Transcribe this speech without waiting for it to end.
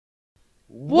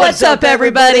What's up,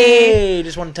 everybody?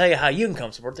 Just want to tell you how you can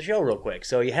come support the show real quick.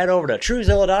 So you head over to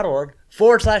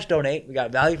truezilla.org/donate. We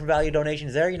got value for value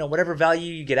donations there. You know, whatever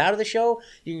value you get out of the show,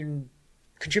 you can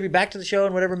contribute back to the show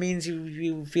in whatever means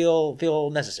you feel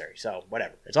necessary. So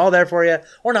whatever. It's all there for you.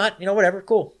 Or not. You know, whatever.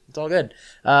 Cool. It's all good.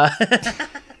 I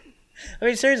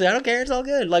mean, seriously, I don't care. It's all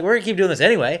good. Like, we're going to keep doing this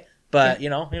anyway. But, you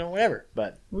know, whatever.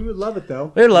 But we would love it,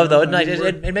 though. We would love it, though. It's nice.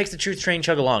 It makes the truth train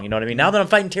chug along, you know what I mean? Now that I'm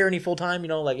fighting tyranny full time, you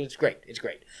know, like, it's great. It's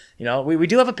great. You know, we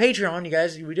do have a Patreon, you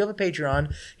guys. We do have a Patreon.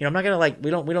 You know, I'm not going to, like, we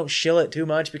don't shill it too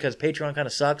much because Patreon kind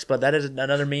of sucks, but that is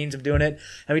another means of doing it.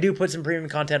 And we do put some premium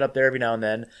content up there every now and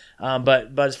then.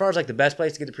 But as far as, like, the best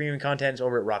place to get the premium content is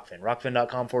over at Rockfin.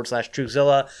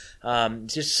 Rockfin.com/Truthzilla.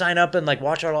 Just sign up and, like,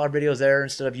 watch all our videos there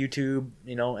instead of YouTube,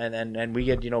 you know, and we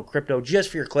get, you know, crypto just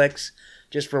for your clicks.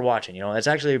 Just for watching, you know, it's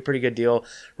actually a pretty good deal.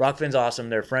 Rockfin's awesome.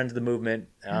 They're friends of the movement.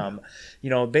 You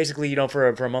know, basically, you know, for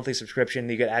a monthly subscription,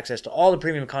 you get access to all the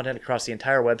premium content across the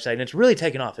entire website, and it's really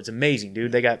taken off. It's amazing,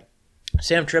 dude. They got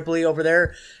Sam Tripoli over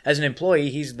there as an employee.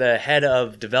 He's the head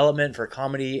of development for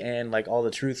comedy and like all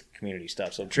the truth community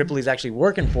stuff. So Tripoli's actually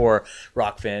working for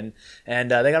Rockfin,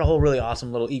 and they got a whole really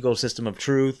awesome little ecosystem of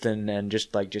truth and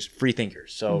just free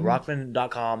thinkers. So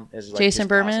Rockfin.com is like Jason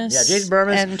Burmis, awesome. Yeah, Jason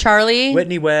Burmis and Charlie,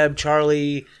 Whitney Webb,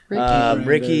 Charlie,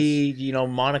 Ricky, you know,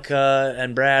 Monica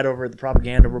and Brad over at the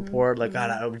Propaganda Report. Like,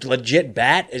 God, Legit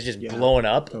Bat is just blowing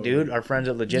up, dude. Our friends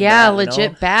at Legit Bat. Yeah,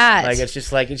 Legit Bat. Like, it's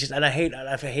just, and I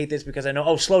hate this because I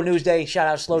know, Slow News Day. Shout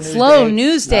out Slow News Day. Slow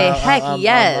News Day. Heck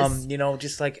yes. You know,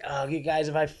 just like, you guys,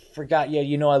 if I forgot,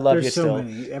 you know I love There's you so still.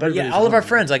 many. But yeah, all of our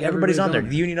friends, like, everybody's on there.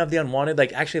 The Union of the Unwanted.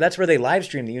 Like, actually, that's where they live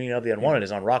stream the Union of the Unwanted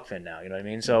is on Rockfin now. You know what I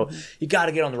mean? So you got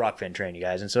to get on the Rockfin train, you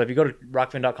guys. And so if you go to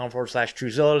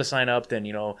rockfin.com/Truezilla to sign up, then,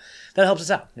 you know, that helps us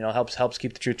out. You know, helps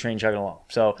keep the truth train chugging along.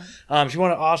 So if you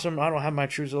want an awesome, I don't have my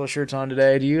Truezilla shirts on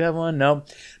today. Do you have one? No.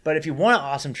 But if you want an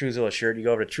awesome Truezilla shirt, you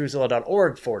go over to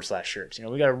truezilla.org/shirts. You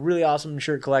know, we got a really awesome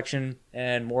shirt collection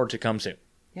and more to come soon.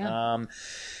 Yeah.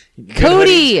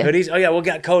 Cody! Hoodies. Oh, yeah, we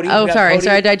got Cody. Oh, sorry.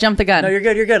 Sorry, I jumped the gun. No,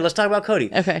 you're good. Let's talk about Cody.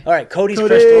 Okay. All right, Cody's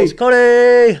Crystals.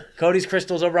 Cody's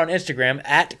Crystals over on Instagram,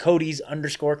 at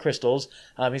Cody's_crystals.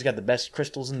 He's got the best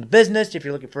crystals in the business. If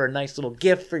you're looking for a nice little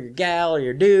gift for your gal or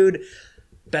your dude,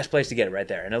 best place to get it right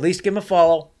there. And at least give him a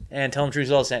follow and tell him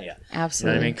Truezilla sent you.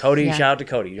 Absolutely. You know what I mean? Cody, shout out to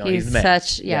Cody. You know, he's the man.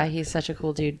 He's such a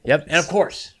cool dude. Yep. And of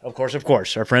course, our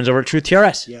friends over at Truth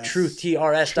TRS. Yes.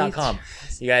 TruthTRS.com.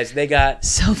 You guys, they got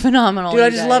so phenomenal. Dude,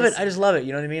 I just love it.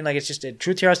 You know what I mean? Like, it's just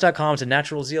TruthTRS.com. It's a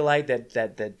natural zeolite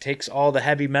that takes all the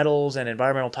heavy metals and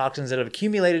environmental toxins that have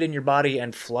accumulated in your body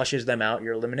and flushes them out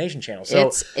your elimination channel. So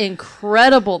it's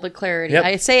incredible, the clarity. Yep.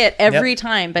 I say it every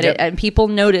time, but and people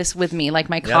notice with me, like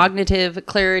my Yep. cognitive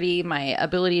clarity, my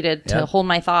ability to hold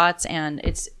my thoughts, and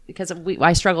it's because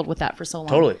I struggled with that for so long.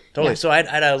 Totally. Yeah. So I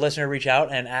had a listener reach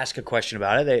out and ask a question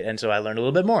about it, and so I learned a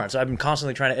little bit more. And so I've been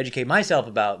constantly trying to educate myself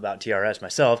about TRS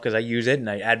myself because I use it and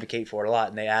I advocate for it a lot.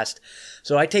 And they asked,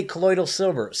 so I take colloidal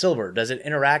silver. Does it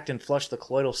interact and flush the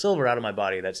colloidal silver out of my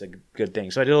body? That's a good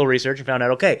thing. So I did a little research and found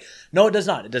out, okay, no, it does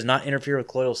not. It does not interfere with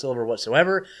colloidal silver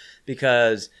whatsoever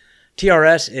because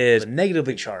TRS is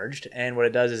negatively charged, and what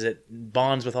it does is it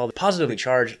bonds with all the positively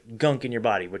charged gunk in your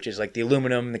body, which is like the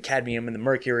aluminum, the cadmium, and the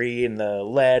mercury, and the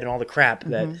lead, and all the crap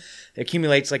that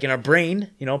accumulates like in our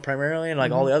brain, you know, primarily, and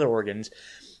like all the other organs.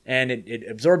 And it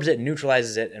absorbs it and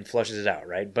neutralizes it and flushes it out,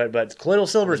 right? But colloidal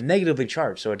silver is negatively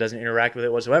charged, so it doesn't interact with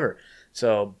it whatsoever.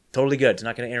 So totally good. It's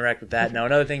not going to interact with that. Now,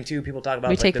 another thing too, people talk about.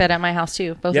 We take that at my house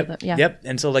too. Both of them. Yeah. Yep.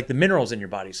 And so like the minerals in your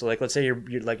body. So like, let's say you're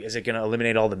like, is it going to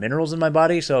eliminate all the minerals in my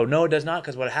body? So no, it does not.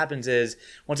 Because what happens is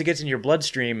once it gets in your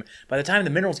bloodstream, by the time the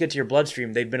minerals get to your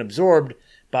bloodstream, they've been absorbed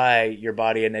by your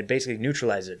body and it basically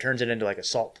neutralizes it, turns it into like a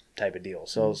salt type of deal.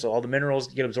 So all the minerals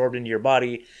get absorbed into your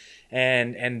body.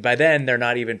 And by then they're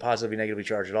not even positively negatively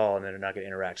charged at all, and then they're not going to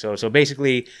interact. So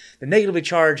basically, the negatively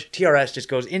charged TRS just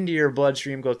goes into your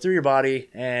bloodstream, goes through your body,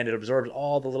 and it absorbs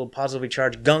all the little positively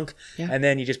charged gunk, and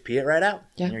then you just pee it right out.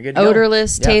 Yeah. And you're good to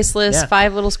Odorless, go. tasteless,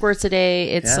 5 little squirts a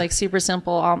day. It's like super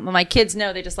simple. My kids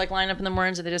know. They just like line up in the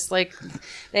mornings, and they just like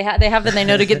they have them. They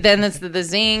know to get then it's the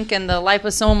zinc and the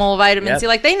liposomal vitamin C.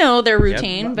 Like they know their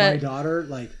routine. But my daughter,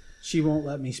 like, she won't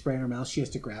let me spray in her mouth. She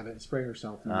has to grab it and spray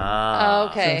herself.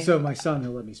 Okay. So my son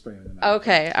will let me spray in the mouth.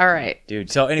 Okay. All right.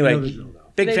 Dude. So anyway,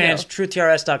 big They fans. know.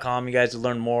 TruthTRS.com. You guys to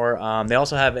learn more. They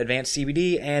also have advanced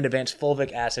CBD and advanced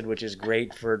fulvic acid, which is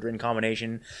great for in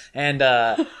combination. And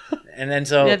then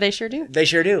so Yeah, they sure do. They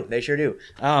sure do.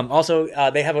 Also,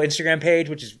 they have an Instagram page,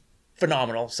 which is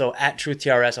phenomenal. So at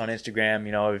TruthTRS on Instagram.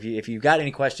 You know, if you got any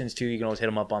questions too, you can always hit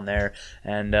them up on there.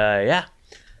 And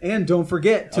And don't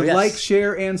forget to yes. like,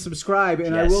 share, and subscribe.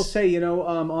 And I Yes. will say,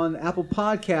 on Apple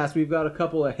Podcasts, we've got a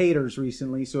couple of haters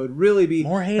recently, so it'd really be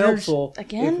More haters? helpful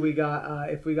Again? if we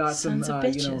got Sons some of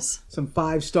bitches. some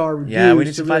 5-star reviews. Yeah, we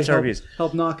need to some really 5-star help- reviews.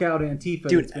 Help knock out Antifa.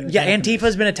 Dude, that's been yeah, attacking Antifa's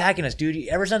us. been attacking us, dude.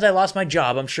 Ever since I lost my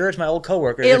job, I'm sure it's my old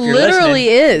coworkers. It If you're literally listening-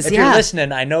 is, If yeah. you're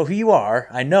listening, I know who you are.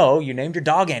 I know you named your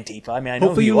dog Antifa. I mean, I know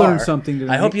Hopefully who you are. learned something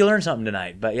tonight. I hope you learned something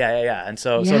tonight. But yeah. And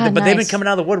so Yeah, but they've been nice. coming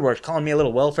out of the woodworks, calling me a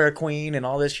little welfare queen and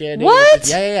all this shit. dude. What?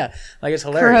 Yeah. Like it's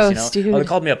hilarious. Gross, Oh, they dude.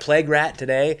 called me a plague rat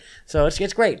today. So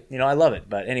it's great. I love it.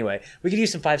 But anyway, we could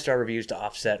use some 5-star reviews to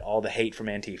offset all the hate from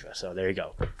Antifa. So there you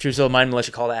go. True Soul Mind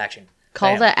Militia call to action.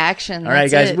 Call Bam. to action. All right,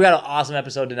 That's guys, it. we got an awesome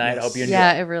episode tonight. I hope you enjoy.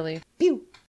 Yeah, it really. Pew.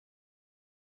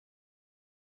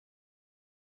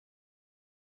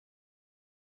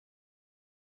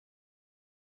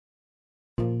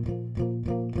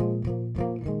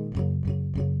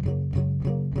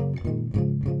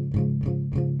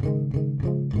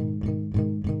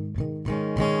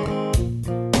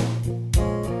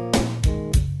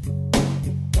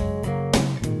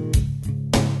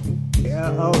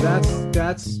 Yeah. Oh,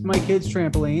 that's my kid's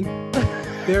trampoline.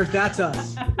 That's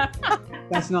us.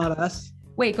 That's not us.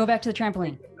 Wait, go back to the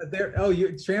trampoline. There. Oh,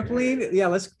 your trampoline.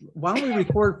 Yeah. Why don't we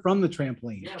record from the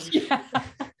trampoline? Yeah.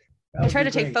 I tried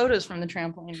to take photos from the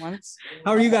trampoline once.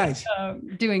 How are you guys?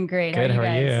 Doing great. Good. How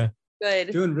are you?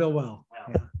 Good. Doing real well.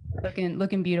 Yeah.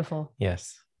 Looking beautiful.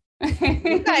 Yes.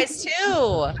 You guys too.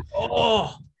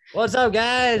 Oh, what's up,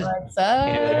 guys? What's up?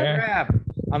 Hey there. Crap.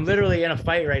 I'm literally in a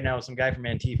fight right now with some guy from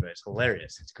Antifa. It's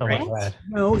hilarious. It's Oh my great. God.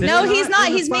 No, No, he's not.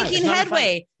 in a He's fight. making It's not a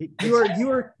headway. You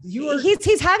are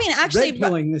He's having actually. red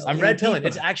pilling this. I'm red pilling. Antifa.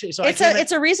 It's actually so.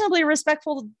 It's a reasonably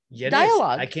respectful. Yeah, it is.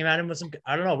 dialogue. I came at him with some.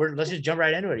 I don't know. Let's just jump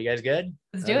right into it. You guys good?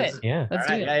 Let's do it. Yeah. Let's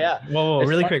All do right, it. Yeah. Whoa, It's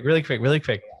really fun.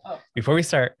 quick. Before we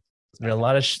start, there's been a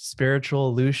lot of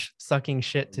spiritual loosh sucking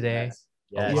shit today.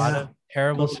 Yes. A lot Yeah. of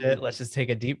terrible shit. Let's just take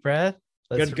a deep breath.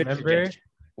 Let's Good remember suggestion.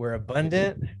 we're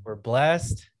abundant, we're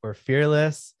blessed, we're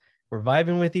fearless, we're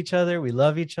vibing with each other, we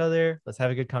love each other. Let's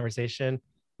have a good conversation.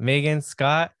 Megan,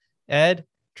 Scott, Ed,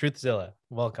 Truthzilla,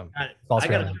 welcome. Got it. False I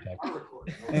gotta- reality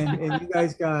check. And you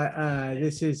guys got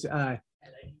this is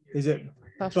it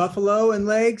buffalo and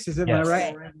legs? Is it Yes.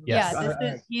 right? Yes. Yeah,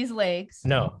 this is he's legs.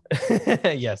 No.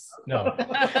 Yes. No.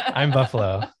 I'm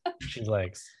Buffalo. She's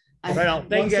legs. Right on.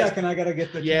 Thank One you guys. second, I gotta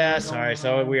get the. Yeah, camera sorry. going.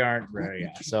 So we aren't ready.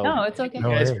 Yeah. So No, it's okay. you No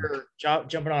guys worries. for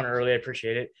jumping on early. I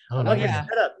appreciate it. Oh, I no. love your Yeah.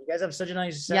 setup. You guys have such a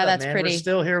nice setup. Yeah, that's man. pretty. We're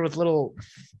still here with little.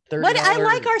 $30 What I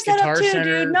like our setup Guitar too,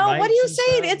 Center dude. No, what are you mics and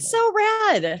saying? stuff. It's so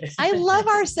rad. I love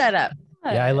our setup.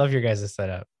 Yeah, I love your guys'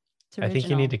 setup. It's I think you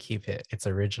original. need to keep it. It's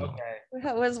original.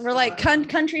 We're like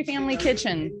country family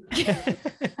kitchen.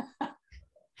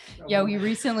 Yeah, we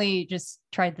recently just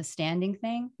tried the standing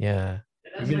thing. Yeah.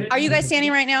 Are you guys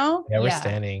standing right now? Yeah, we're Yeah.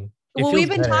 standing. It Well, feels we've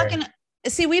been better. talking.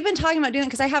 See, we've been talking about doing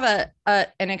because I have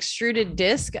an extruded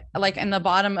disc like in the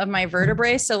bottom of my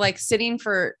vertebrae. So like sitting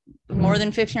for more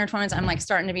than 15 or 20 minutes, I'm like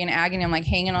starting to be in agony. I'm like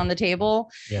hanging on the table.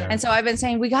 Yeah. And so I've been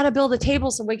saying we got to build a table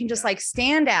so we can just like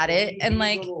stand at it and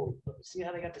like. See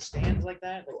how they got the stands like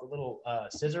that, like the little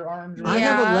scissor arms. or I whatever?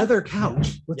 have Yeah. a leather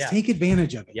couch. Let's Yeah. take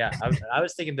advantage of it. Yeah, I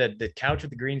was thinking the couch with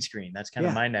the green screen. That's kind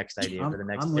of Yeah. my next idea for the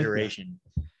next I'm with you. iteration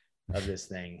of this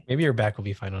thing. Maybe your back will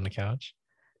be fine on the couch.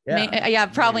 Yeah,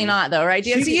 probably Maybe. not though, right?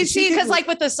 She So you could- see, she could- because like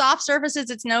with the soft surfaces,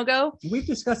 it's no go. We've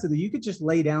discussed it. You could just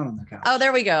lay down on the couch. Oh,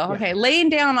 there we go. Yeah. Okay, laying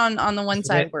down on the one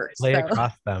side Lay- works. Lay so.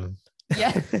 across them.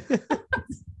 Yeah.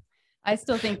 I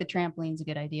still think the trampoline's a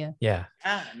good idea. Yeah.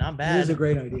 Not It bad. is a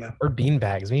great idea. Or bean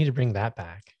bags. We need to bring that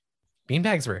back. Bean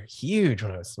bags were huge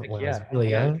when I was Yeah.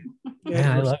 really young.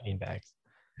 Yeah, I love bean bags.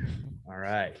 All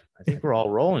right. I think we're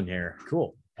all rolling here.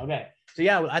 Cool. Okay. So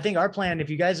yeah, I think our plan, if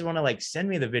you guys want to like send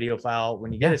me the video file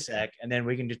when you get Yeah. a sec, and then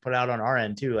we can just put it out on our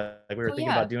end too. Like we were Oh, thinking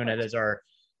yeah, about doing it as our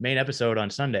main episode on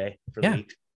Sunday for Yeah. the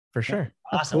week. For sure.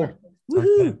 Awesome. Cool.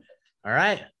 Woohoo. All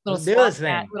right. Little Let's do this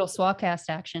thing. little swapcast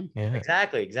action. Yeah.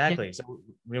 Exactly. So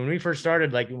when we first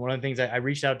started, like one of the things I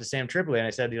reached out to Sam Tripoli and I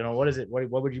said, what is it? What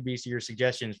would you be your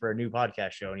suggestions for a new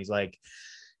podcast show? And he's like,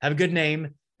 have a good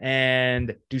name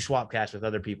and do swapcast with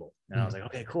other people. And I was like,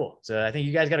 okay, cool. So I think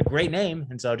you guys got a great name.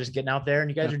 And so just getting out there and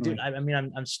you guys are doing, I mean,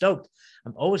 I'm stoked.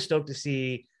 I'm always stoked to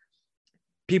see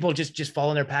people just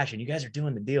following their passion. You guys are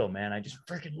doing the deal, man. I just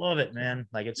freaking love it, man.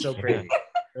 Like it's so crazy.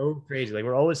 So crazy. Like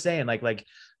we're always saying, like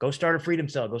go start a freedom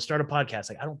cell, go start a podcast.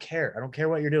 Like I don't care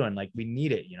what you're doing. Like we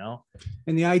need it,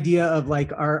 And the idea of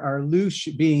like our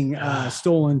loosh being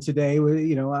stolen today,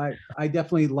 I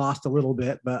definitely lost a little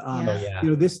bit, but Oh, yeah.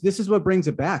 this is what brings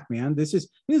it back, man. This is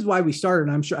why we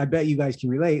started. And I bet you guys can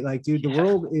relate. Like, dude, the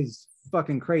world is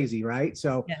fucking crazy, right?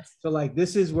 So Yes. so like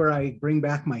this is where I bring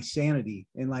back my sanity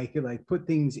and like put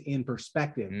things in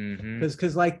perspective.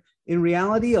 Because like in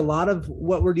reality, a lot of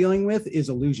what we're dealing with is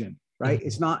illusion, right?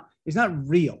 It's not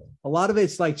real. A lot of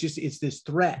it's like just it's this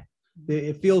threat.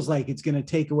 It feels like it's going to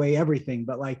take away everything,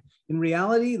 but like in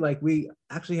reality, like we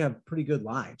actually have pretty good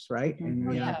lives, right? And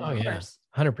Oh, yeah. Oh yeah,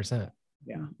 100%.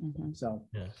 yeah. Mhm. So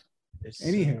It's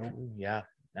anywho, yeah.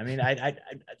 I mean, I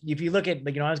if you look at,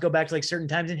 like, I always go back to like certain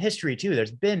times in history too.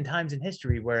 There's been times in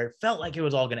history where it felt like it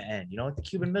was all going to end, like the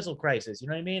Cuban Missile Crisis, you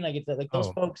know what I mean? Like it's like those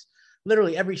folks,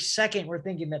 literally every second we're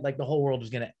thinking that like the whole world was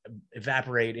going to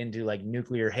evaporate into like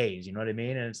nuclear haze, you know what I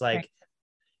mean? And it's like,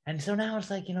 and so now it's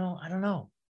like, I don't know.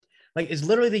 Like, is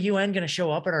literally the UN going to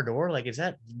show up at our door? Like, is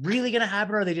that really going to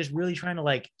happen? Or are they just really trying to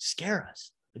like scare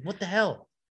us? Like, what the hell?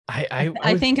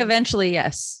 I think eventually,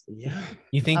 yes. Yeah.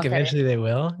 You think eventually they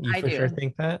will? You I for do. sure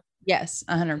think that? Yes,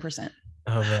 100%.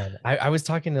 Oh man, I was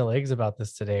talking to Legs about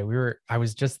this today. I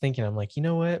was just thinking, I'm like, you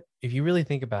know what? If you really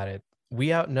think about it,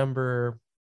 we outnumber,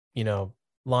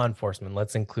 law enforcement.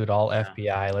 Let's include all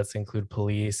FBI. Let's include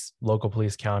police, local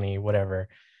police, county, whatever.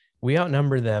 We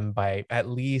outnumber them by at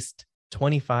least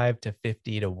 25 to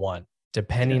 50 to 1,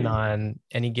 depending on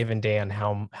any given day on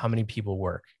how many people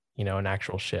work, an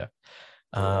actual shift.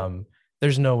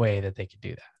 There's no way that they could do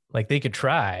that. Like they could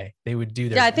try, they would do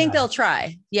their I think they'll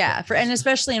try. Yeah. And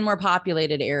especially in more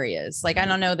populated areas. Like, I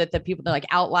don't know that the people, they're like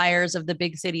outliers of the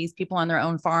big cities, people on their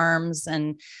own farms.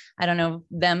 And I don't know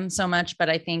them so much, but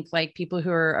I think like people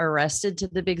who are arrested to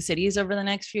the big cities over the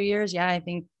next few years. Yeah.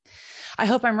 I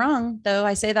hope I'm wrong though.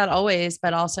 I say that always,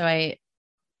 but also I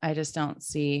just don't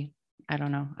see, I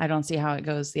don't know. I don't see how it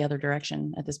goes the other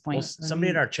direction at this point. Well, somebody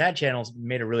in our chat channels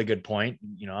made a really good point.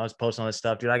 I was posting all this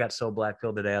stuff, dude. I got so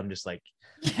black-pilled today. I'm just like,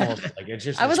 almost like it's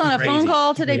just. I was on a phone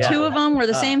call today. Yeah. 2 of them were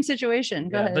the same situation.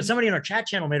 Go ahead. But somebody in our chat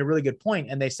channel made a really good point,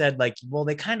 and they said like, well,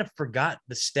 they kind of forgot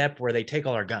the step where they take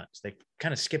all our guns. They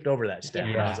kind of skipped over that step.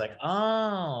 Yeah. And I was like,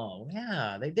 oh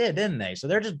yeah, they did, didn't they? So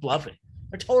they're just bluffing.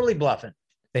 They're totally bluffing.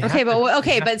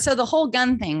 But so the whole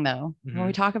gun thing though, when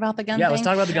we talk about the gun thing, let's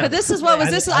talk about the gun. But this is what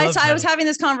I was having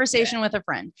this conversation with a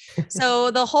friend.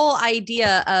 So the whole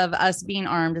idea of us being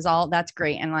armed that's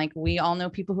great. And like, we all know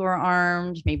people who are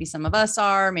armed, maybe some of us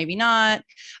are, maybe not.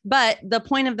 But the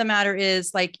point of the matter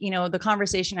is like, the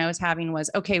conversation I was having was,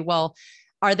 okay, well,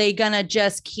 are they going to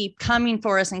just keep coming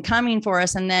for us?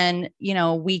 And then,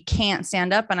 we can't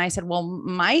stand up. And I said, well,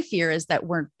 my fear is that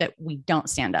we don't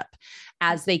stand up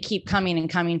as they keep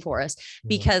coming for us,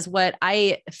 because what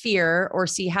I fear or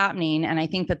see happening, and I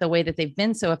think that the way that they've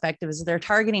been so effective is they're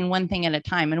targeting one thing at a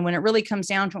time. And when it really comes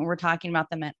down to when we're talking about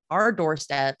them at our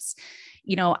doorsteps,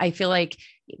 I feel like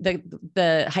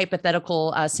the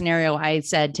hypothetical scenario I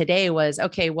said today was,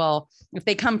 okay, well, if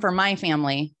they come for my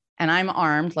family, and I'm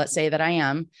armed, let's say that I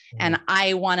am, and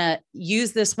I want to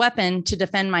use this weapon to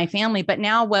defend my family. But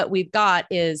now what we've got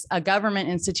is a government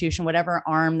institution, whatever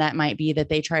arm that might be that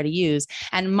they try to use,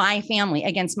 and my family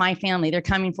against my family. They're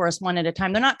coming for us one at a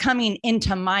time. They're not coming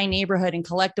into my neighborhood and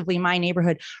collectively my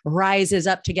neighborhood rises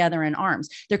up together in arms.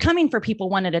 They're coming for people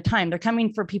one at a time. They're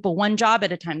coming for people one job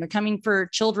at a time. They're coming for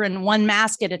children one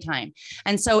mask at a time.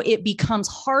 And so it becomes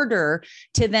harder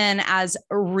to then, as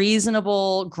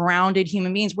reasonable, grounded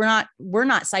human beings, we're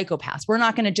not psychopaths. We're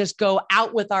not going to just go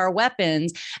out with our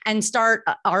weapons and start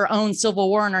our own civil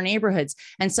war in our neighborhoods.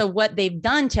 And so what they've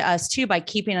done to us too, by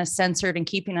keeping us censored and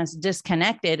keeping us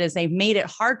disconnected, is they've made it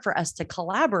hard for us to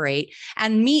collaborate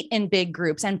and meet in big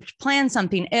groups and plan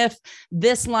something. If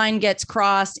this line gets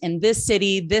crossed in this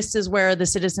city, this is where the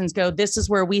citizens go. This is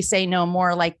where we say no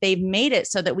more. Like, they've made it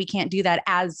so that we can't do that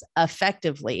as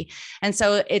effectively. And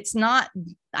so it's not,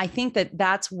 I think that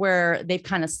that's where they've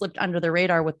kind of slipped under the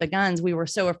radar with the guns. We were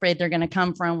so afraid they're going to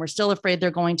come from. We're still afraid they're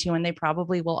going to, and they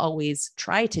probably will always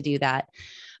try to do that.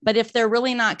 But if they're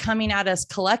really not coming at us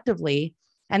collectively,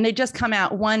 and they just come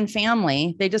at one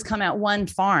family, they just come at one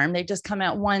farm, they just come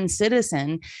at one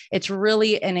citizen, it's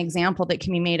really an example that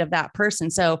can be made of that person.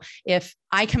 So if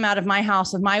I come out of my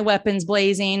house with my weapons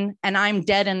blazing and I'm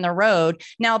dead in the road,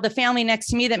 now the family next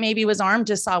to me that maybe was armed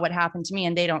just saw what happened to me,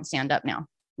 and they don't stand up now.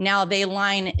 Now they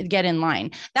get in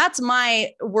line. That's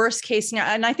my worst case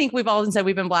scenario. And I think we've all said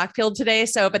we've been black-pilled today.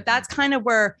 So, but that's kind of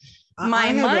where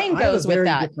my mind goes with that.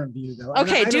 I have a very different view though.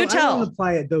 Okay, do tell. I don't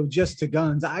apply it though just to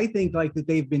guns. I think like that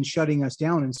they've been shutting us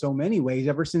down in so many ways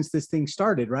ever since this thing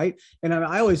started, right? And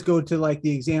I always go to like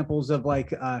the examples of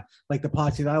like the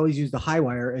posse. I always use the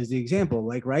Highwire as the example.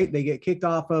 Like, right, they get kicked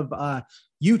off of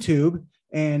YouTube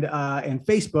and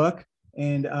Facebook.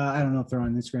 And I don't know if they're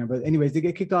on Instagram, but anyways, they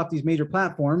get kicked off these major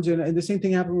platforms. And the same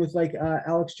thing happened with like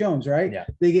Alex Jones, right? Yeah.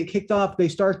 They get kicked off. They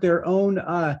start their own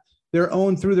their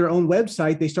own through their own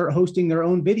website. They start hosting their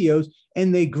own videos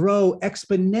and they grow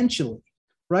exponentially.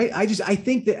 Right. I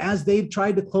think that as they've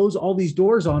tried to close all these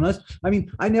doors on us, I mean,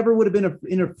 I never would have been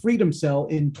in a freedom cell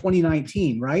in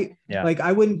 2019. Right. Yeah. Like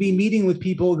I wouldn't be meeting with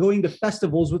people, going to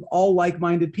festivals with all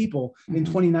like-minded people in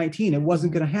 2019. It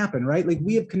wasn't going to happen. Right. Like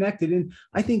we have connected, and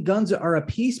I think guns are a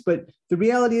piece. But the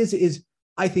reality is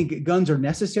I think guns are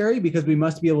necessary because we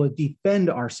must be able to defend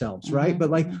ourselves. Right. But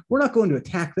like we're not going to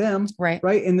attack them. Right.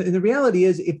 Right. And the reality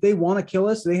is if they want to kill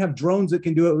us, they have drones that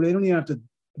can do it. They don't even have to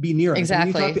be near us.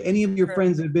 Exactly. When you talk to any of your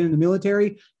friends that have been in the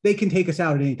military, they can take us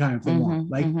out at any time if they want.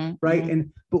 Like, right.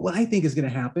 But what I think is going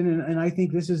to happen, and I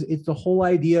think it's the whole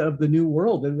idea of the new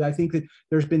world. And I think that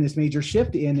there's been this major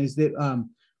shift in is that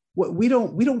what we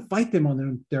don't fight them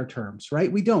on their terms, right?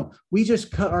 We don't. We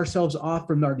just cut ourselves off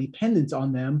from our dependence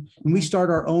on them, and we start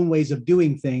our own ways of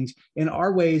doing things. And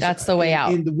our ways, that's the way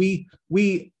out. And we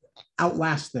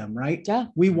outlast them, right? Yeah.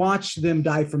 We watch them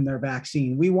die from their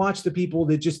vaccine. We watch the people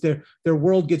that just their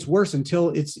world gets worse until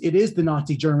it is the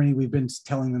Nazi Germany we've been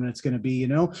telling them it's going to be, you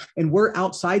know. And we're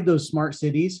outside those smart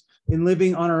cities and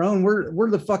living on our own. We're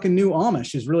the fucking new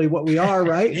Amish is really what we are,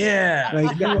 right? Yeah.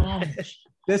 Like,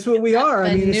 that's what we are.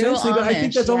 I mean, essentially, but I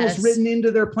think that's almost written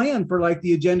into their plan for like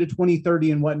the Agenda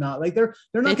 2030 and whatnot. Like they're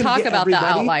not going to talk about everybody.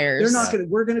 The outliers. They're not going to.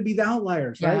 We're going to be the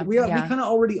outliers, right? We kind of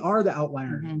already are the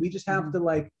outliers. We just have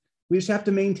to we just have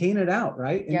to maintain it out,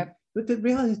 right? And, but the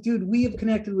reality is, dude, we have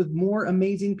connected with more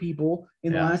amazing people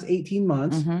in the last 18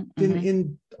 months than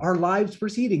in our lives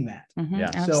preceding that.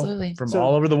 Absolutely. From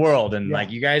all over the world. And like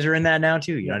you guys are in that now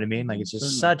too. You know what I mean? Like it's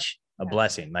just such a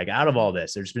blessing. Like out of all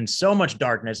this, there's been so much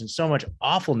darkness and so much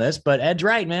awfulness, but Ed's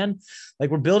right, man. Like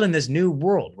we're building this new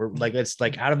world. We're like, it's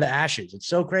like out of the ashes. It's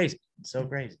so crazy. It's so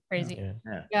crazy.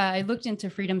 Yeah. I looked into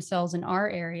freedom cells in our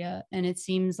area and it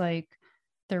seems like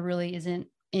there really isn't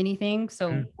anything.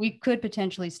 So we could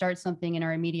potentially start something in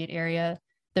our immediate area.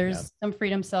 There's some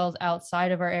freedom cells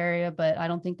outside of our area, but I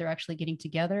don't think they're actually getting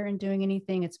together and doing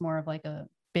anything. It's more of like a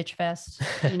bitch fest,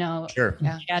 you know,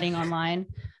 chatting online.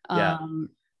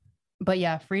 But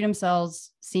yeah, freedom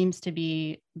cells seems to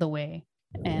be the way.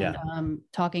 And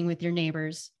talking with your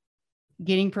neighbors,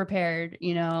 getting prepared,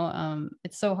 you know,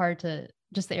 it's so hard to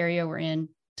just the area we're in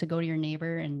to go to your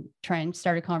neighbor and try and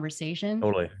start a conversation.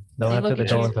 Totally. They'll have to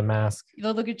go with the mask.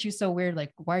 They'll look at you so weird,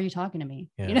 like, why are you talking to me?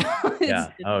 Yeah. You know?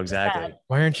 It's exactly. sad.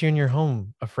 Why aren't you in your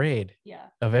home afraid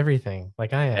of everything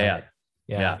like I am?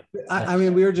 Yeah. I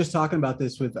mean, we were just talking about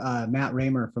this with Matt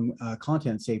Raymer from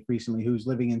Content Safe recently, who's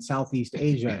living in Southeast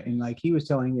Asia. And like, he was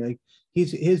telling me, like,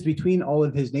 his between all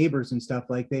of his neighbors and stuff,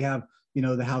 like they have, you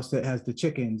know, the house that has the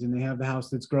chickens and they have the house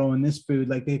that's growing this food.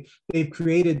 Like they've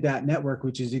created that network,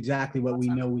 which is exactly what we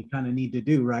know we kind of need to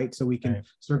do. Right. So we can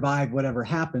survive whatever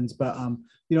happens. But,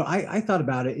 you know, I thought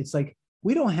about it. It's like,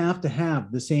 we don't have to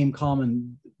have the same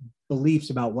common beliefs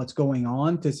about what's going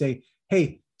on to say,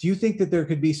 hey, do you think that there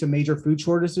could be some major food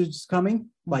shortages coming?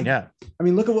 Like, I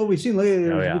mean, look at what we've seen. Look,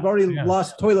 we've already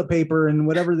lost toilet paper and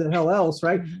whatever the hell else.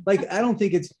 Right. Like, I don't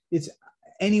think it's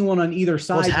anyone on either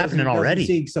side. What's happening already?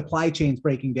 Seeing supply chains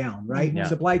breaking down, right?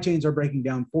 Supply chains are breaking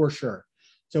down for sure.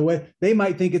 So they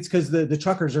might think it's because the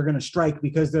truckers are going to strike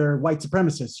because they're white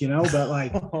supremacists, you know, but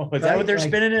like, is that what they're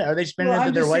spinning it? Are they spinning it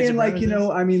that they're white supremacists? Like, you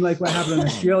know, I mean, like what happened in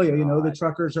Australia, you know, the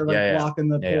truckers are like blocking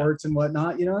the ports and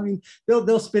whatnot, you know, I mean,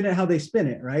 they'll spin it how they spin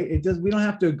it, right? We don't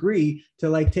have to agree to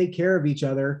like take care of each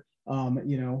other,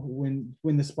 you know,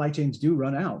 when the supply chains do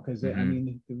run out, because I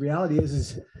mean, the reality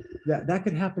is that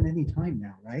could happen anytime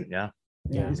now, right?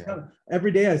 It's kind of,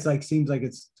 every day it's like seems like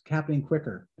it's happening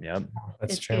quicker. That's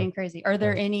it's true. getting crazy. Are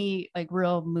there any like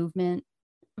real movement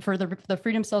for the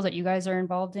freedom cells that you guys are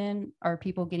involved in? Are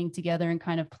people getting together and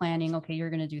kind of planning, okay, you're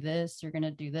going to do this, you're going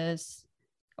to do this?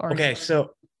 Or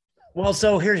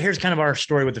so here's kind of our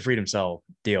story with the freedom cell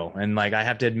deal. And like, I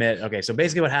have to admit, okay, so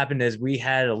basically what happened is we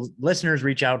had listeners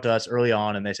reach out to us early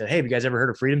on and they said, hey, have you guys ever heard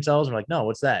of freedom cells? And we're like, no,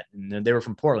 what's that? And they were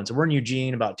from Portland. So we're in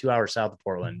Eugene, about 2 hours south of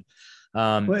Portland.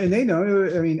 Well, and they know,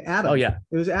 I mean, Adam. It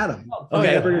was Adam.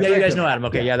 Okay. You guys know Adam.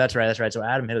 Okay. Yeah, that's right. So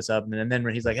Adam hit us up and then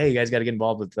he's like, hey, you guys got to get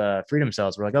involved with freedom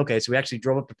cells. We're like, okay. So we actually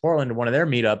drove up to Portland to one of their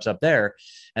meetups up there.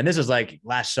 And this was like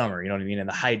last summer, you know what I mean? In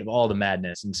the height of all the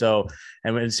madness. And so,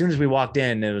 as soon as we walked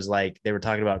in, it was like, they were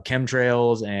talking about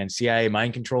chemtrails and CIA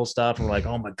mind control stuff. And we're like,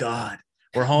 oh my God,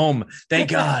 we're home.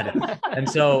 Thank God. and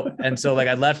so like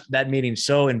I left that meeting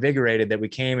so invigorated that we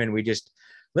came and we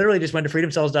literally just went to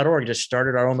freedomcells.org, just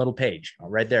started our own little page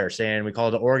right there saying we call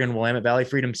it the Oregon Willamette Valley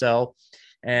Freedom Cell.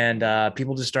 And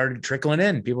people just started trickling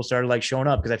in. People started like showing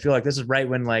up because I feel like this is right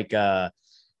when like,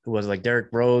 who was like Derek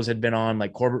Rose had been on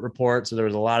like Corbett Report. So there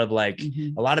was a lot of like,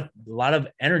 a lot of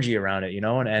energy around it, you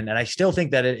know, and I still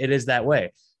think that it is that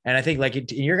way. And I think like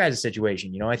in your guys'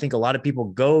 situation, I think a lot of people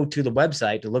go to the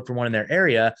website to look for one in their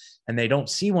area and they don't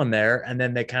see one there. And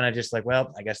then they kind of just like,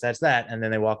 well, I guess that's that. And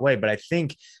then they walk away. But I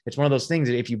think it's one of those things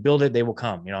that if you build it, they will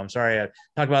come. I'm sorry, I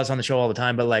talk about this on the show all the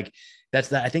time, but like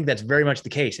I think that's very much the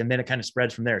case. And then it kind of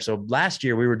spreads from there. So last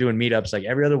year we were doing meetups like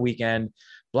every other weekend,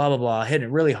 blah, blah, blah, hitting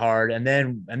it really hard. And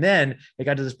then it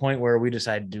got to this point where we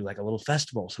decided to do like a little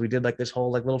festival. So we did like this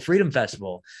whole like little freedom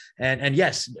festival. And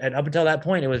yes, and up until that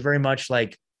point, it was very much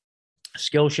like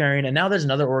skill sharing. And now there's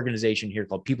another organization here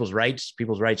called People's Rights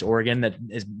Oregon, that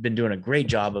has been doing a great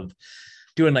job of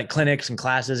doing like clinics and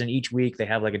classes. And each week they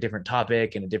have like a different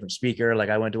topic and a different speaker. Like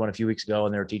I went to one a few weeks ago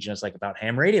and they were teaching us like about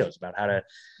ham radios, about how to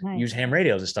use ham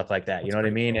radios and stuff like that. You know what I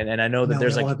mean? And I know that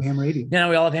there's like, ham radios. Yeah,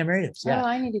 we all have ham radios. Yeah. Oh,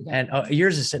 I need to go. And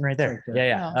yours is sitting right there. Right there.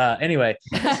 Yeah. Anyway,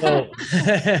 so,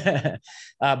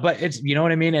 but it's, you know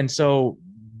what I mean? And so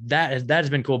that has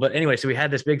been cool. But anyway, so we had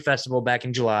this big festival back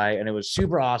in July and it was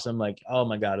super awesome. Like, oh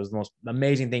my God, it was the most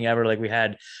amazing thing ever. Like we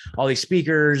had all these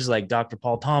speakers like Dr.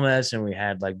 Paul Thomas, and we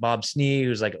had like Bob Snee,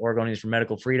 who's like Oregonians for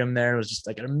Medical Freedom there. It was just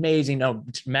like an amazing,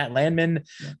 Matt Landman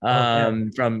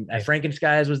from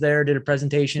Frankenskies was there, did a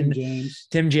presentation.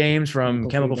 Tim James from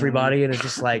Chemical Free Body. And it's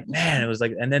just like, man, it was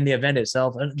like, and then the event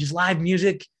itself, just live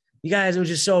music. You guys, it was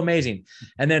just so amazing.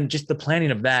 And then just the planning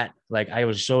of that, like I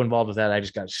was so involved with that. I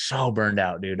just got so burned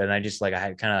out, dude. And I just like, I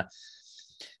had kind of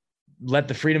let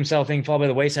the Freedom Cell thing fall by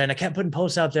the wayside. And I kept putting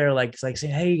posts out there, like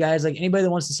saying, hey, you guys, like anybody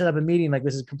that wants to set up a meeting, like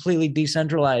this is completely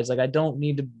decentralized. Like I don't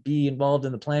need to be involved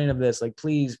in the planning of this. Like,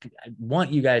 please, I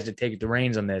want you guys to take the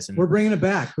reins on this. And we're bringing it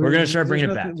back. We're going to start bringing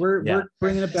it back. We're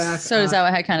bringing it back. So is that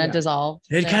what had kind of dissolved?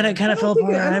 It kind of fell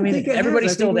apart. I mean,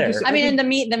 everybody's still there. I mean, in the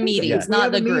meetings,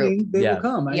 not the group. They will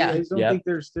come. I don't think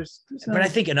there's but I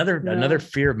think another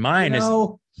fear of mine is,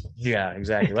 yeah,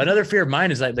 exactly. Another fear of mine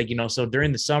is like, so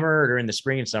during the summer or during the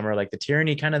spring and summer, like the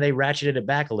tyranny they ratcheted it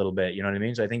back a little bit. You know what I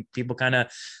mean? So I think people kind of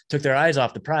took their eyes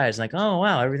off the prize, like, oh,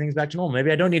 wow, everything's back to normal.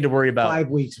 Maybe I don't need to worry about 5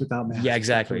 weeks without masks. Yeah,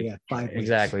 exactly. Yeah, 5 weeks.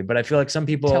 Exactly. But I feel like some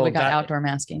people until we got outdoor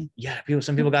masking. Yeah.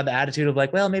 Some people got the attitude of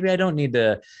like, well, maybe I don't need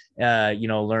to,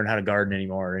 learn how to garden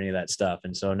anymore or any of that stuff.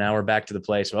 And so now we're back to the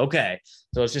place. Okay.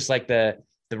 So it's just like the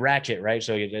ratchet, right?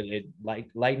 So it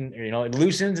lighten, it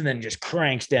loosens and then just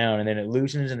cranks down, and then it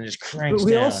loosens and then just cranks down.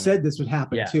 We all said this would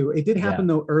happen too. It did happen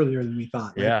though earlier than we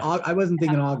thought. Like, I wasn't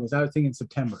thinking August. I was thinking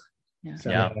September. Yeah.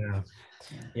 So,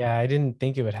 yeah, I didn't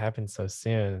think it would happen so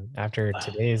soon. After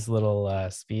today's little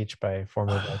speech by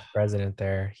former vice president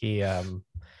there, he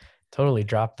totally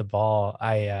dropped the ball.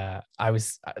 I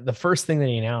was the first thing that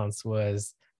he announced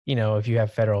was, if you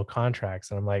have federal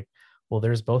contracts, and I'm like, well,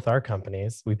 there's both our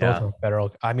companies. We both have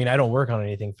federal. I mean, I don't work on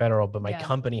anything federal, but my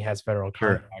company has federal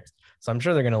contracts. So I'm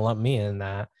sure they're going to lump me in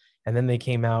that. And then they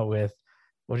came out with,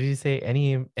 what did you say?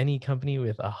 Any company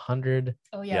with 100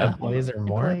 employees or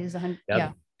more?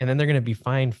 Yeah. And then they're going to be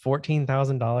fined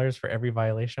 $14,000 for every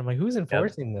violation. I'm like, who's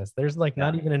enforcing this? There's like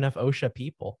not even enough OSHA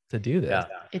people to do this. Yeah.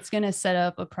 It's going to set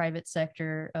up a private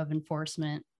sector of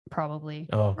enforcement, probably.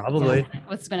 Oh, probably.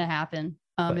 What's going to happen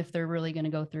if they're really going to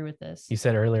go through with this? You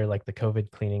said earlier, like the COVID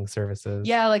cleaning services.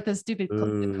 Yeah, like the stupid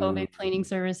COVID cleaning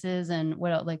services, and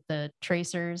what else, like the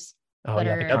tracers. Oh,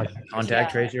 yeah,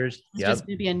 contact tracers. It's just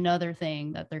going to be another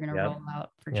thing that they're going to roll out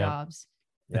for jobs.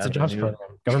 It's a jobs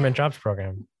program, government jobs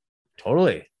program.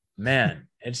 Totally. Man,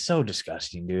 it's so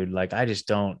disgusting, dude. Like, I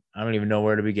don't even know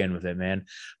where to begin with it, man.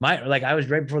 I was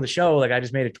right before the show, like I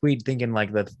just made a tweet thinking,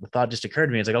 like the thought just occurred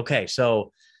to me. It's like, okay,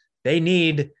 so they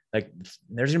need, like,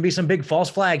 there's going to be some big false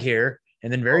flag here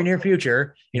in the very near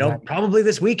future, probably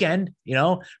this weekend,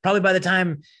 probably by the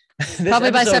time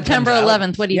probably by September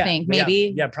 11th. What do you think?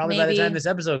 Maybe. Yeah, probably by the time this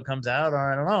episode comes out, or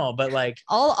I don't know. But like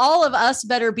all of us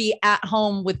better be at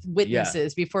home with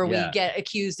witnesses before we get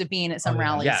accused of being at some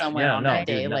rally somewhere on that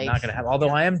day. Like, not gonna happen. Although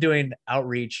I am doing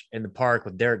outreach in the park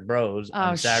with Derek Bros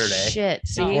on Saturday. Shit.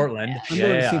 See? In Portland.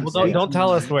 Well, don't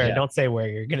tell us where. Don't say where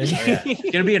you're gonna be.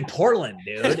 It's gonna be in Portland,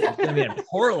 dude. It's gonna be in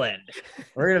Portland.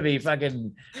 We're gonna be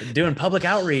fucking doing public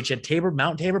outreach at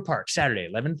Mount Tabor Park Saturday,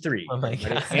 11/3. Oh my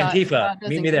God. Antifa,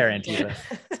 meet me there. Antifa.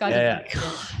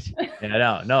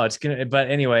 No, it's gonna. But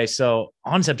anyway, so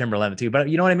on September 11th too. But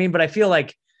you know what I mean. But I feel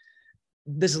like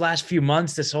this last few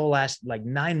months, this whole last like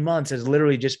 9 months, has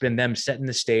literally just been them setting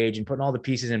the stage and putting all the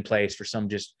pieces in place for some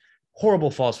just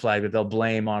horrible false flag that they'll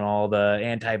blame on all the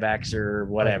anti-vaxxer,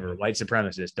 whatever, white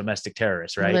supremacists, domestic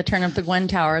terrorists, right? They turn up the Gwen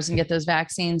Towers and get those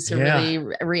vaccines to really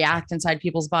react inside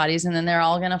people's bodies, and then they're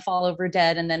all going to fall over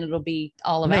dead, and then it'll be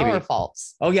all of our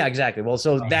faults. Oh yeah, exactly. Well,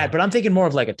 so but I'm thinking more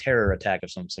of like a terror attack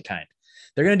of some kind.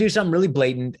 they're going to do something really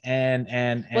blatant. And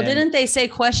well, didn't they say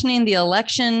questioning the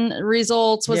election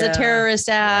results was a terrorist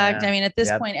act? I mean, at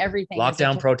this point, everything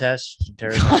lockdown protests,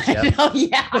 terrorist acts.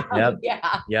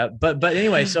 But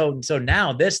anyway, so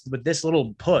now with this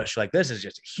little push, like this is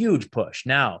just a huge push.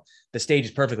 Now the stage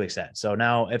is perfectly set. So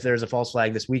now if there's a false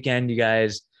flag this weekend, you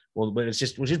guys, well, it's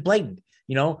just blatant.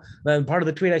 You know, part of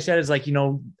the tweet I said is like, you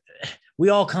know, we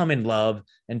all come in love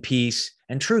and peace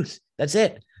and truth. That's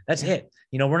it.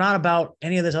 You know, we're not about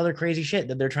any of this other crazy shit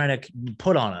that they're trying to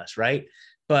put on us. Right.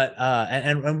 But,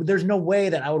 and there's no way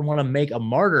that I would want to make a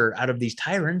martyr out of these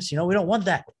tyrants. You know, we don't want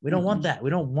that. We don't want that. We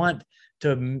don't want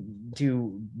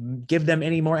to give them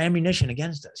any more ammunition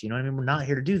against us. You know what I mean? We're not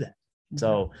here to do that.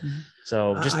 So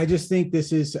I just think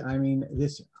this is,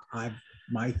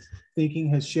 my thinking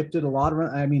has shifted a lot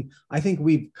around. I mean, I think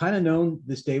we've kind of known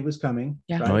this day was coming.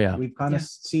 Yeah. Right? Oh, yeah. We've kind of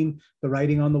seen the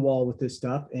writing on the wall with this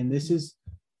stuff. And this is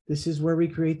where we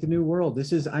create the new world.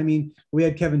 We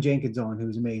had Kevin Jenkins on,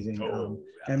 who's amazing.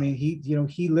 I mean,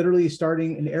 he literally is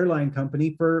starting an airline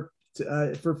company for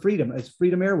freedom. It's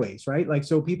Freedom Airways, right? Like,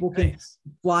 so people can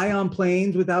fly on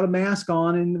planes without a mask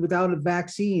on and without a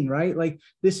vaccine, right? Like,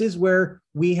 this is where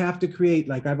we have to create,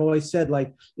 like I've always said,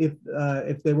 like if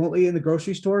they won't let you in the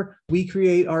grocery store, we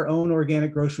create our own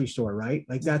organic grocery store, right?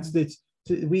 Like I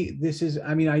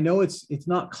know it's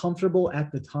not comfortable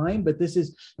at the time, but this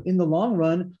is, in the long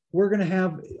run, we're going to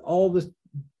have all this.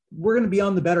 We're going to be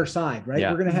on the better side, right?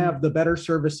 Yeah. We're going to have the better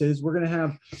services. We're going to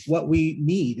have what we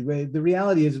need. The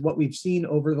reality is what we've seen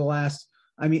over the last,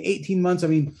 18 months.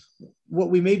 What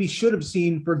we maybe should have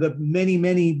seen for the many,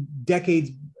 many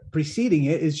decades preceding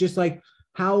it is just like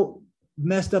how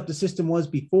messed up the system was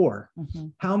before,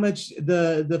 how much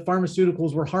the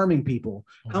pharmaceuticals were harming people,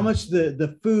 how much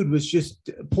the food was just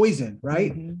poison,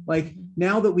 right? Like,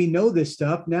 now that we know this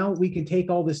stuff, now we can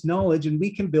take all this knowledge and we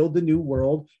can build the new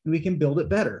world and we can build it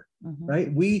better,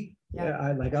 right?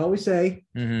 Like I always say,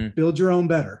 build your own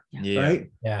better,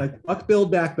 right? Like, fuck build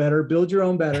back better, build your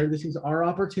own better. This is our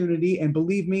opportunity. And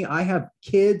believe me, I have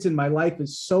kids and my life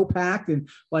is so packed. And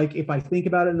like, if I think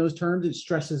about it in those terms, it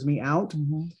stresses me out.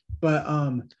 But,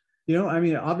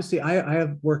 obviously I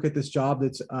have work at this job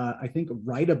that's, I think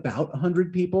right about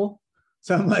 100 people.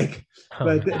 So I'm like,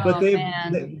 but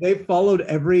they've followed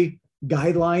every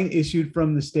guideline issued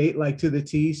from the state, like to the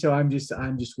T. So I'm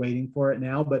just waiting for it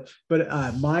now. But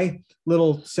my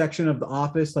little section of the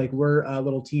office, like we're a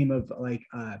little team of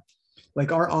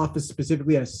like our office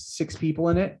specifically has 6 people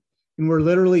in it. And we're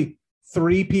literally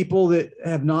 3 people that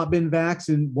have not been vaxxed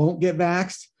and won't get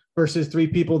vaxxed versus 3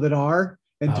 people that are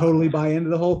and totally buy into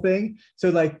the whole thing. So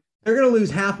like, they're going to lose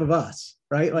half of us,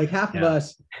 right? Like half of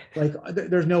us, like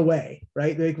there's no way,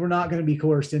 right? Like, we're not going to be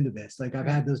coerced into this. Like, I've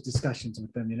had those discussions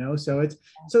with them, so it's,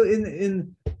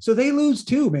 so they lose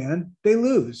too, man. They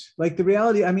lose. Like, the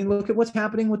reality, look at what's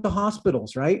happening with the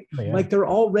hospitals, right? Like, they're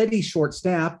already short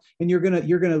staffed, and you're going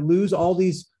to lose all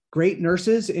these great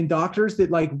nurses and doctors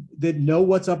that know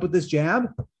what's up with this jab.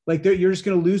 Like, you're just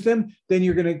going to lose them. Then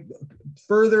you're going to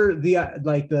further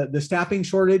the staffing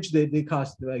shortage that they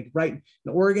cost. Like, right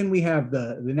in Oregon, we have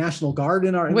the National Guard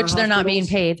in our they're not being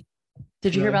paid.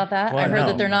 Did you hear about that? I heard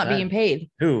that they're not being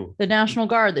paid. Who? The National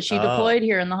Guard that she deployed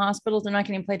here in the hospitals. They're not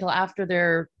getting paid till after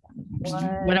their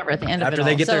whatever at the end of it. After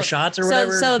they get their shots or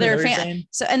whatever. So they're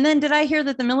and then did I hear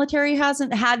that the military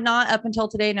had not up until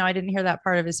today? No, I didn't hear that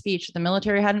part of his speech. The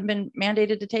military hadn't been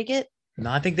mandated to take it. No,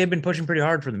 I think they've been pushing pretty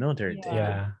hard for the military to take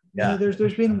it. Yeah, there's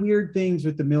been weird things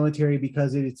with the military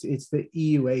because it's the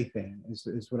EUA thing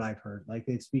is what I've heard. Like,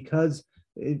 it's because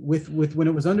with when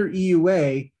it was under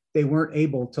EUA, they weren't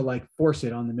able to force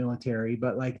it on the military,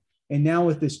 but and now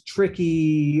with this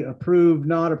tricky approved,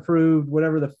 not approved,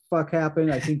 whatever the fuck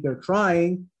happened, I think they're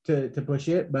trying to push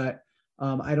it, but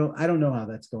I don't know how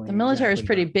that's going. The military is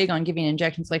pretty big on giving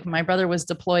injections. Like, when my brother was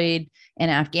deployed in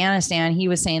Afghanistan, he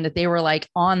was saying that they were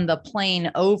on the plane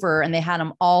over and they had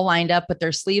them all lined up with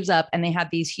their sleeves up and they had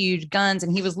these huge guns.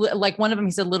 And he was one of them,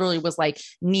 he said, literally was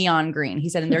neon green. He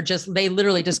said, and they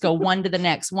literally just go one to the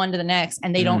next.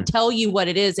 And they don't tell you what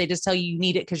it is. They just tell you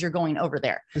need it because you're going over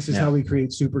there. This is how we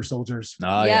create super soldiers.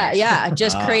 Oh, yeah.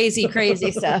 Just crazy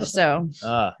stuff. So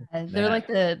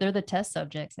they're the test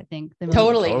subjects, I think.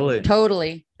 Totally.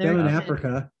 They're in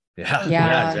Africa.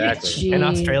 Yeah, exactly. In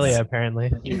Australia, apparently.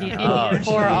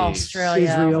 Poor Australia.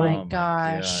 Israel. Oh my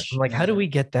gosh. I'm like, how do we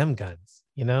get them guns?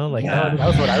 That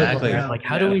was what I was looking at. Like,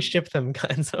 how do we ship them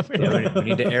guns over there? We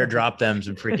need to airdrop them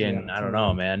some freaking, I don't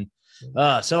know, man.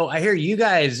 So I hear you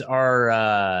guys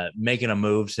are making a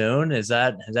move soon. Is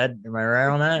that am I right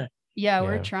on that? Yeah,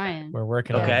 we're trying. We're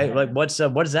working. Okay, what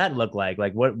does that look like?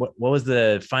 Like, what was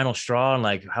the final straw,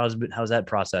 and how's that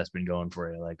process been going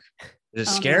for you? Is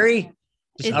it scary?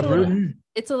 Just uprooting?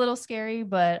 It's a little scary,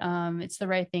 but it's the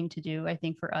right thing to do, I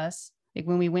think, for us. Like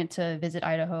when we went to visit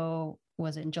Idaho,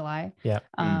 was it in July? Yeah.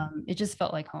 It just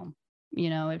felt like home. You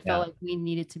know, it felt like we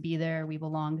needed to be there. We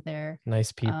belonged there.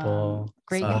 Nice people.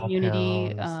 Great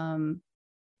community.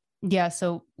 Yeah.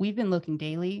 So we've been looking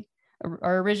daily.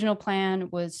 Our original plan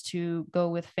was to go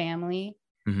with family.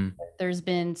 Mm-hmm. There's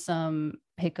been some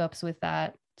hiccups with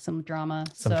that, some drama.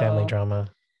 Some family drama.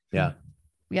 Yeah.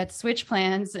 We had to switch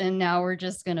plans, and now we're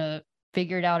just going to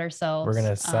figure it out ourselves. We're going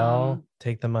to sell,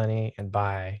 take the money, and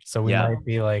buy. So we might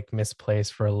be like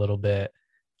misplaced for a little bit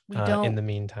in the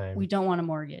meantime. We don't want a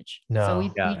mortgage. No. So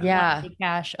we want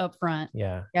cash up front.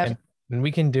 Yeah. Yep. And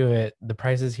we can do it. The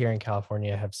prices here in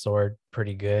California have soared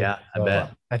pretty good. Yeah, so I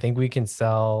bet. I think we can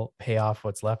sell, pay off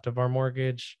what's left of our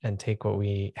mortgage, and take what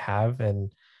we have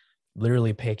and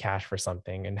literally pay cash for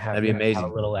something and have, that'd be amazing.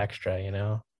 Have a little extra, you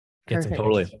know? Perfect.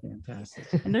 Totally.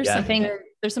 Fantastic. And there's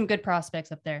there's some good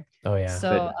prospects up there. Oh yeah.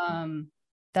 So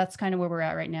that's kind of where we're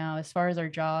at right now. As far as our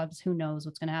jobs, who knows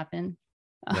what's going to happen?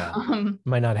 Yeah.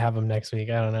 Might not have them next week.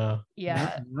 I don't know.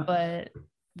 Yeah, but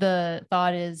the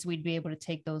thought is we'd be able to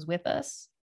take those with us.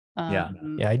 Yeah,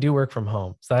 I do work from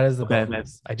home, so that is the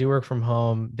bonus. I do work from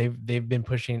home. They've been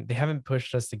pushing. They haven't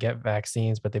pushed us to get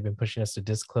vaccines, but they've been pushing us to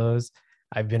disclose.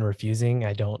 I've been refusing.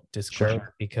 I don't disclose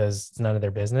because it's none of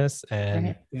their business.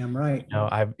 And damn right. You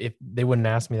know, if they wouldn't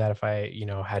ask me that if I,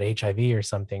 had HIV or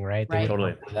something, right? They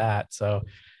Totally. do that. So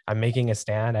I'm making a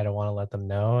stand. I don't want to let them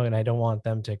know, and I don't want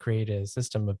them to create a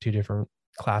system of two different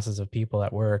classes of people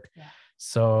at work. Yeah.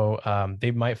 So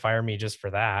they might fire me just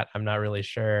for that. I'm not really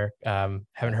sure. Haven't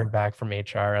heard back from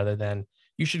HR other than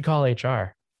you should call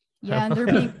HR. Yeah, and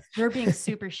they're being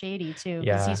super shady too,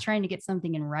 because he's trying to get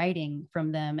something in writing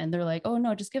from them, and they're like, "Oh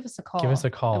no, just give us a call. Give us a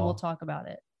call, and we'll talk about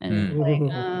it." And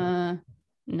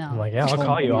no. I'm like, yeah, I'll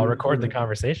call you. I'll record the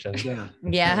conversation.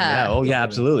 Yeah. Oh yeah,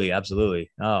 absolutely, absolutely.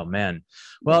 Oh man.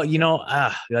 Well,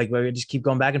 like we just keep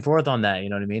going back and forth on that. You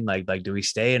know what I mean? Like, do we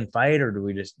stay and fight, or do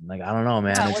we just I don't know,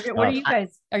 man. What are you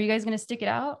guys? Are you guys going to stick it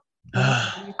out?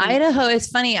 Idaho is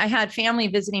funny. I had family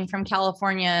visiting from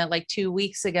California like 2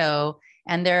 weeks ago,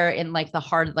 and they're in like the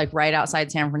heart, like right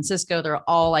outside San Francisco. They're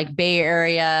all like Bay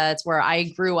Area. It's where I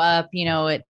grew up,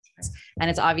 and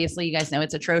it's obviously, you guys know,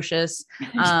 it's atrocious.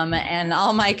 And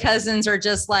all my cousins are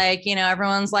just like,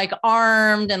 everyone's like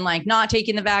armed and like not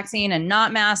taking the vaccine and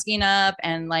not masking up.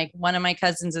 And like one of my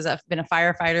cousins has been a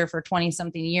firefighter for 20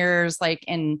 something years, like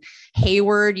in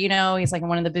Hayward, he's like in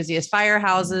one of the busiest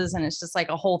firehouses, and it's just like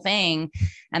a whole thing.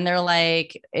 And they're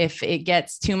like, if it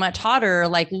gets too much hotter,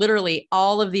 like literally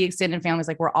all of the extended families,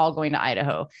 like we're all going to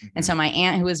Idaho. And so my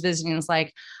aunt who was visiting was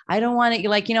like, I don't want it.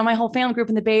 Like, my whole family group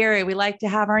in the Bay Area, we like to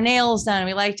have our nails done.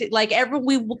 We like to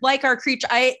we like our creature.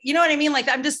 You know what I mean? Like,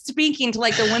 I'm just speaking to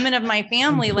like the women of my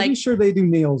family. I'm like, sure they do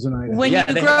nails in Idaho. When you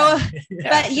grow up,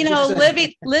 but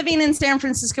living in San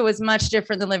Francisco is much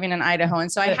different than living in Idaho. And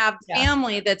so I have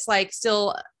family that's like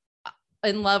still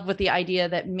in love with the idea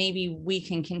that maybe we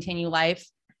can continue life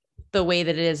the way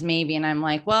that it is, maybe. And I'm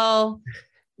like, well,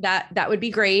 that would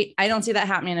be great. I don't see that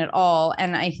happening at all.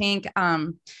 And I think,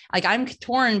 like I'm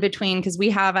torn between, because we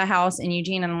have a house in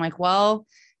Eugene, and I'm like, well,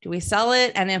 do we sell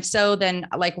it? And if so, then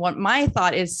like what my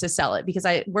thought is to sell it, because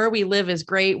where we live is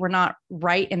great. We're not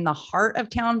right in the heart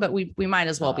of town, but we might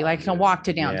as well be like, can walk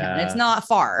to downtown. It's not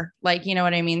far. Like, you know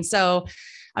what I mean? So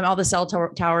all the cell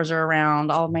towers are around.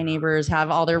 All of my neighbors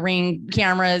have all their Ring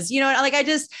cameras, like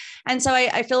and so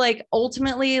I feel like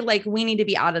ultimately, like we need to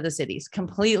be out of the cities,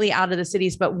 completely out of the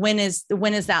cities. But when is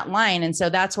that line? And so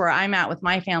that's where I'm at with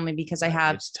my family, because I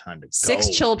have 6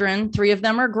 children. 3 of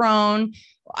them are grown.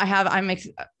 I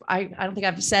don't think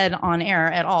I've said on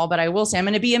air at all, but I will say I'm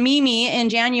going to be a Mimi in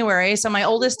January. So my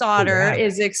oldest daughter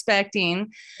is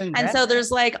expecting. Congrats. And so there's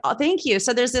like, thank you.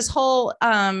 So there's this whole,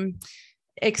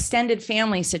 extended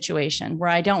family situation where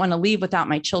I don't want to leave without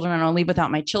my children. I don't want to leave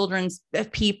without my children's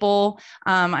people.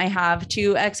 I have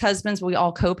 2 ex-husbands. We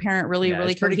all co-parent really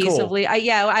cohesively.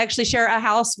 Cool. I actually share a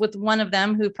house with one of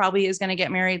them who probably is going to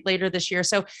get married later this year.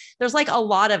 So there's like a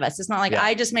lot of us. It's not like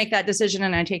I just make that decision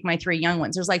and I take my 3 young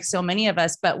ones. There's like so many of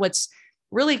us, but what's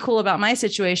really cool about my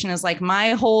situation is like my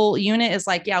whole unit is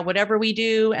like, whatever we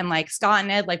do. And like Scott and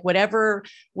Ed, like whatever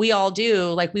we all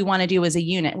do, like we want to do as a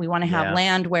unit. We want to have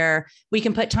land where we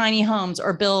can put tiny homes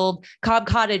or build cob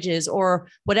cottages or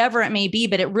whatever it may be.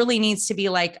 But it really needs to be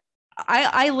like,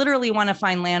 I literally want to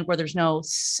find land where there's no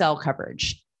cell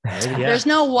coverage. There's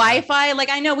no Wi-Fi. Like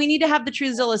I know we need to have the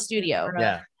Truezilla studio.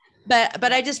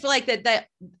 but I just feel like that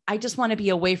I just want to be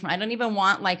away from, I don't even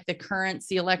want like the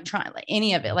currency, electron, like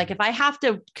any of it. Like if I have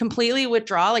to completely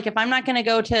withdraw, like if I'm not going to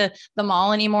go to the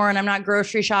mall anymore and I'm not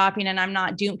grocery shopping and I'm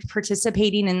not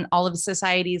participating in all of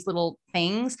society's little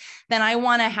things, then I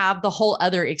want to have the whole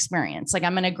other experience. Like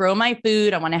I'm going to grow my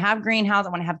food. I want to have greenhouse. I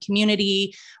want to have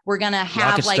community. We're going to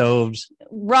have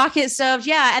rocket stoves.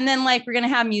 Yeah. And then like, we're going to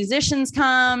have musicians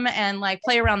come and like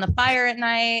play around the fire at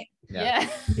night. Yeah.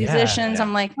 Musicians.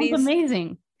 I'm like, these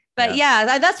amazing. But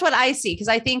that's what I see. Cause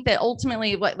I think that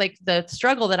ultimately what like the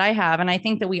struggle that I have, and I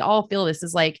think that we all feel this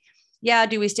is like, yeah,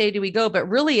 do we stay, do we go? But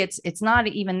really it's not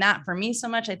even that for me so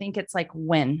much. I think it's like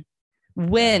when,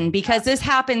 because this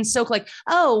happens so like,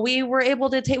 oh, we were able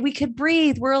to we could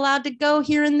breathe. We're allowed to go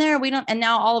here and there. We don't. And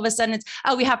now all of a sudden it's,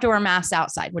 oh, we have to wear masks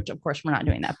outside, which of course we're not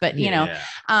doing that, but you know,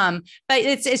 but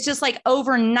it's just like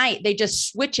overnight, they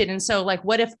just switch it. And so like,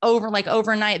 what if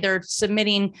overnight they're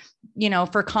submitting, you know,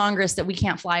 for Congress that we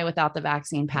can't fly without the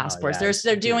vaccine passports.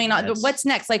 They're doing, what's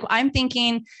next? Like, I'm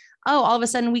thinking, oh, all of a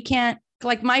sudden we can't,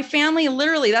 like my family,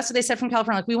 literally, that's what they said from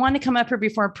California. Like, we want to come up here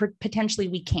before potentially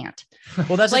we can't.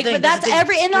 Well, that's like, but that's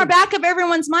in our back of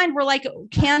everyone's mind. We're like,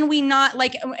 can we not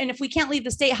like, and if we can't leave the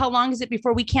state, how long is it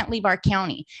before we can't leave our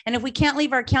county? And if we can't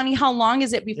leave our county, how long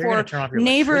is it before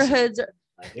neighborhoods?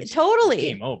 Totally.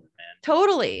 Game over, man.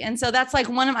 Totally. And so that's like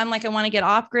I'm like, I want to get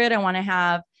off grid. I want to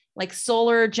have like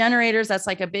solar generators. That's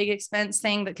like a big expense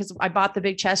thing because I bought the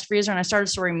big chest freezer and I started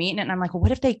storing meat in it. And I'm like, well,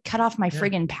 what if they cut off my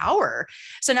friggin' power?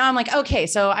 So now I'm like, okay,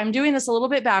 so I'm doing this a little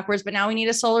bit backwards, but now we need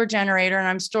a solar generator and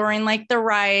I'm storing like the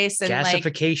rice and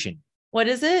gasification. Like, what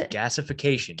is it?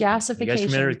 Gasification. Gasification. You guys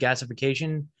familiar with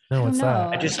gasification? No, what's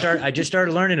that? I just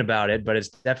started learning about it, but it's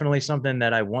definitely something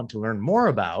that I want to learn more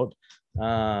about.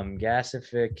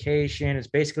 Gasification is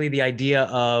basically the idea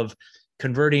of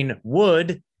converting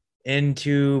wood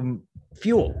into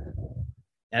fuel,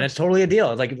 and it's totally a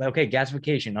deal. It's like, okay,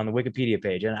 gasification on the Wikipedia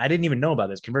page, and I didn't even know about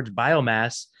this. Converts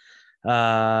biomass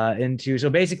into,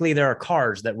 so basically there are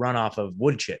cars that run off of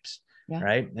wood chips,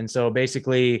 right? And so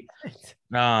basically,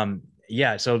 so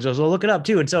look it up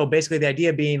too. And so basically the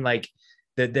idea being like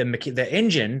the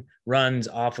engine runs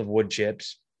off of wood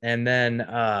chips, and then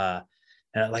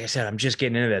like I said, I'm just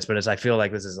getting into this, but I feel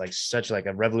like this is like such like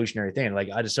a revolutionary thing. Like,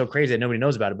 I just so crazy that nobody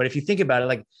knows about it. But if you think about it,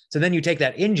 like, so then you take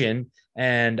that engine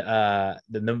and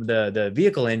the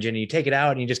vehicle engine, and you take it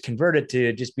out and you just convert it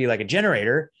to just be like a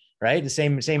generator, right? The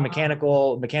same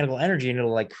mechanical energy, and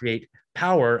it'll like create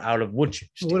power out of wood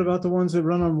chips. What about the ones that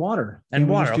run on water? And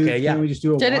water, Can we just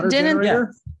do a water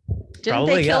generator? Didn't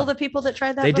they kill the people that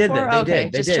tried that before? They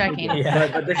did. Just checking.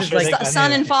 But this is like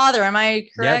son and father. Am I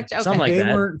correct? Yep, something like they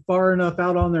that. weren't far enough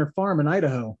out on their farm in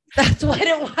Idaho. That's what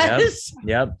it was.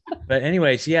 Yep. But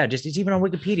anyways, it's even on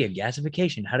Wikipedia,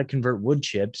 gasification, how to convert wood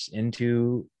chips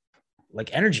into like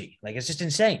energy. Like, it's just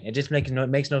insane. It just makes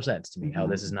no sense to me how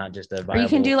this is not just a viable, or you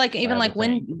can do like even like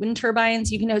wind turbines.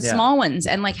 You can do small ones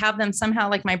and like have them somehow,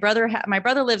 like my brother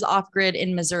lives off grid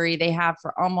in Missouri. They have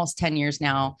for almost 10 years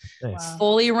now. Nice.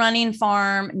 Fully running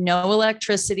farm, no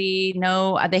electricity,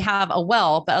 they have a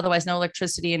well, but otherwise no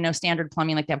electricity and no standard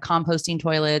plumbing. Like, they have composting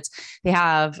toilets. They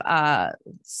have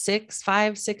 6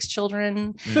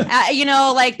 children.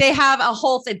 Like they have a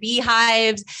whole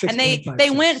beehives. And they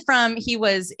went from, he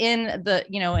was in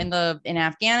in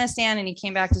Afghanistan, and he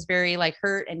came back just very like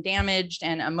hurt and damaged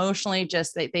and emotionally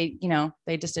just they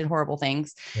just did horrible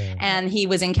things. Yeah. And he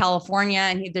was in California,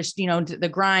 and he just the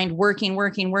grind, working,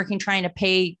 trying to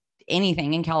pay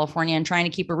anything in California and trying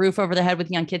to keep a roof over the head with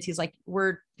young kids. He's like,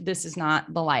 this is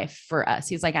not the life for us.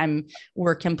 He's like,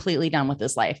 we're completely done with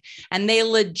this life. And they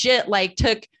legit like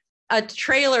took a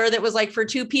trailer that was like for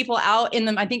 2 people out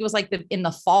I think it was like in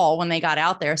the fall when they got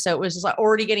out there. So it was just like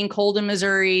already getting cold in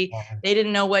Missouri. They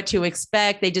didn't know what to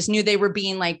expect. They just knew they were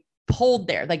being like pulled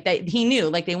there. Like he knew,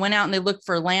 like they went out and they looked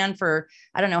for land for,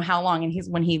 I don't know how long. And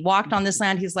when he walked on this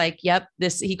land, he's like, yep,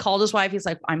 he called his wife. He's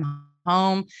like, I'm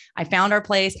home. I found our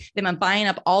place. They've been buying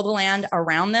up all the land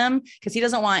around them because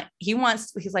he's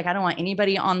like, I don't want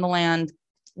anybody on the land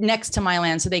next to my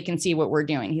land so they can see what we're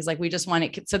doing. He's like, we just want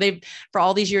it. So for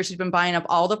all these years, he's been buying up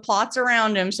all the plots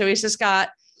around him. So he's just got,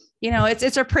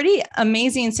 it's a pretty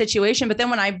amazing situation. But then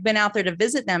when I've been out there to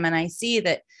visit them and I see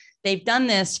that they've done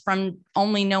this from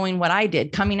only knowing what I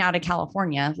did coming out of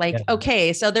California,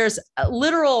 okay, so there's a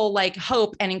literal like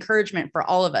hope and encouragement for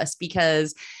all of us,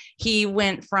 because he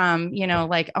went from, you know,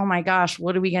 like, oh my gosh,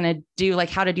 what are we going to do?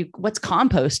 Like how to do what's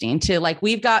composting to like,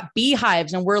 we've got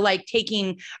beehives and we're like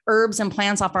taking herbs and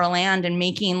plants off our land and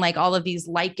making like all of these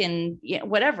lichen,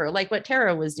 whatever, like what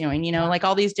Tara was doing, you know, like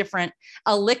all these different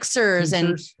elixirs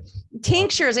and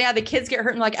tinctures. Yeah. The kids get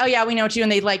hurt and like, oh yeah, we know what you do.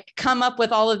 And they like come up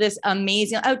with all of this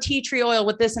amazing, tea tree oil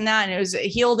with this and that. And it was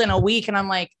healed in a week. And I'm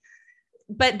like,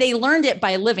 but they learned it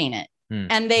by living it.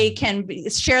 And they can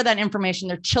share that information.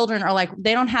 Their children are like,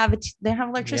 they have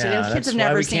electricity. Yeah, Their kids have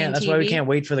never seen TV. That's why we can't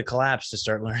wait for the collapse to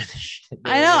start learning this shit.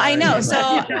 I know. So,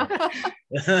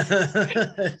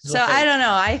 so I don't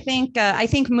know. I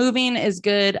think moving is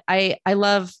good. I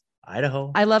love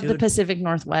Idaho. I love the Pacific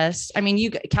Northwest. I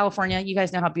mean, California, you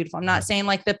guys know how beautiful. I'm not saying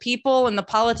like the people and the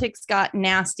politics got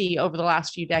nasty over the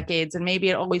last few decades, and maybe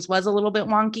it always was a little bit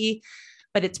wonky,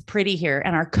 but it's pretty here.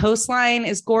 And our coastline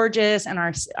is gorgeous and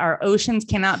our oceans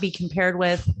cannot be compared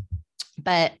with,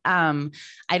 but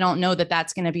I don't know that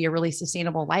that's going to be a really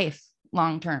sustainable life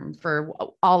long-term for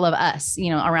all of us, you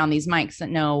know, around these mics that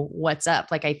know what's up.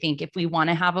 Like, I think if we want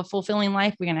to have a fulfilling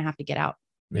life, we're going to have to get out.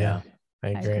 Yeah, I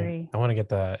agree. I want to get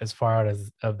as far out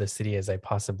of the city as I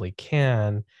possibly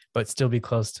can, but still be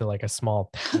close to like a small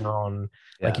town.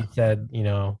 Like you said, you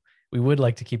know, we would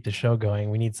like to keep the show going.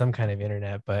 We need some kind of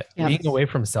internet, but being away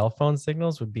from cell phone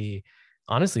signals would be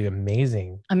honestly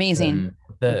amazing.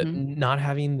 Not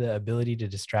having the ability to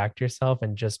distract yourself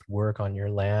and just work on your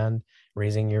land,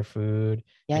 raising your food,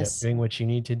 you know, doing what you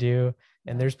need to do.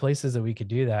 And there's places that we could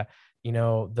do that. You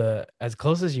know, as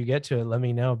close as you get to it, let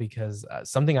me know, because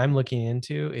something I'm looking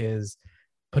into is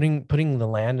putting the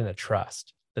land in a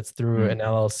trust that's through an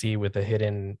LLC with a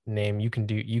hidden name. You can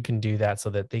do that so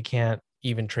that they can't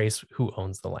even trace who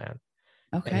owns the land.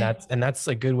 Okay. And that's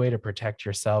a good way to protect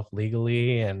yourself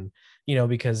legally. And, you know,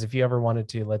 because if you ever wanted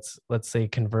to, let's say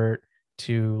convert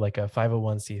to like a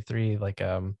 501c3, like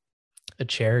a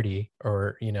charity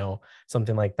or, you know,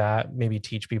 something like that, maybe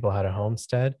teach people how to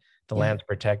homestead, the land's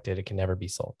protected. It can never be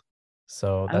sold.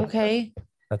 So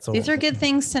these are good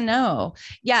things to know.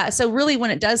 Yeah. So really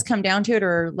when it does come down to it,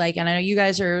 or like, and I know you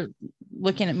guys are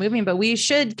looking at moving, but we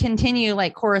should continue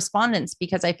like correspondence,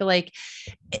 because I feel like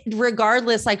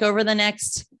regardless, like over the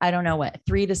next, I don't know what,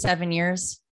 3 to 7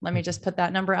 years, let me just put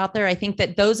that number out there. I think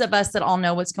that those of us that all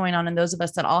know what's going on and those of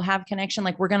us that all have connection,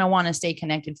 like we're going to want to stay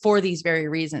connected for these very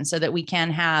reasons, so that we can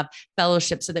have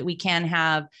fellowship, so that we can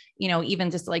have, you know,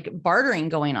 even just like bartering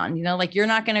going on, you know, like you're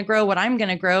not going to grow what I'm going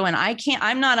to grow. And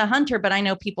I'm not a hunter, but I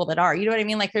know people that are, you know what I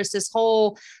mean? Like there's this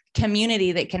whole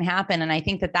community that can happen. And I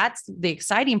think that that's the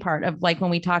exciting part of like, when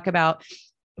we talk about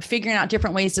figuring out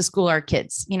different ways to school our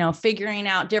kids, you know, figuring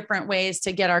out different ways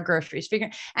to get our groceries,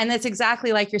 and that's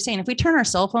exactly like you're saying, if we turn our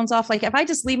cell phones off, like if I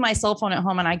just leave my cell phone at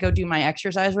home and I go do my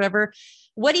exercise, whatever,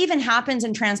 what even happens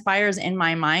and transpires in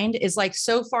my mind is like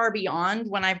so far beyond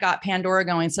when I've got Pandora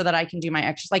going so that I can do my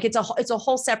exercise. Like it's a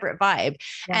whole separate vibe,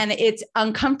 and it's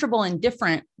uncomfortable and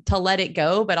different to let it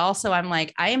go. But also I'm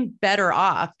like, I am better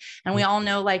off. And we all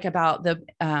know like about the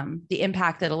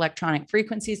impact that electronic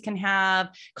frequencies can have,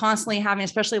 constantly having,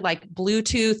 especially like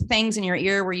Bluetooth things in your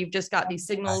ear where you've just got these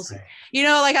signals, you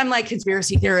know, like I'm like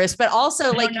conspiracy theorist, but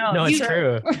also like, no, it's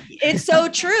true. It's so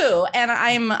true. And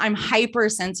I'm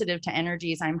hypersensitive to energies.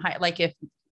 Like if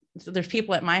there's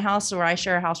people at my house, or I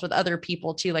share a house with other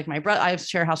people too, like my brother, I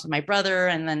share a house with my brother.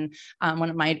 And then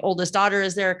one of my oldest daughter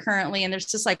is there currently. And there's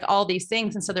just like all these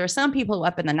things. And so there are some people who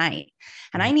up in the night,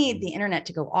 and I need the internet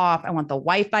to go off. I want the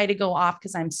Wi-Fi to go off,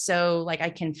 because I'm so like, I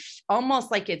can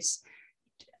almost like it's,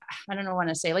 I don't know what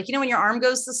to say, like, you know, when your arm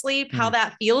goes to sleep, how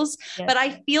that feels, but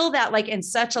I feel that like in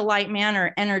such a light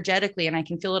manner energetically, and I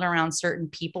can feel it around certain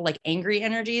people, like angry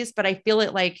energies, but I feel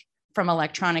it like from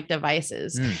electronic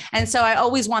devices. And so I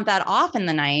always want that off in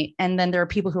the night. And then there are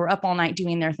people who are up all night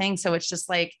doing their thing. So it's just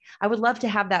like, I would love to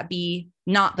have that be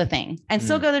not the thing, and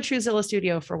still go to TrueZilla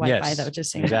Studio for Wi-Fi though,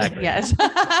 just saying. Exactly. Yes.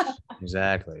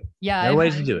 Exactly. Yeah. There are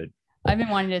ways to do it. I've been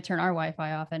wanting to turn our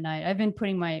Wi-Fi off at night. I've been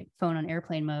putting my phone on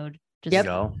airplane mode. That's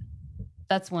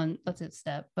a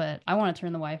step, but I want to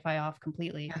turn the Wi-Fi off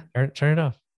completely. Turn it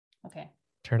off. Okay.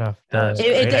 Turn it off.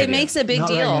 It makes a big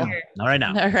deal. Not right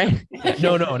now. All right.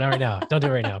 No, not right now. Don't do it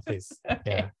right now, please.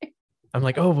 Yeah. I'm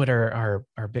like, what our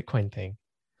Bitcoin thing?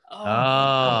 We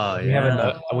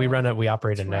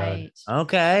operate a node.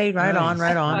 Okay, right on.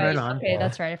 Okay,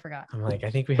 that's right. I forgot. I'm like,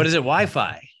 I think But is it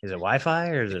Wi-Fi? Is it Wi-Fi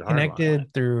or is it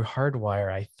connected through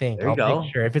hardwire? I think. There you go.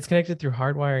 Make sure. If it's connected through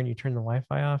hardwire and you turn the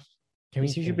Wi-Fi off, you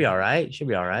should be all right. Should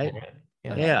be all right.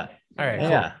 Yeah. All right.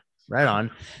 Yeah. Cool. Right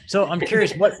on. So I'm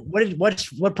curious,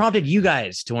 what prompted you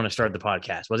guys to want to start the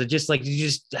podcast? Was it just like, did you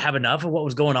just have enough of what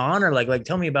was going on, or like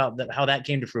tell me about how that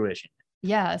came to fruition?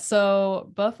 Yeah.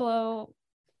 So Buffalo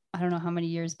I don't know how many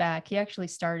years back, he actually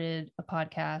started a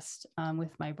podcast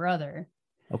with my brother.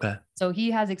 Okay. So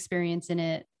he has experience in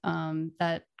it.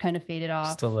 That kind of faded off.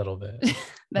 Just a little bit.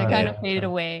 That kind of faded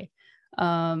away.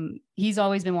 He's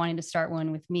always been wanting to start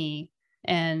one with me.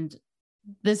 And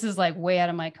this is like way out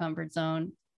of my comfort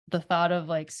zone. The thought of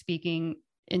like speaking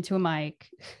into a mic,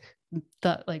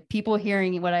 like people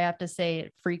hearing what I have to say,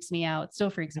 it freaks me out. It still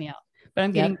freaks me out, but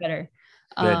I'm getting better.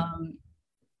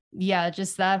 Yeah,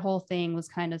 just that whole thing was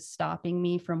kind of stopping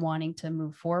me from wanting to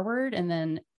move forward. And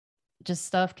then just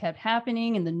stuff kept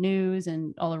happening in the news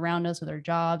and all around us with our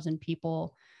jobs and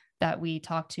people that we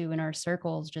talk to in our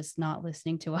circles, just not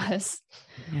listening to us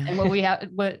and what we have,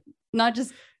 but not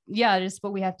just, just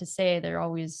what we have to say. They're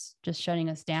always just shutting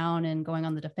us down and going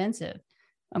on the defensive.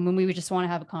 I mean, we would just want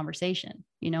to have a conversation,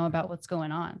 about what's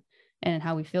going on and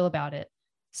how we feel about it.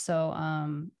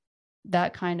 So,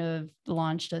 that kind of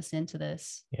launched us into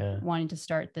this, wanting to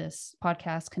start this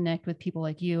podcast, connect with people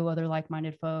like you, other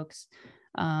like-minded folks,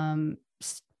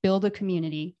 build a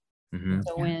community.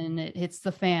 So when it hits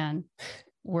the fan,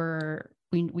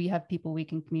 we have people we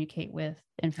can communicate with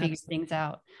and figure things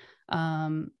out.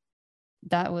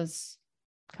 That was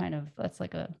that's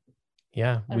like a, I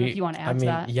don't know if you want to add to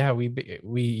that. Yeah,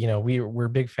 we're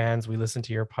big fans. We listen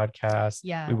to your podcast.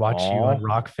 Yeah. We watch you on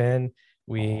Rockfin.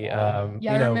 We I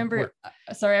remember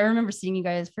seeing you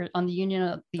guys on the Union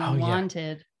of the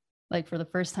Unwanted, like for the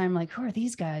first time, like, who are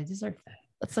these guys?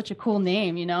 That's such a cool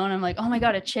name, and I'm like, oh my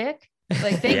God, a chick.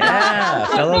 Like, thank God.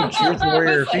 Fellow Truth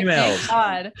Warrior females. Thank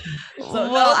God.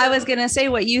 Well, I was going to say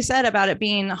what you said about it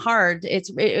being hard.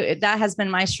 That has been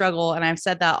my struggle. And I've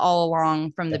said that all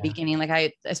along from the beginning.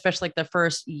 Like especially like the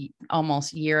first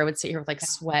almost year, I would sit here with like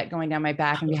sweat going down my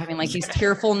back and be having like these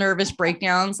tearful, nervous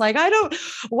breakdowns. Like,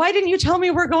 why didn't you tell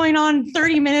me we're going on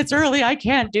 30 minutes early? I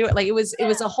can't do it. Like it was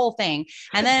a whole thing.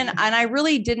 And I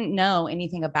really didn't know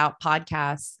anything about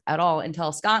podcasts at all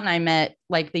until Scott and I met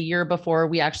like the year before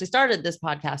we actually started this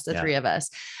podcast, the three of us.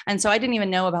 And so I didn't even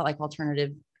know about like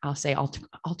alternative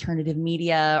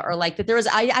media or like that there was,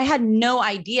 I had no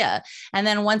idea. And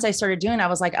then once I started doing it, I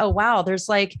was like, oh, wow,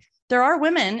 there are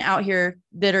women out here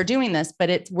that are doing this,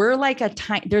 but we're like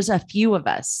there's a few of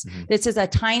us. Mm-hmm. This is a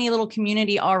tiny little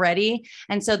community already.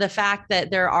 And so the fact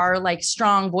that there are like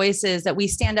strong voices that we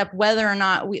stand up, whether or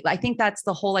not I think that's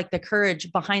the whole, like the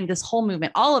courage behind this whole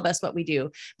movement, all of us, what we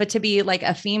do, but to be like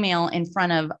a female in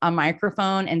front of a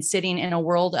microphone and sitting in a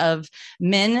world of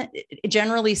men,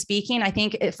 generally speaking, I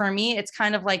think for me, it's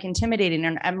kind of like intimidating.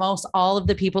 And most all of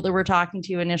the people that we're talking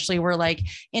to initially were like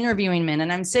interviewing men,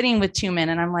 and I'm sitting with two men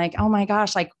and I'm like, oh my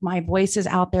gosh, like my voice is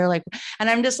out there, like, and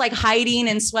I'm just like hiding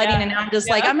and sweating, and I'm just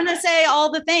like, I'm gonna say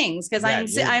all the things because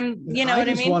I'm you know what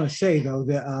I mean. I just want to say though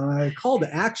that I call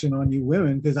to action on you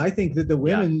women, because I think that the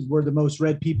women were the most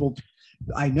red people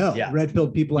I know,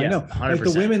 red-pilled people I know. 100%. Like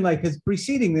the women, like is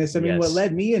preceding this. I mean, what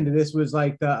led me into this was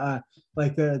like the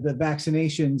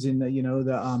vaccinations and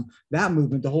that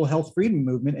movement, the whole health freedom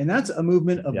movement, and that's a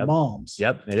movement of moms.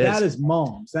 Yep, that is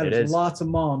moms. That is lots of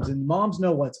moms, and moms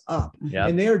know what's up,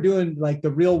 and they're doing like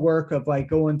the real work of like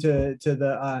going to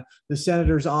the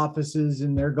senators' offices,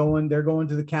 and they're going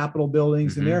to the Capitol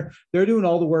buildings, and they're doing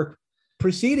all the work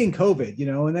preceding COVID.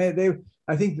 And they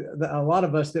I think a lot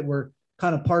of us that were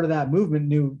kind of part of that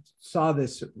movement saw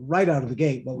this right out of the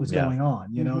gate, what was going on.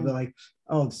 They're like,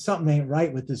 oh, something ain't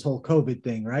right with this whole COVID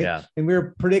thing, right? Yeah. And we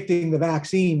were predicting the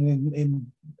vaccine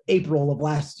in April of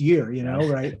last year,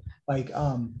 right? Like,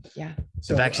 so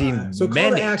the vaccine. So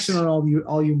call to action on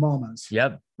all you mamas.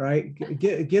 Yep. Right.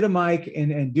 Get a mic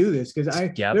and do this, because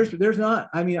there's not.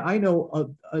 I mean, I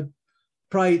know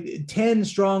probably 10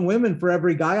 strong women for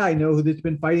every guy I know that's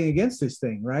been fighting against this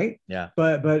thing, right? Yeah.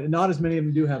 But not as many of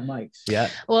them do have mics. Yeah.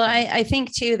 Well, I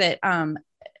think too that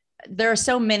there are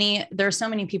so many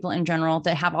people in general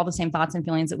that have all the same thoughts and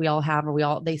feelings that we all have,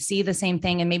 or they see the same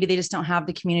thing, and maybe they just don't have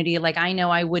the community. Like I know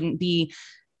I wouldn't be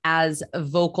as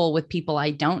vocal with people I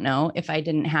don't know if I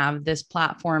didn't have this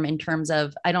platform, in terms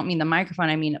of, I don't mean the microphone,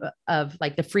 I mean of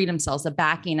like the freedom cells, the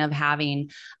backing of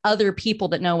having other people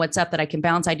that know what's up, that I can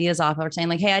bounce ideas off of, or saying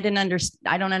like, hey, I don't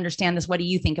understand this. What do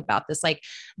you think about this? Like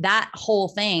that whole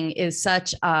thing is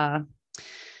such a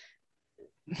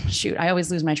shoot. I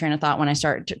always lose my train of thought when I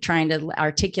start trying to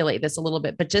articulate this a little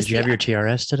bit, but just. Did you have your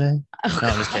TRS today? Oh, no,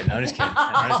 I'm just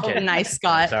kidding. Nice,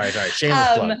 Scott. Sorry.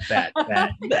 Shameless plug.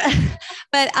 Bad.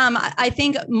 But I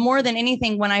think more than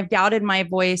anything, when I've doubted my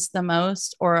voice the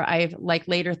most, or I've like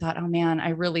later thought, oh man, I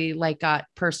really like got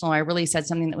personal. I really said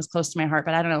something that was close to my heart,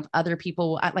 but I don't know if other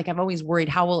people, like I've always worried,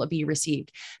 how will it be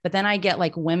received? But then I get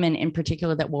like women in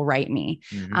particular that will write me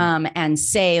and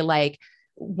say like,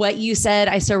 what you said,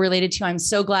 I so related to. I'm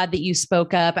so glad that you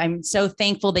spoke up. I'm so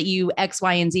thankful that you X,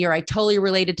 Y, and Z, or I totally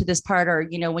related to this part, or,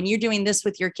 when you're doing this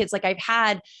with your kids, like I've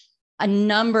had a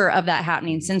number of that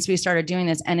happening since we started doing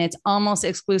this, and it's almost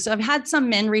exclusive. I've had some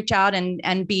men reach out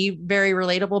and be very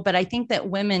relatable, but I think that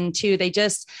women too, they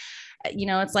just,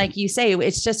 it's like you say,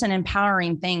 it's just an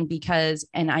empowering thing because,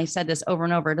 and I said this over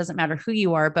and over, it doesn't matter who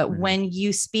you are, but when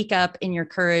you speak up in your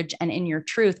courage and in your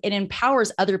truth, it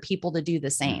empowers other people to do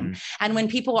the same. And when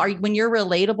you're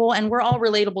relatable, and we're all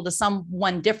relatable to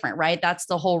someone different, right? That's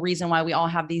the whole reason why we all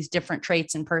have these different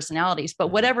traits and personalities, but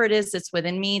whatever it is that's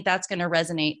within me, that's going to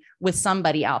resonate with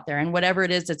somebody out there. And whatever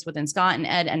it is that's within Scott and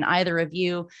Ed and either of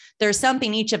you, there's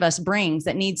something each of us brings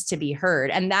that needs to be heard.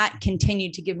 And that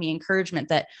continued to give me encouragement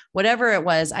that whatever it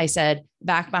was, I said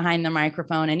back behind the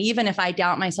microphone. And even if I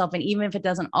doubt myself, and even if it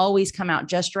doesn't always come out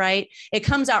just right, it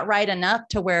comes out right enough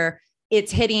to where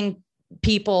it's hitting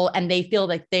people and they feel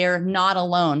like they're not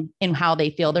alone in how they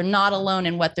feel. They're not alone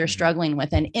in what they're struggling with.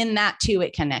 And in that too,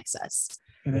 it connects us.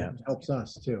 And it helps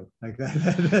us too. Like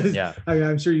that. Yeah. I mean,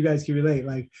 I'm sure you guys can relate.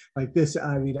 Like this.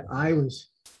 I mean,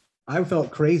 I felt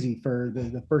crazy for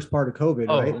the first part of COVID,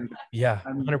 right? Like, yeah,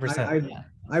 100%.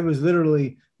 I was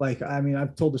literally like, I mean,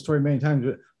 I've told the story many times,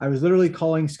 but I was literally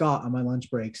calling Scott on my lunch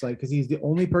breaks, like, because he's the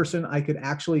only person I could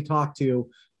actually talk to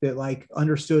that like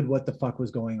understood what the fuck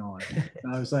was going on.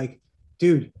 And I was like,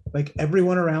 dude, like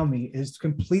everyone around me is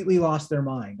completely lost their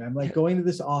mind. I'm like going to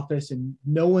this office and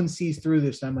no one sees through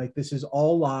this. And I'm like, this is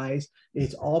all lies.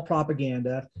 It's all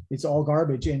propaganda. It's all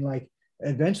garbage. And like,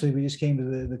 eventually we just came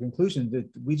to the conclusion that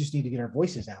we just need to get our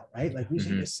voices out, right? Like we just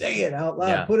need to say it out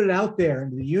loud, put it out there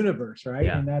into the universe, right?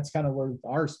 And that's kind of where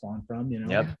ours spawned from,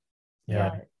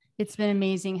 Yeah. It's been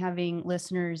amazing having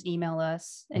listeners email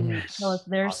us and tell us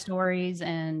their stories,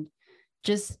 and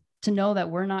just to know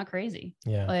that we're not crazy.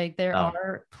 Like there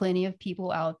are plenty of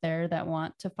people out there that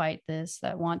want to fight this,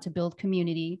 that want to build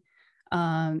community,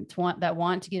 that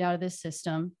want to get out of this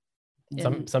system.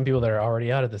 Some people that are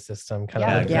already out of the system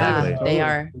they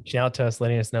are reaching out to us,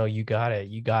 letting us know you got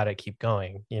it, keep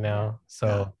going,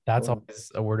 so that's always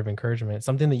a word of encouragement.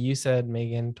 Something that you said,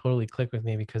 Megan, totally clicked with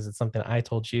me, because it's something I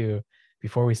told you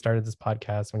before we started this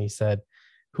podcast, when you said,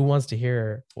 who wants to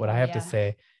hear what I have to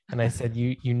say? And I said,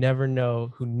 you never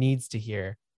know who needs to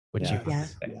hear what you have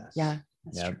to say.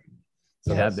 That's true.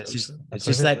 So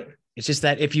it's just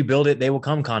that if you build it, they will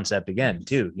come concept again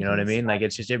too. You know what I mean? Like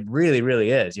it really, really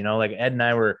is, like Ed and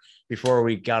I were, before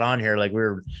we got on here, like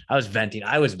I was venting.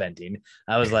 I was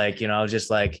like, I was just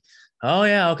like, oh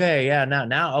yeah. Okay. Yeah.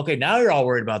 Now you're all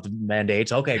worried about the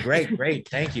mandates. Okay, great.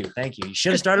 Thank you. You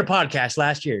should have started a podcast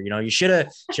last year. You should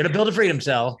have built a freedom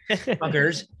cell,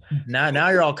 fuckers. Now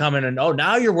you're all coming and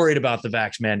now you're worried about the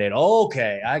vax mandate.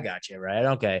 Okay, I got you, right?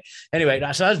 Okay. Anyway,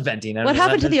 so I was venting. What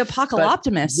happened to the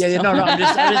apocalyptimist? No. I'm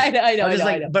just I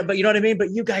know. But you know what I mean?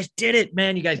 But you guys did it,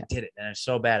 man. You guys did it. And it's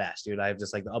so badass, dude. I have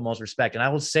just like the utmost respect. And I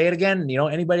will say it again.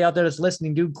 Anybody out there that's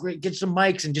listening, do great, get some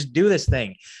mics and just do this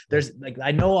thing. There's like,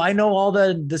 I know all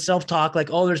the self-talk, like,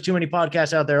 oh, there's too many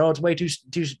podcasts out there. Oh, it's way too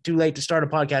late to start a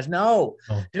podcast. No,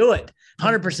 do it.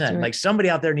 100%. Like somebody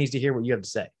out there needs to hear what you have to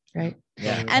say. Right.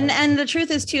 Yeah. And the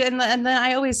truth is too, and then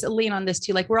I always lean on this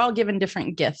too, like we're all given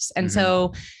different gifts. And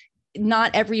so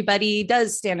not everybody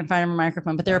does stand in front of a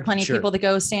microphone, but there are plenty of people that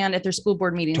go stand at their school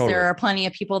board meetings. Totally. There are plenty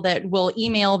of people that will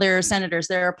email their senators.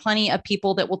 There are plenty of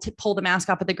people that will pull the mask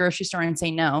off at the grocery store and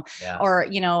say no, or,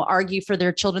 argue for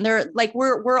their children. They're like,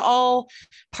 we're all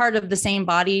part of the same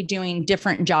body doing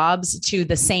different jobs to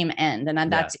the same end.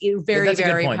 And that's very,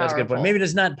 very powerful. That's a good point. Maybe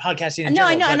it's not podcasting. No,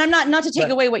 I know. And I'm not to take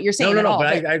away what you're saying. No, but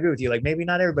I agree with you. Like maybe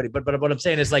not everybody, but what I'm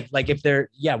saying is like if they're,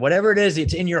 whatever it is,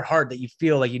 it's in your heart that you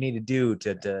feel like you need to do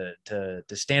to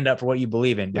stand up for what you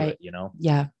believe in, do it,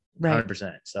 Yeah. Right.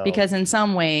 100%. So because in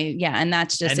some way, and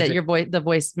that's just it. Your voice, the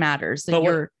voice matters.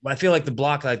 But I feel like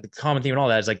the common theme and all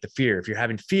that is like the fear. If you're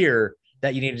having fear,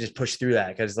 that you need to just push through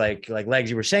that. Cause like Legs,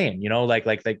 you were saying,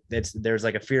 there's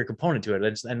like a fear component to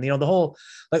it. And the whole,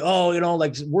 like,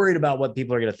 like worried about what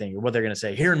people are going to think or what they're going to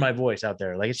say, hearing my voice out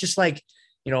there. Like, it's just like,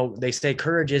 they say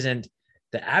courage isn't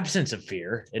the absence of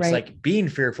fear. It's like being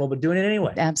fearful, but doing it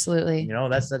anyway. Absolutely.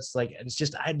 That's like, it's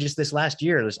just, this last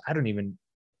year,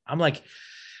 I'm like,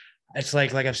 it's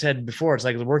like I've said before, it's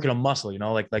like working a muscle,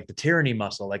 like the tyranny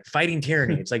muscle, like fighting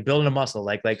tyranny. It's like building a muscle.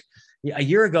 Like a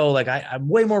year ago, like I'm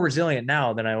way more resilient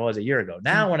now than I was a year ago.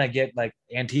 Now, when I get like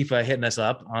Antifa hitting us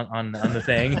up on the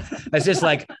thing, it's just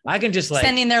like, I can just like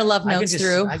sending their love notes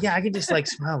through. I can just like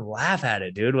laugh at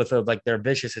it, dude, with like their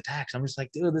vicious attacks. I'm just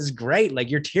like, dude, this is great.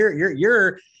 Like you're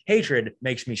hatred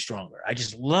makes me stronger. I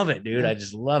just love it, dude. I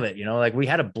just love it. You know, like we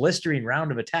had a blistering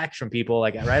round of attacks from people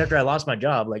like right after I lost my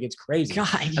job. Like it's crazy. God,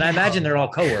 and I imagine they're all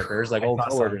coworkers, like old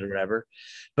coworkers or whatever.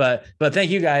 But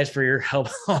thank you guys for your help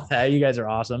on that. You guys are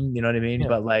awesome. You know what I mean? Yeah.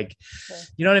 But like,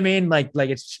 you know what I mean? Like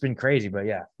it's just been crazy. But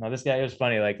yeah, no, this guy, it was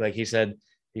funny. Like he said,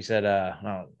 he's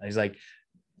like,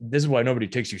 this is why nobody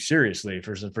takes you seriously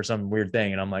for some weird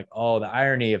thing. And I'm like, oh, the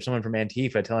irony of someone from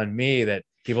Antifa telling me that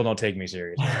people don't take me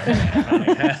seriously.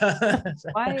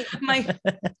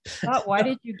 Why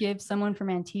did you give someone from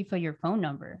Antifa your phone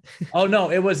number? Oh no,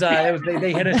 it was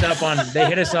they hit us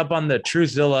up on the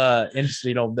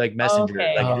Truthzilla, like messenger.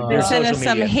 Okay. Like, they sent us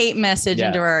some hate message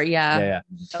into our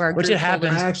our which it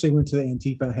happens. I actually went to the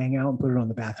Antifa hangout and put it on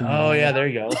the bathroom. Oh yeah, there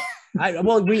you go.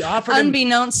 We offered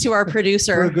unbeknownst to our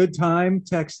producer for a good time.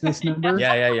 Text this number.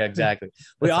 Yeah, exactly.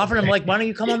 We offered him like, why don't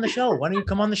you come on the show? Why don't you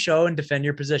come on the show and defend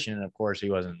your position? And of course, he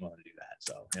wasn't willing to do that.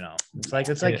 So it's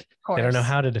like they don't know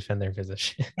how to defend their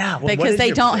position. Yeah, because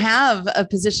they don't have a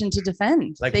position to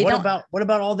defend. Like, what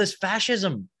about all this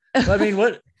fascism? I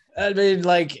mean, there's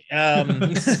like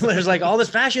all this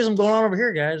fascism going on over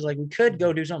here, guys. Like we could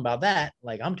go do something about that.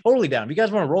 Like I'm totally down. If you guys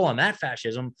want to roll on that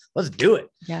fascism, let's do it.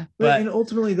 Yeah. And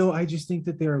ultimately though, I just think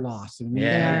that they're lost. And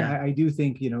I do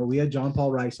think, we had John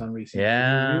Paul Rice on recently.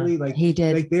 Yeah. Really he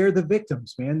did. Like they're the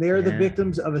victims, man. They're the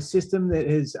victims of a system that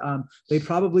is, they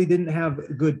probably didn't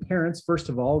have good parents, first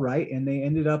of all. Right. And they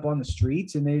ended up on the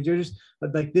streets and they're just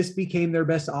like, this became their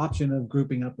best option of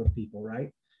grouping up with people.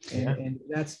 Right. And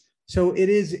that's, so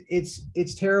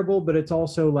it's terrible, but it's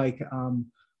also like,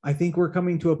 I think we're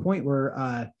coming to a point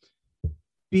where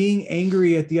being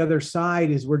angry at the other side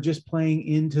is we're just playing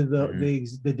into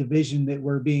the division that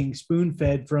we're being spoon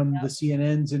fed from the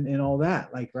CNNs and all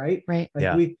that. Like, right.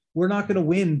 Like we're not going to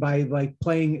win by like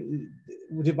playing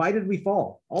divided we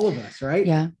fall, all of us, right?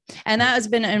 Yeah. And that has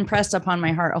been impressed upon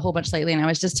my heart a whole bunch lately. And I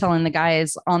was just telling the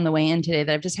guys on the way in today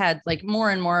that I've just had like more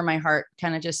and more my heart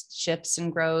kind of just shifts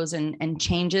and grows and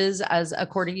changes as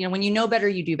according, when you know better,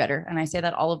 you do better. And I say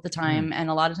that all of the time. And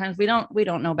a lot of times we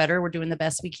don't know better. We're doing the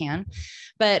best we can.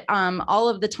 But what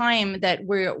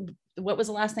was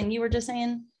the last thing you were just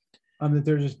saying? That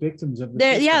they're just victims of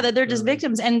that they're just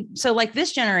victims. And so like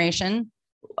this generation,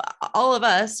 all of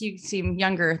us, you seem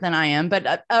younger than I am,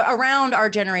 but around our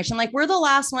generation, like we're the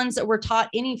last ones that were taught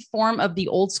any form of the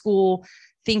old school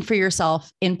think for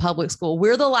yourself in public school.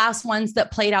 We're the last ones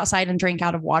that played outside and drank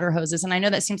out of water hoses. And I know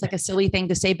that seems like a silly thing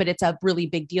to say, but it's a really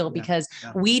big deal because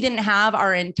we didn't have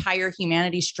our entire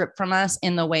humanity stripped from us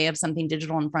in the way of something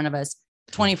digital in front of us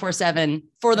 24/7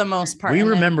 for the most part. We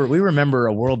remember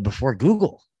a world before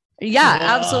Google. Yeah,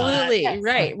 absolutely.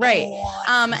 Right.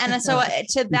 And so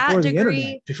to that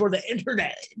degree, before the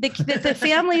internet, the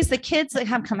families, the kids that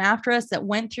have come after us that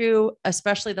went through,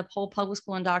 especially the whole public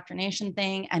school indoctrination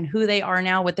thing and who they are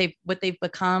now, what they've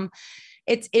become.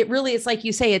 It's like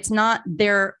you say, it's not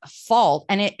their fault.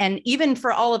 And even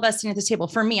for all of us sitting at this table,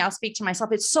 for me, I'll speak to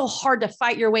myself. It's so hard to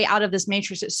fight your way out of this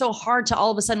matrix. It's so hard to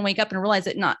all of a sudden wake up and realize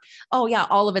that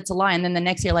all of it's a lie. And then the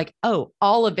next year, like, oh,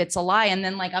 all of it's a lie. And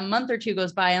then like a month or two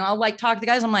goes by and I'll like talk to the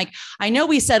guys. I'm like, I know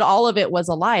we said all of it was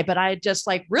a lie, but I just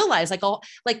like realized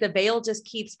like the veil just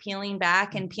keeps peeling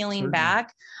back and peeling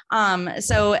back.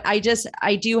 So I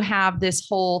do have this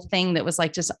whole thing that was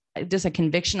like just a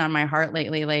conviction on my heart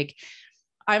lately. Like,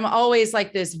 I'm always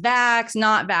like this vax,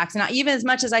 not vax. And even as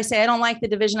much as I say, I don't like the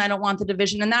division, I don't want the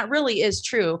division. And that really is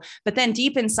true. But then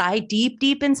deep inside,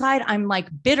 I'm like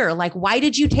bitter. Like, why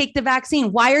did you take the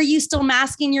vaccine? Why are you still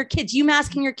masking your kids? You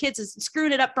masking your kids is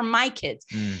screwing it up for my kids.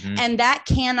 Mm-hmm. And that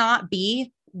cannot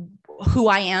be who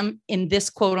I am in this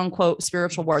quote unquote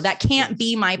spiritual war. That can't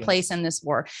be my place in this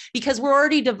war because we're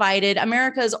already divided.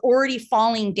 America is already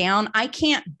falling down. I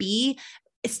can't be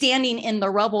standing in the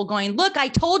rubble going, look, I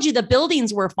told you the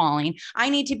buildings were falling.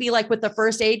 I need to be like with the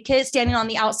first aid kit standing on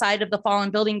the outside of the fallen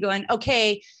building going,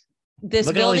 okay,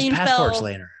 this building fell.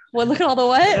 Later. Well, look at all the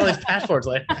what? Look at all these passports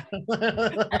later.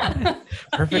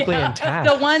 Perfectly intact.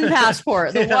 The one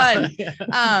passport, the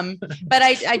one. But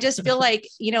I just feel like,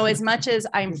 as much as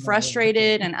I'm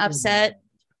frustrated and upset,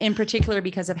 in particular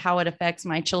because of how it affects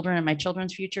my children and my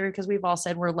children's future, because we've all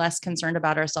said we're less concerned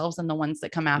about ourselves than the ones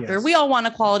that come after. Yes. We all want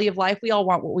a quality of life. We all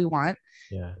want what we want.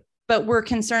 Yeah. But we're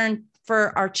concerned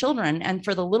for our children and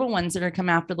for the little ones that are come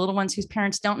after, the little ones whose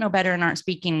parents don't know better and aren't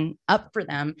speaking up for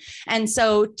them. And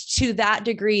so to that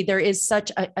degree, there is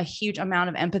such a huge amount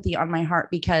of empathy on my heart,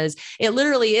 because it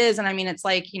literally is. And I mean, it's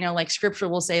like, like scripture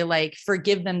will say, like,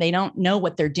 forgive them. They don't know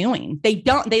what they're doing. They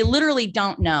literally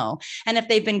don't know. And if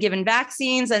they've been given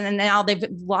vaccines, and then now a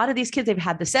lot of these kids, they've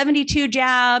had the 72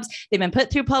 jabs, they've been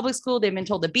put through public school, they've been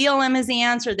told that BLM is the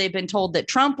answer. They've been told that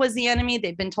Trump was the enemy.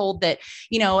 They've been told that,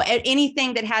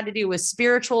 anything that had to do with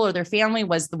spiritual or their family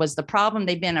was the problem.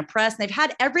 They've been oppressed. They've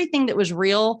had everything that was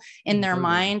real in their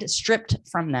mind stripped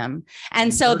from them.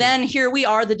 And so then here we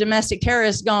are, the domestic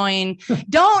terrorists going,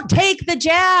 don't take the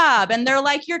jab. And they're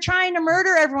like, you're trying to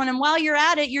murder everyone. And while you're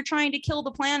at it, you're trying to kill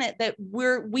the planet that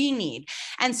we need.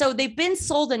 And so they've been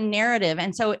sold a narrative.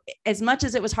 And so as much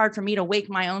as it was hard for me to wake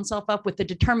my own self up with the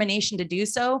determination to do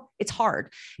so, it's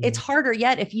hard. It's harder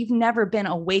yet if you've never been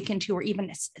awakened to or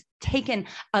even taken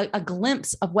a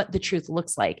glimpse of what the truth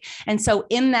looks like. And so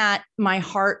in that, my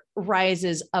heart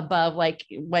rises above, like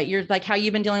what you're like, how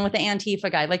you've been dealing with the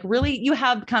Antifa guy. Like, really, you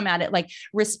have come at it like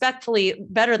respectfully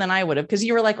better than I would have, because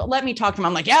you were like, let me talk to him.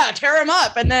 I'm like, yeah, tear him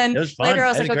up. And then later I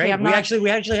was like, okay, I'm not. We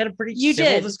actually had a pretty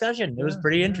civil discussion. It was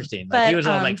pretty interesting. Like, he was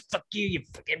all like, fuck you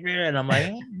fucking man. And I'm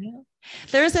like, yeah.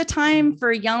 There's a time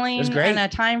for yelling and a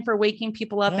time for waking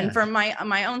people up. And for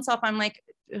my own self, I'm like,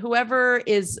 whoever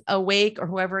is awake or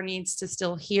whoever needs to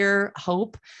still hear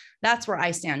hope, that's where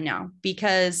I stand now,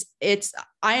 because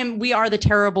we are the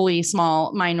terribly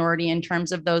small minority in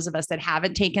terms of those of us that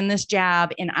haven't taken this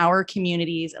jab in our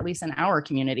communities, at least in our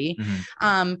community.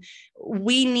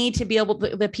 We need to be able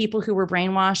to, the people who were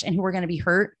brainwashed and who are going to be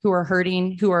hurt, who are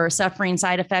hurting, who are suffering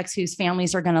side effects, whose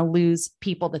families are going to lose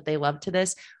people that they love to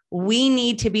this. We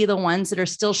need to be the ones that are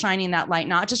still shining that light,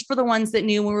 not just for the ones that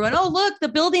knew when we were going, oh, look, the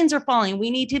buildings are falling.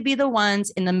 We need to be the ones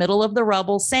in the middle of the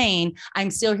rubble saying,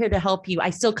 I'm still here to help you. I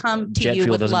still come to you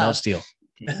with love. Steel.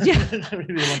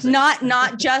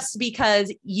 not just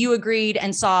because you agreed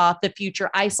and saw the future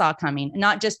I saw coming,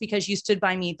 not just because you stood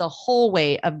by me the whole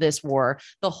way of this war,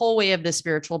 the whole way of this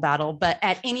spiritual battle, but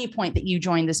at any point that you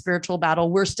join the spiritual battle,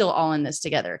 we're still all in this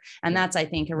together. And that's, I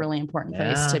think, a really important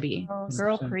place to be. Oh,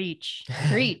 girl, preach.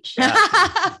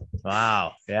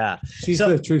 Wow. Yeah. She's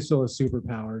the truth still a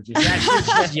superpower.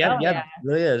 Yep.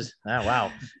 Really is. Oh,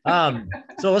 wow.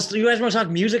 So you guys want to talk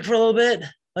music for a little bit?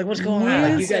 Like, what's going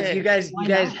on? Like, you guys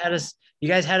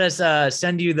had us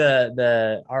send you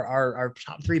our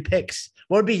top 3 picks.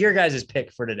 What would be your guys'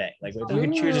 pick for today? Like, if you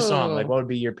could choose a song, like, what would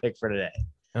be your pick for today?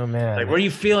 Oh man, like, what are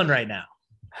you feeling right now?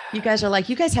 You guys are like,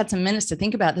 you guys had some minutes to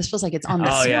think about. This feels like it's on the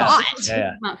spot.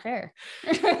 Yeah. Not fair.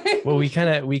 Well, we kind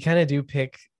of do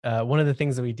pick. One of the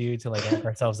things that we do to like amp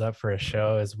ourselves up for a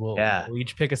show is we'll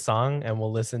each pick a song and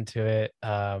we'll listen to it.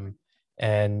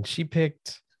 And she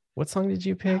picked. What song did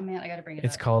you pick? Oh man, I gotta bring it.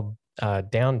 It's called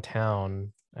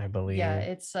Downtown, I believe. Yeah,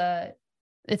 it's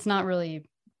not really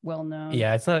well known.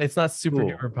 Yeah, it's not super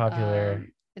duper popular.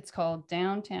 It's called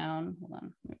Downtown. Hold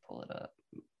on, let me pull it up.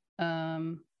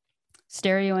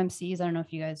 Stereo MCs. I don't know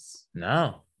if you guys.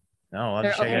 No, I'll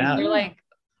check it out.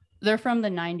 They're from the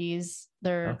 90s.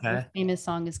 Their famous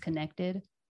song is Connected.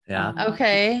 Yeah.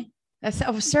 Okay.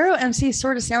 Stereo MC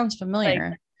sort of sounds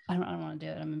familiar. Like, I don't want to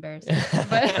do it. I'm embarrassed.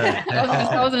 But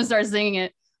I was gonna start singing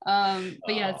it.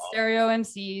 But yeah, it's Stereo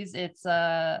MCs. It's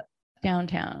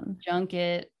Downtown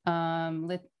Junket. How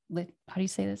do you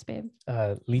say this, babe?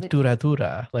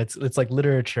 Literatura. It's like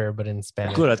literature, but in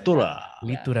Spanish. Literatura.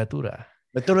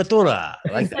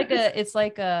 It's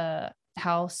like a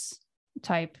house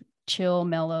type, chill,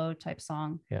 mellow type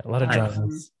song. Yeah, a lot of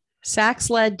drums.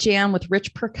 Sax-led jam with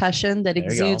rich percussion that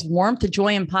exudes warmth,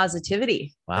 joy, and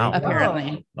positivity. Wow!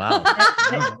 Apparently, wow.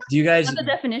 Do you guys? Is that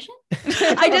the definition?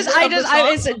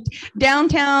 It's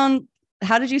downtown.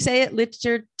 How did you say it?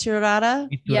 Literatura.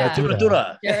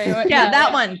 Yeah,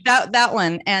 that one. That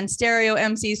one. And Stereo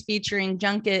MCs featuring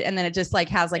Junket, and then it just like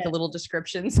has like a little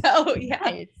description. So there you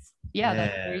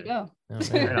go.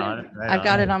 Right on. I've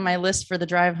got it on my list for the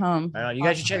drive home. Right on. You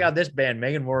guys should check out this band.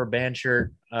 Megan wore a band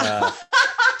shirt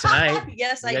tonight.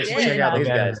 Yes, I did. Check out these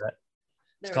guys.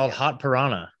 It's called Hot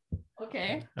Piranha.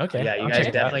 Okay. Yeah, you guys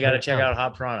definitely got to check out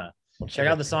Hot Piranha. Check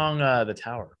out the song "The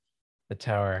Tower." The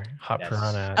Tower, Hot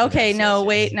Piranha. Okay, no.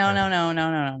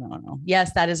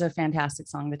 Yes, that is a fantastic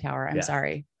song, The Tower. I'm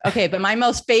sorry. Okay, but my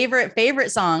most favorite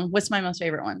song. What's my most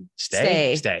favorite one?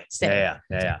 Stay. Yeah.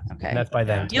 Okay, and that's by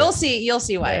them. You'll see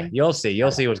why. Yeah,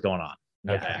 you'll see what's going on.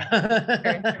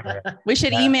 Okay. We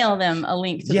should email them a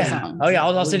link to the song. Oh yeah,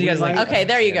 I'll send you guys a link. Okay,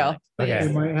 there you go. Okay.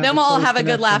 Then we'll all have a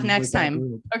good laugh next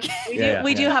time. Okay.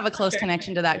 We do have a close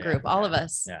connection to that group, all of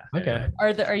us. Yeah. Okay.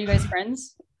 Are you guys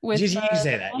friends? with you can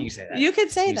say that. You can say that. You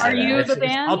could say that. Are you the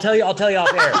band? I'll tell you off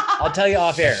air. I'll tell you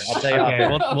off air. Okay,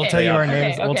 we'll tell you our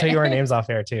names. We'll tell you our names off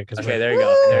air too. Okay, there you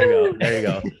go.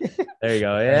 There you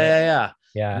go.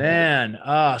 Yeah. Man.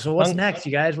 So what's next,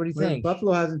 you guys? What do you think?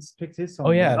 Buffalo hasn't picked his song.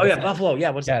 Oh yeah. Buffalo.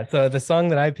 Yeah. What's that? So the song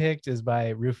that I picked is by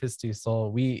Rufus Du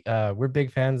Sol. We're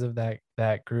big fans of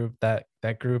that group.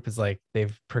 That group is like,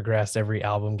 they've progressed. Every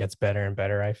album gets better and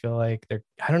better. I feel like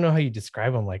I don't know how you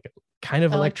describe them, like kind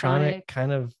of electronic,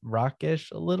 kind of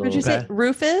rockish a little. Would you say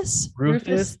Rufus?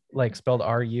 Rufus, like spelled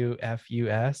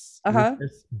RUFUS.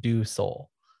 Rufus Du Sol.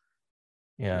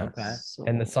 Yeah. Okay.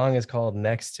 And the song is called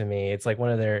Next to Me. It's like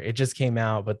it just came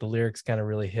out, but the lyrics kind of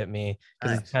really hit me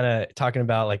because it's kind of talking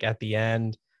about like at the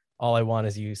end, all I want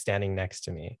is you standing next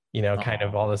to me, kind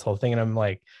of all this whole thing. And I'm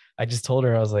like, I just told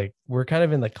her, I was like, we're kind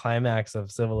of in the climax of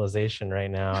civilization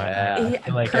right now. I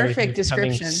feel like perfect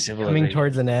description. Coming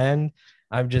towards an end.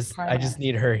 I just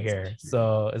need her here.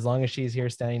 So as long as she's here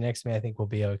standing next to me, I think we'll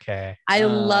be okay. I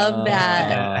love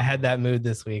that. I had that mood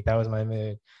this week. That was my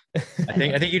mood.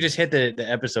 I think you just hit the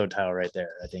episode title right there.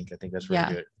 I think that's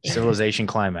really good. Civilization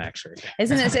climax, right there.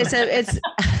 Isn't it? It's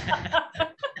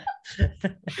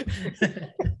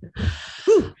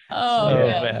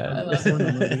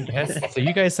man. Yes. So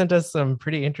you guys sent us some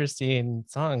pretty interesting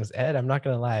songs. Ed, I'm not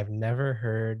gonna lie, I've never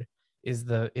heard. Is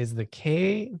the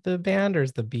K the band or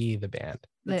is the B the band?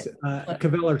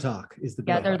 Caveller Talk is the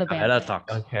band. Yeah, they're the band.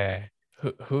 Okay.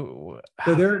 Who?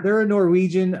 So they're a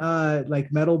Norwegian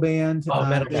like metal band.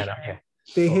 Metal band. Okay.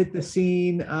 They hit the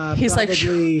scene. He's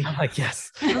probably, I'm like,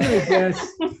 yes. I'm gonna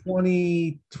guess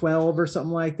 2012 or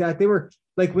something like that. They were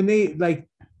like when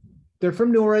they're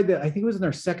from Norway. I think it was in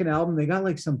their second album. They got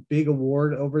like some big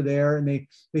award over there, and they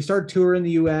started touring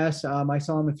the U.S. I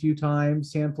saw them a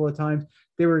handful of times.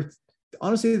 They were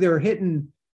hitting.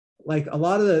 Like a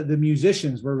lot of the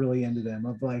musicians were really into them.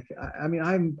 Of like, I mean,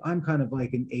 I'm kind of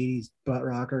like an 80s butt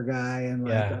rocker guy and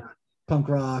like punk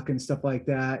rock and stuff like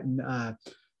that. And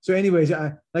so, anyways,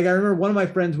 I remember one of my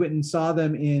friends went and saw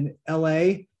them in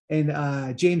LA,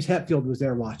 and James Hetfield was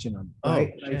there watching them.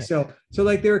 Right, so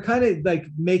like they were kind of like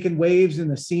making waves in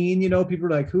the scene. People were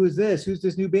like, "Who is this? Who's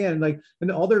this new band?"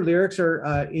 And all their lyrics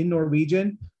are in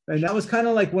Norwegian. And that was kind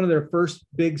of like one of their first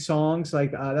big songs.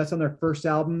 Like that's on their first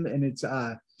album, and it's.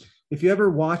 If you ever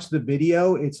watch the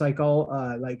video, it's like all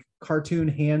like cartoon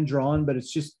hand drawn, but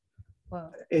it's just,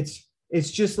 it's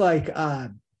just like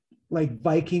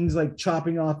Vikings like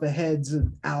chopping off the heads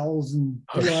of owls and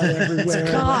blood everywhere.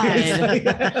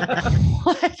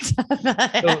 What?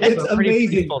 It's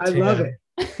amazing. I love it.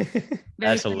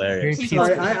 That's hilarious.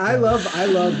 Sorry, I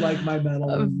love like my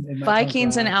metal and my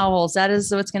Vikings and owls. That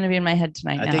is what's going to be in my head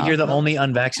tonight. I think you're the only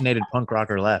unvaccinated punk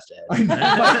rocker left, Ed.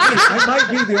 I might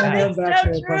be the only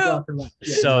unvaccinated punk rocker left.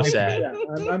 Yeah, so sad. Yeah,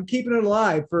 I'm keeping it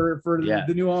alive for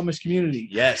the new Amish community.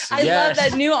 Yes. I love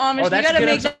that new Amish. We got to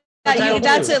make that.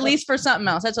 That's too. At least for something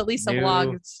else. That's at least a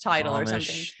blog title Amish, or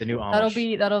something. The new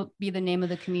Amish. That'll be the name of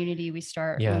the community we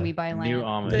start when we buy land. New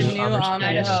Amish. The new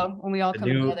Amish. When we all come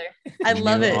together. I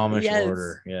love it. Amish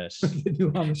order. Yes. The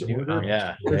new Amish order.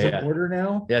 Yeah. There's an order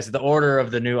now. Yes, the order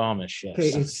of the new Amish. Yes. Okay,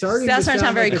 it's starting. That's to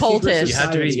sound very like cultish. You have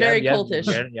to be. It's very cultish.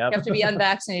 Yep. You have to be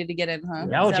unvaccinated to get in, huh?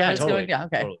 Yeah, totally. Yeah,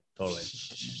 okay. Totally.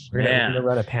 We're gonna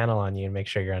run a panel on you and make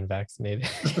sure you're unvaccinated.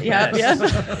 Yeah.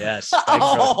 Yes.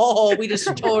 Oh, we just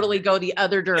totally go the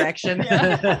other direction. You're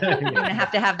gonna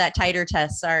have to have that titer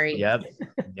test. Sorry. Yep.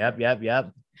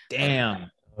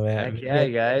 Damn. Oh, man. Yeah,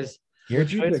 guys. Your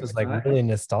choice was like really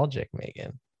nostalgic,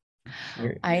 Megan.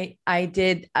 I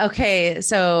did. Okay.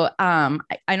 So I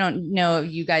don't know,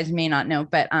 you guys may not know,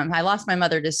 but I lost my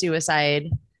mother to suicide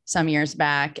some years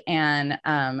back. And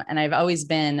I've always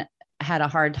had a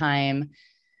hard time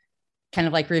kind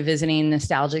of like revisiting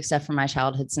nostalgic stuff from my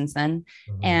childhood since then.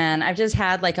 Mm-hmm. And I've just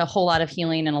had like a whole lot of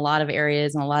healing in a lot of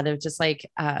areas and a lot of just like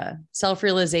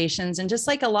self-realizations and just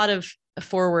like a lot of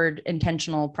forward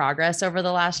intentional progress over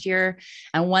the last year.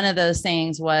 And one of those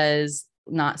things was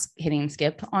not hitting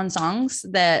skip on songs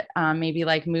that maybe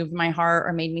like moved my heart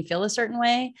or made me feel a certain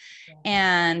way.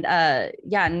 And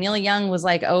Neil Young was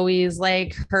like always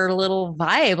like her little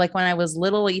vibe. Like when I was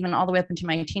little, even all the way up into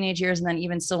my teenage years. And then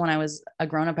even still when I was a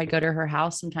grown up, I'd go to her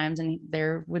house sometimes and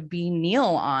there would be Neil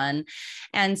on.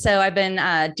 And so I've been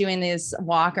doing this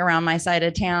walk around my side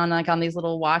of town, like on these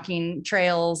little walking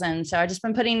trails. And so I've just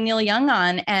been putting Neil Young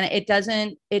on and it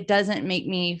doesn't make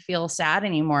me feel sad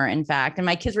anymore. In fact, and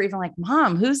my kids were even like,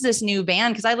 Mom, who's this new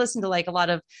band? Because I listen to like a lot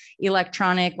of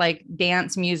electronic like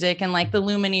dance music and like the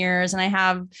Lumineers, and I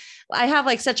have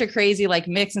like such a crazy like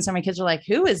mix. And so my kids are like,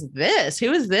 who is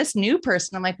this new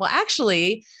person? I'm like, well,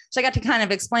 actually, so I got to kind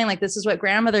of explain like this is what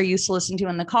grandmother used to listen to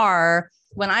in the car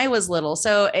when I was little.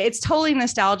 So it's totally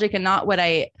nostalgic and not what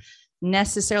I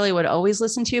necessarily would always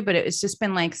listen to, but it's just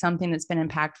been like something that's been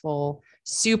impactful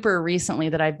super recently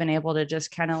that I've been able to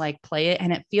just kind of like play it.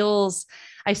 And it feels,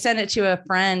 I sent it to a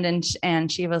friend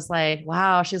and she was like,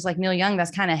 wow, she's like, Neil Young,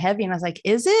 that's kind of heavy. And I was like,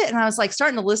 is it? And I was like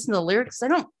starting to listen to the lyrics. I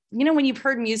don't, you know, when you've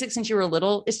heard music since you were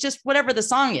little, it's just whatever the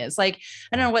song is. Like,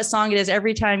 I don't know what song it is.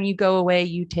 Every time you go away,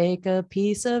 you take a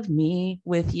piece of me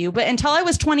with you. But until I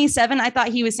was 27, I thought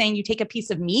he was saying you take a piece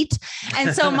of meat.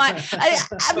 And so my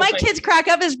kids crack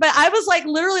up but I was like,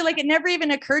 literally, like, it never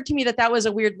even occurred to me that was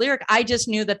a weird lyric. I just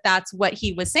knew that that's what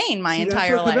he was saying my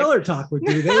entire life. That's what the Miller Talk would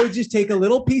do. They would just take a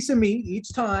little piece of meat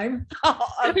each time.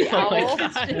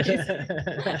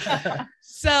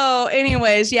 So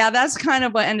anyways, yeah, that's kind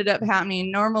of what ended up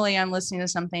happening. Normally I'm listening to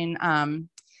something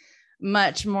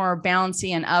much more bouncy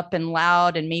and up and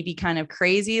loud and maybe kind of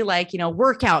crazy, like, you know,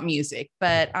 workout music,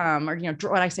 but or, you know,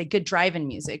 what I say, good driving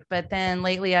music. But then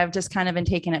lately I've just kind of been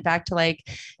taking it back to, like,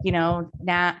 you know,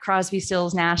 Crosby,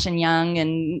 Stills, Nash and Young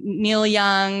and Neil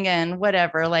Young and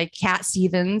whatever, like Cat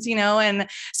Stevens, you know. And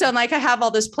so like I have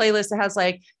all this playlist that has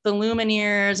like the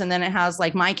Lumineers, and then it has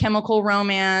like My Chemical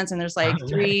Romance, and there's like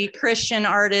 3 Christian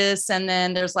artists, and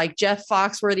then there's like Jeff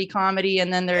Foxworthy comedy,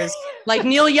 and then there's like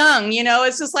Neil Young, you know.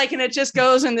 It's just like, and it just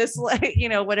goes in this, like, you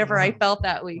know, whatever I felt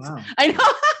that week. Wow. I know.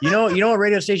 you know what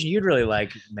radio station you'd really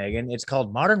like, Megan? It's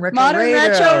called Modern Retro Radio.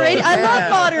 I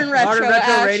love Modern Retro.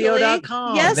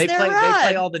 ModernRetroRadio.com. Yes, they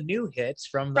play all the new hits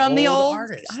from the old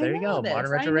artists. There you go.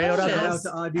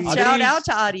 ModernRetroRadio.com. Shout out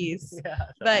to Audis.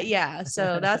 But yeah,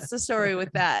 so that's the story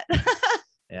with that.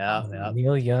 Yeah.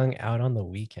 Neil Young, Out on the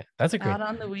Weekend. That's a great. Out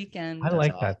on the Weekend. I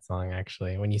like that song,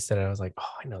 actually. When you said it, I was like,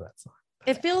 oh, I know that song.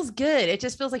 It feels good. It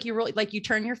just feels like you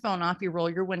turn your phone off, you roll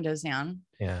your windows down.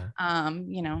 Yeah.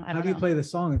 You know, how do you play the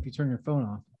song if you turn your phone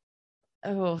off?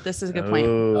 Oh, this is a good point.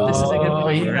 This is a good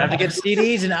point. You're gonna have to get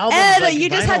CDs and albums. Ed, like you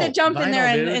just had to jump in there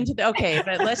and into the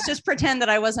but let's just pretend that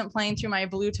I wasn't playing through my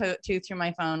Bluetooth through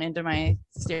my phone into my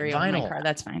stereo in my car.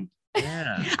 That's fine.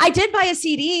 Yeah. I did buy a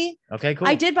CD. Okay, cool.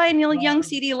 I did buy a Neil Young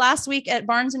CD last week at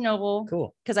Barnes and Noble.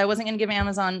 Cool. Because I wasn't going to give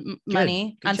Amazon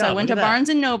money. Good and so I went to Barnes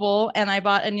and Noble and I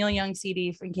bought a Neil Young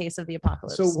CD in case of the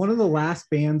apocalypse. So one of the last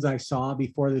bands I saw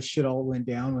before this shit all went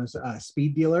down was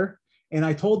Speed Dealer. And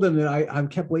I told them that I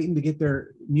kept waiting to get their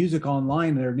music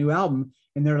online, their new album.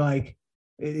 And they're like,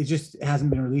 it just hasn't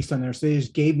been released on there. So they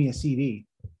just gave me a CD.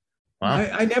 Wow.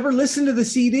 I never listened to the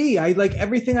CD. I like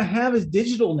everything I have is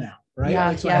digital now. Right. Yeah,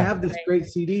 I have this great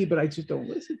CD, but I just don't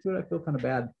listen to it. I feel kind of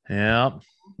bad. Yeah,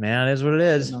 man, it is what it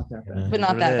is. But not that bad. But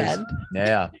not that bad.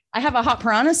 Yeah. I have a Hot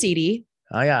Piranha CD.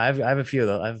 Oh yeah, I have a few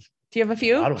though. Do you have a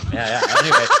few? Yeah.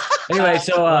 Anyway,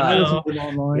 so online.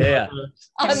 Online. Yeah.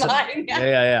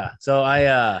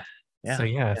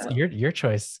 So your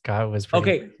choice, Scott, was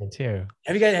pretty good too.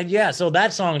 Have you guys? So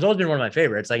that song has always been one of my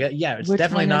favorites. Like, it's Which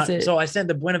definitely not. It? So I sent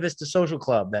the Buena Vista Social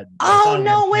Club that. Oh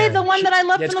no way! The one that I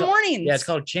left in the mornings. Yeah, it's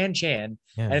called Chan Chan,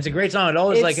 and it's a great song. It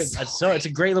always it's a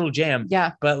great little jam.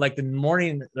 Yeah. But like the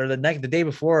morning or the day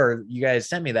before you guys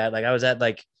sent me that, like I was at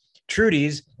like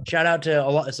Trudy's. Shout out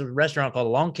to it's a restaurant called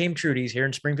Along Came Trudy's here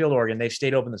in Springfield, Oregon. They've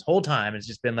stayed open this whole time. It's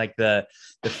just been like the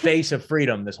face of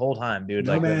freedom this whole time, dude.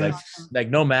 Like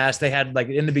no mask. They had like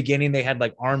in the beginning they had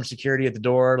like armed security at the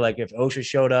door. Like if OSHA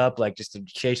showed up, like just to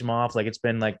chase them off. Like it's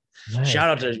been like shout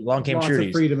out to Along Came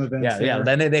Trudy's. Freedom events. Yeah.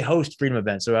 Then they host freedom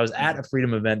events. So I was at a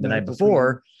freedom event the night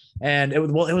before. And it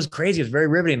was crazy. It was very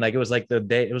riveting. Like it was like the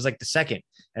day, it was like the second,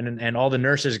 and all the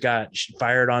nurses got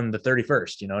fired on the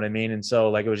 31st. You know what I mean? And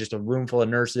so like it was just a room full of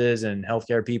nurses and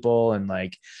healthcare people and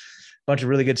like a bunch of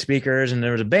really good speakers. And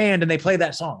there was a band and they played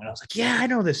that song. And I was like, yeah, I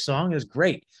know this song. It was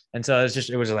great. And so it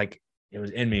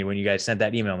was in me when you guys sent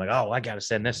that email. I'm like, oh, I got to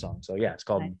send this song. So yeah, it's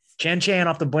called Chan Chan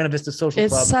off the Buena Vista Social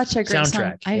Club. It's such a great soundtrack.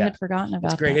 Song. I had forgotten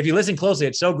about it. It's great. If you listen closely,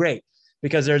 it's so great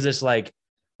because there's this like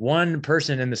one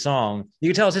person in the song, you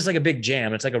can tell it's just like a big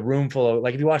jam. It's like a room full of,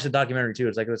 like, if you watch the documentary too,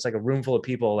 it's like a room full of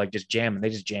people, like just jamming.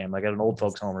 They just jam like at an old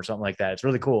folks home or something like that. It's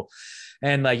really cool.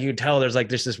 And like, you can tell there's like,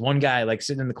 there's this one guy like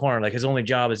sitting in the corner, like his only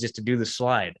job is just to do the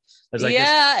slide. There's like,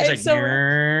 it's like, you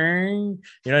know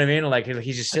what I mean? Like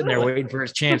he's just sitting there waiting for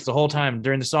his chance the whole time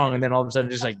during the song. And then all of a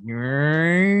sudden just like,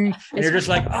 and you're just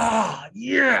like, oh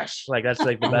yes. Like, that's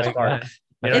like the best part.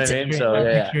 You know what I mean? So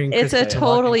it's a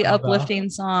totally uplifting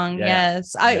song. Yeah.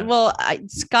 Yes.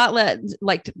 Scott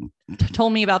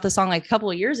told me about the song like a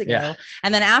couple of years ago. Yeah.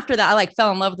 And then after that, I like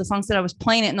fell in love with the song. Said I was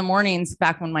playing it in the mornings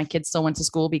back when my kids still went to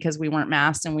school because we weren't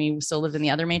masked and we still lived in the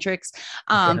other Matrix.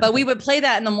 But we would play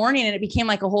that in the morning and it became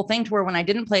like a whole thing to where when I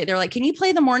didn't play it, they're like, can you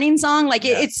play the morning song? Like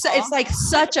it's like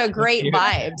such a great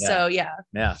vibe. So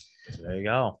yeah. So there you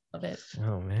go. Love it.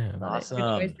 Oh man. Love Awesome.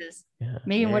 it. Good choices. Yeah.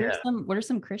 Megan, Yeah. what are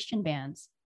some Christian bands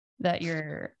that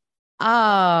you're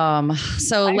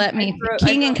So let me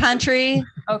King and Country.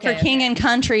 okay? For King and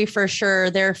Country, for sure.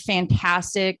 They're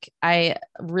fantastic. I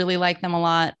really like them a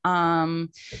lot.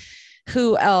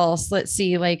 Who else? Let's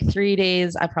see, like 3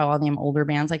 Days. I probably name older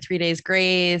bands like 3 Days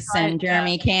Grace and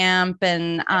Jeremy Camp.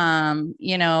 And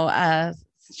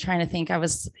trying to think. I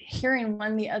was hearing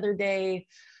one the other day.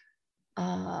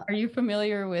 Are you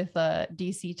familiar with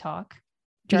DC Talk?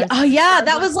 Oh yeah,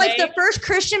 that was like the first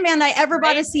Christian band I ever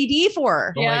bought a CD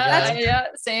for. Yeah,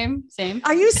 same.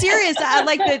 Are you serious? I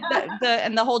like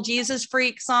the whole Jesus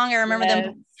Freak song. I remember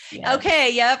them. Yes.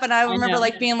 Okay, yep. And I remember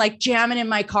like being like jamming in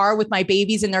my car with my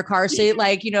babies in their car seat,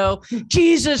 like,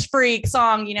 Jesus Freak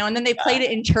song, and then they played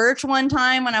it in church one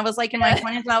time when I was like in my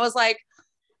 20s, and I was like,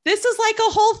 this is like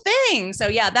a whole thing. So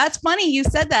yeah, that's funny. You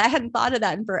said that. I hadn't thought of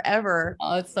that in forever.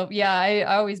 Oh, it's so, yeah.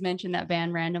 I always mention that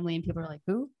band randomly and people are like,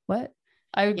 who, what?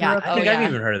 I think I've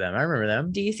even heard of them. I remember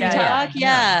them. DC Talk.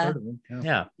 Yeah.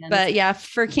 But yeah,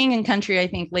 for King and Country, I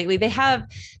think lately they have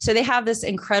this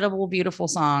incredible, beautiful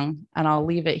song, and I'll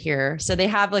leave it here. So they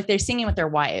have they're singing with their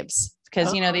wives.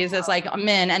 Because these is like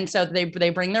men, and so they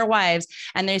bring their wives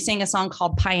and they sing a song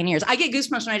called Pioneers. I get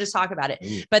goosebumps when I just talk about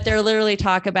it. But they're literally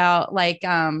talk about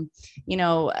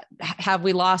have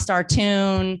we lost our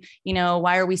tune?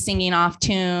 Why are we singing off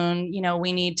tune?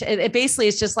 We need to. It basically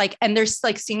is just like, and they're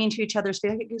like singing to each other's.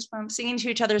 I get goosebumps singing to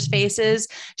each other's faces,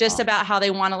 just about how they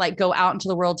want to go out into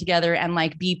the world together and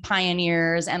be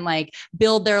pioneers and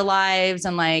build their lives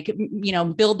and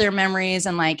build their memories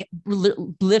and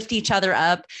lift each other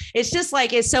up. It's just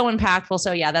it's so impactful.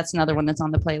 So yeah, that's another one that's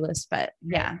on the playlist. But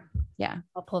yeah,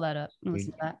 I'll pull that up and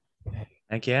listen to that.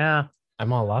 Heck yeah.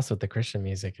 I'm all lost with the Christian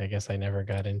music. I guess I never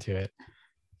got into it.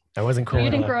 I wasn't cool. You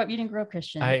didn't grow up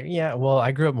Christian.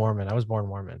 I grew up Mormon. I was born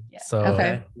Mormon. Yeah.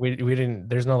 So we didn't.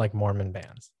 There's no Mormon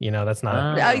bands. That's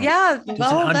not. Yeah, it's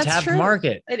an untapped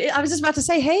market. I was just about to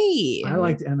say, hey, I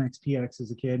liked MXPX as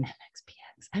a kid.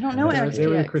 MXPX. I don't know MXPX. They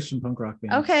were a Christian punk rock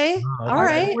band. Okay, all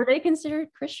right. Were they considered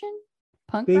Christian?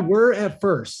 They were at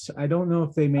first. I don't know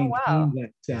if they maintained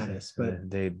that status, but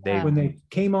they when they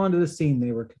came onto the scene,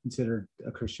 they were considered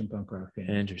a Christian punk rock band.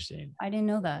 Interesting. I didn't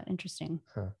know that. Interesting.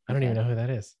 Huh. I don't even know who that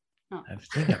is. Oh. I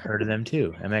think I've heard of them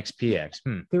too.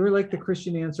 MXPX. They were like the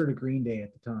Christian answer to Green Day at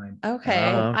the time. Okay.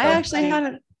 I actually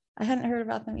hadn't heard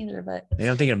about them either, but maybe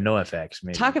I'm thinking of NoFX.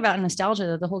 Maybe. Talk about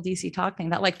nostalgia, the whole DC Talk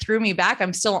thing that threw me back.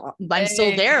 I'm still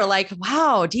there.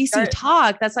 Wow, DC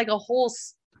Talk. That's a whole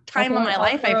time of my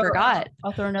life I forgot.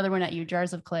 I'll throw another one at you.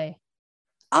 Jars of Clay.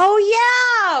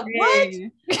 Oh yeah. What?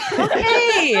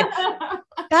 Okay.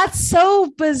 That's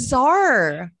so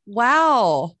bizarre.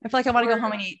 Wow. I feel like I want to go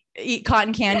home and eat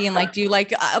cotton candy and do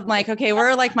I'm like, okay,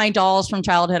 we're my dolls from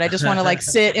childhood. I just want to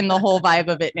sit in the whole vibe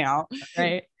of it now.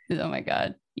 Right. Oh my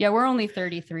God. Yeah, we're only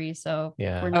 33, so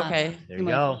we're not too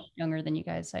much younger than you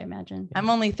guys, I imagine. I'm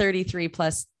only 33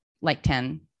 plus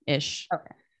 10-ish.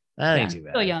 Okay. That ain't too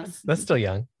bad. Still young. That's still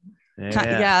young.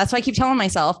 Yeah, that's why I keep telling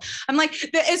myself. I'm like,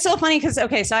 it's so funny because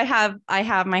so I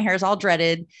have my hair's all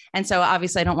dreaded, and so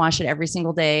obviously I don't wash it every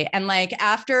single day. And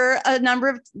after a number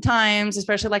of times,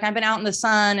 especially I've been out in the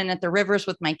sun and at the rivers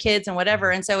with my kids and whatever,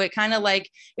 and so it kind of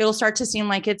it'll start to seem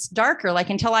like it's darker,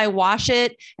 until I wash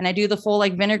it and I do the full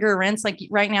vinegar rinse.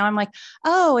 Right now I'm like,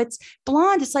 oh, it's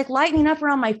blonde. It's lightening up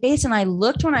around my face. And I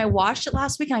looked when I washed it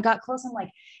last week and I got close. I'm like,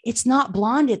 it's not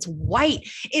blonde. It's white.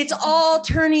 It's all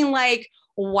turning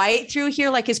white through here,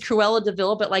 is Cruella de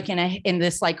Vil, but in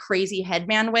this crazy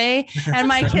headband way. And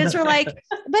my kids were like,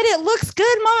 but it looks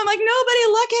good, Mom. I'm like, nobody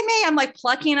look at me. I'm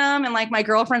plucking them. And my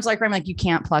girlfriend's I'm like, you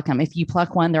can't pluck them. If you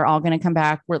pluck one, they're all going to come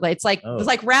back. It's like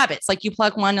rabbits. You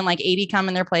pluck one and 80 come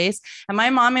in their place. And my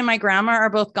mom and my grandma are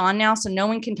both gone now. So no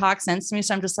one can talk sense to me.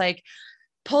 So I'm just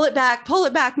pull it back.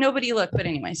 Nobody look. But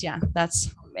anyways, yeah,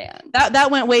 that's, man,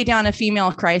 that went way down a female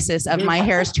crisis of my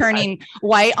hair's turning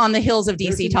white on the hills of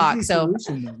DC Talk. So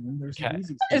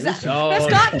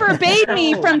Scott forbade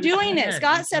me from doing it.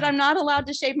 Scott said I'm not allowed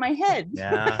to shave my head.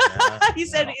 Yeah. He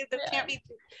said it can't be.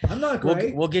 I'm not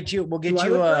great. We'll get you a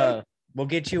dreadlock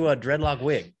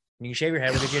wig. You can shave your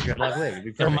head. We'll get you a dreadlock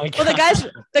wig. Well,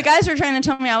 the guys were trying to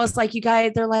tell me, I was like, you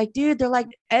guys, they're like, dude, they're like,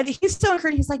 Ed, he's so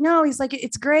encouraging. He's like, no, he's like,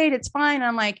 it's great. It's fine. And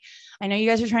I'm like, I know you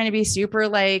guys are trying to be super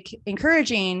like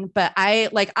encouraging, but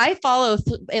I follow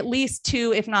at least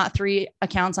 2, if not 3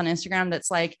 accounts on Instagram. That's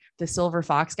like the silver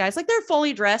fox guys. Like they're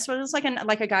fully dressed, but it's like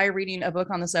a guy reading a book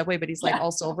on the subway, but he's like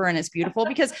all silver and it's beautiful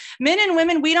because men and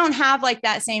women, we don't have like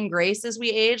that same grace as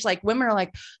we age. Like women are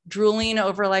like drooling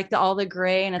over like all the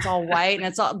gray and it's all white and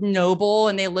it's all noble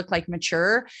and they look like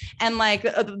mature. And like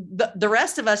the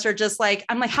rest of us are just like,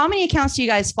 I'm like, how many accounts do you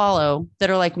guys follow that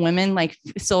are like women, like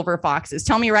silver foxes?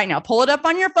 Tell me right now. Pull it up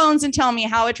on your phones and tell me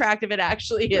how attractive it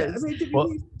actually is.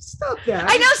 Stop that.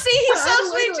 I know. See, he's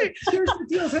so sweet. Here's the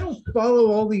deal. I don't follow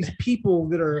all these people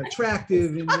that are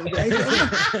attractive. And I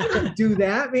don't do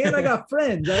that, man. I got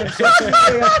friends. I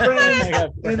got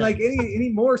friends. And like any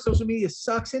more social media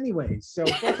sucks anyways. So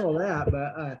fuck all that.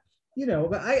 But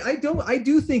but I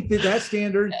do think that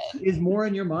standard is more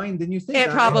in your mind than you think. It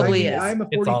probably is. I'm a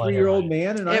 43-year-old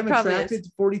man and I'm attracted to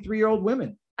 43-year-old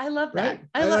women. I love that.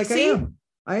 Right?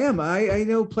 I am. I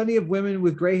know plenty of women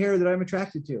with gray hair that I'm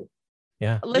attracted to.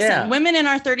 Yeah. Listen, women in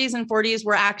our 30s and 40s,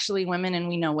 we're actually women and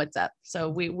we know what's up. So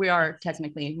we are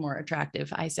technically more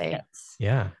attractive, I say.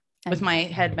 Yeah. With my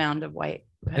headband of white.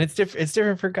 And it's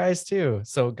different for guys too.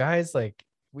 So guys like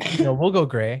we'll go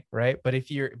gray, right? But if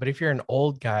you're an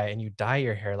old guy and you dye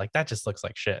your hair, like that just looks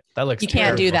like shit. That looks you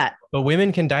can't do that. But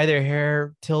women can dye their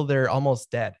hair till they're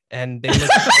almost dead, and they look.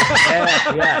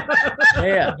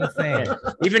 yeah.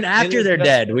 Even after they're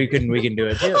dead, we can do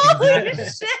it too. Holy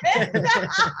shit!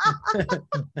 We're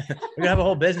gonna have a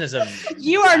whole business of.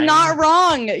 You are not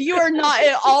wrong. You are not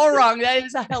at all wrong. That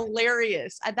is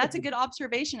hilarious. That's a good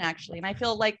observation, actually, and I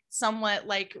feel like somewhat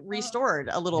like restored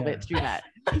a little bit through that.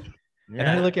 And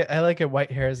I look at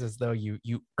white hairs as though you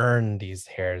earn these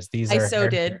hairs. These are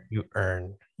you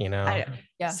earn,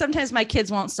 Sometimes my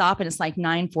kids won't stop and it's like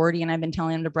 9:40 and I've been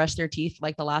telling them to brush their teeth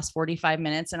like the last 45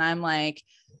 minutes. And I'm like,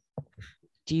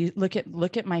 do you look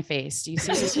at my face? Do you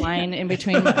see this line in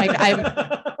between?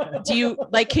 Can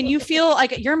you feel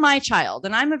like you're my child?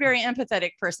 And I'm a very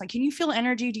empathetic person. Like, can you feel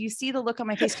energy? Do you see the look on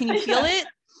my face? Can you feel it?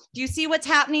 Do you see what's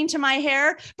happening to my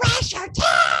hair? Brush your teeth.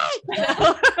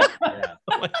 Oh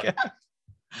my God.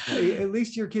 Hey, at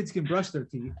least your kids can brush their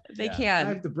teeth. They can. I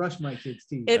have to brush my kids'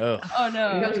 teeth. Oh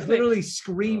no! It's literally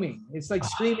screaming. It's like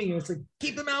screaming, and it's like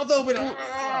keep the mouth open.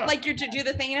 Like you do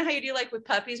the thing. You know how you do like with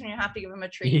puppies when you have to give them a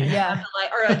treat. Yeah.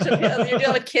 You do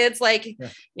it with kids. Like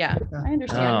I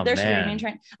understand. They're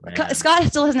screaming. Scott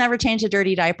still has never changed a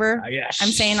dirty diaper. Yes.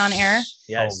 I'm saying on air.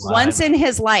 Yes. Once in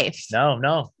his life. No,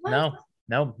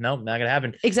 not gonna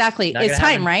happen. Exactly. It's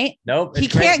time, right? Nope. He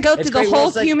can't go through the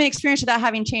whole human experience without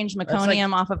having changed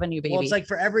meconium off of a new baby. Well, it's like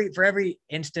for every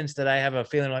instance that I have a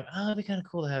feeling like, oh, it'd be kind of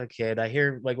cool to have a kid. I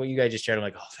hear like what you guys just shared. I'm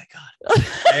like, oh, thank God.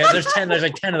 And there's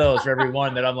like 10 of those for every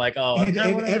one that I'm like, oh. And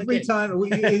every time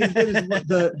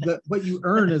what you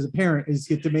earn as a parent is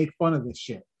get to make fun of this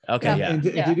shit. Okay. Yeah. And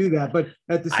to do that, but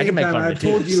at the same time, I've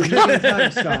told you a million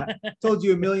times, Scott. Told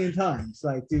you a million times,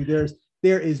 like, dude,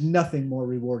 there is nothing more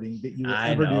rewarding that you will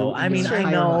ever do. I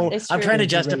know. I'm trying to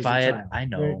justify it. I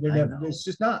know. It's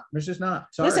just not.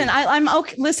 Sorry. Listen, I'm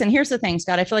okay. Listen, here's the thing,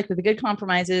 Scott. I feel like the good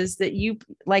compromise is that you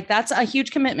like that's a huge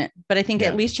commitment. But I think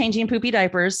at least changing poopy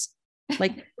diapers,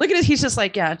 like look at it. He's just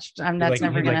like, that's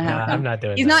never gonna happen. I'm not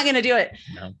doing. He's not gonna do it.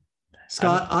 No.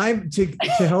 Scott, I'm to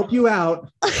help you out.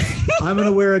 I'm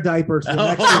gonna wear a diaper. So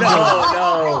No.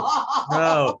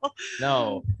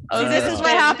 Oh, this is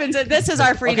what happens. This is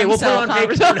our freedom. We'll put it on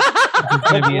Patreon.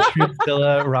 It's gonna be a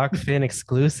Truthzilla Rockfin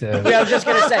exclusive. Yeah, I was just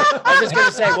gonna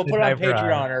say we'll put it on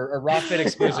Patreon or Rockfin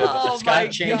exclusive.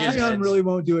 Scott changes. Patreon really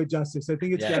won't do it justice. I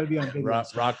think it's got to be on video.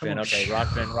 Rockfin. Okay,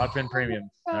 Rockfin Premium.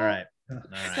 All right.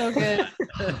 So good.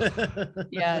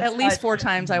 Yeah, at least 4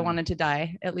 times I wanted to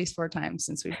die. At least 4 times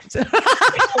since we've.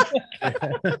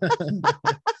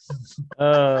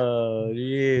 Oh,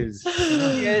 jeez.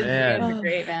 You guys are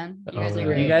great, man.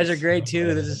 You guys are great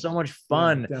too. This is so much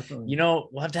fun. Definitely.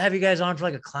 We'll have to have you guys on for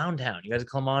like a clown town. You guys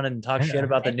come on and talk shit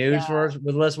about the news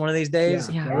with us one of these days.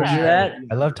 Yeah. We'll do that.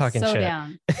 I love talking shit.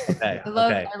 Down. Okay.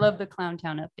 I love the Clown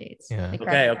Town updates.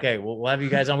 Yeah. Okay. We'll have you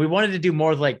guys on. We wanted to do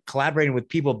more of like collaborating with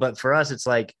people, but for us, it's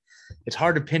like it's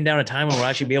hard to pin down a time when we'll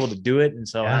actually be able to do it. And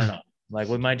so I don't know. Like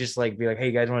we might just like be like, hey,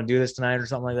 you guys want to do this tonight or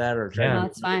something like that, or try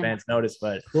to advance notice.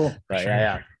 But cool. But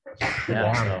yeah.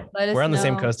 So. We're on the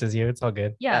same coast as you. It's all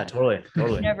good. Yeah, totally.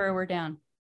 Whenever we're down.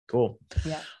 Cool.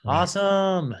 Yeah.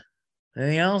 Awesome.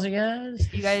 Anything else, you guys?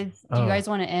 Do you guys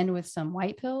want to end with some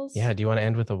white pills? Yeah. Do you want to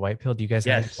end with a white pill? Do you guys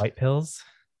have white pills?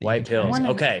 White pills.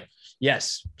 Okay.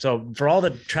 Yes. So for all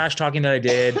the trash talking that I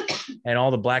did and all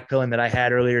the black pilling that I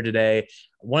had earlier today,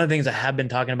 one of the things I have been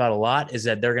talking about a lot is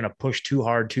that they're going to push too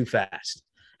hard, too fast.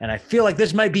 And I feel like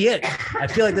this might be it. I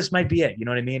feel like this might be it. You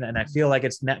know what I mean? And I feel like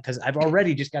it's not, because I've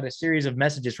already just got a series of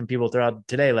messages from people throughout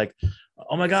today, like,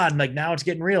 oh my God, like now it's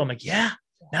getting real. I'm like, yeah,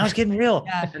 now it's getting real.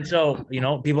 Yeah. And so,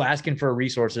 people asking for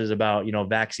resources about,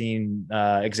 vaccine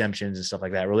exemptions and stuff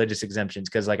like that, religious exemptions.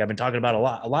 Cause like I've been talking about a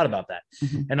lot about that.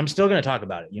 Mm-hmm. And I'm still going to talk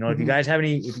about it. If you guys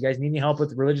if you guys need any help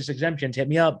with religious exemptions, hit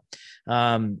me up.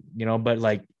 But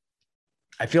like,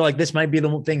 I feel like this might be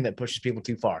the thing that pushes people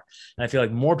too far. And I feel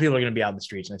like more people are going to be out in the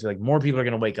streets. And I feel like more people are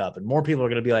going to wake up and more people are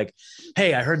going to be like,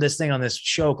 hey, I heard this thing on this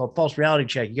show called False Reality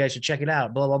Check. You guys should check it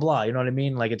out, blah, blah, blah. You know what I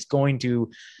mean? Like it's going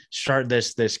to start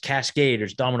this cascade or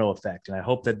domino effect. And I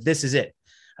hope that this is it.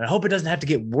 And I hope it doesn't have to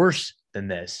get worse than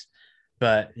this.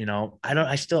 But,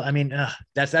 that's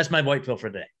my white pill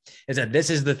for today, is that this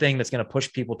is the thing that's going to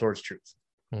push people towards truth.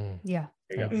 Yeah.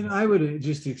 And I would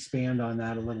just expand on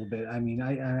that a little bit. I mean,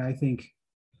 I think,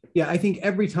 I think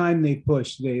every time they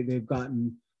push, they've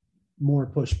gotten more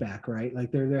pushback, right?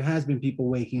 Like there has been people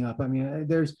waking up. I mean,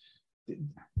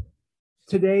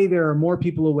 today there are more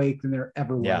people awake than there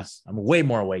ever was. Yeah, I'm way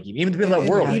more awake. Even the people that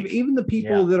were awake. Even the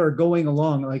people that are going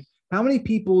along, like how many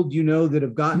people do you know that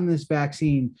have gotten this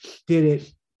vaccine did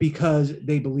it because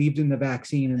they believed in the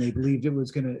vaccine and they believed it was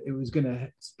gonna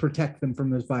protect them from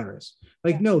this virus?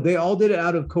 Like, no, they all did it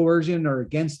out of coercion or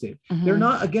against it. Mm-hmm. They're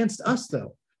not against us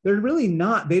though. They're really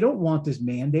not. They don't want this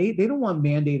mandate. They don't want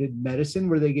mandated medicine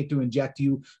where they get to inject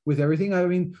you with everything. I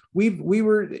mean, we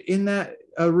were in that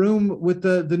room with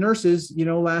the nurses,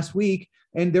 last week,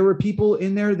 and there were people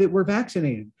in there that were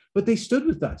vaccinated, but they stood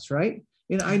with us, right?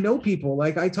 And I know people,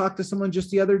 like I talked to someone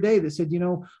just the other day that said,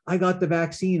 I got the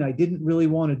vaccine. I didn't really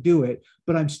want to do it,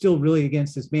 but I'm still really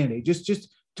against this mandate.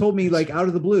 Just told me like out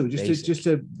of the blue, just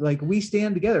to like, we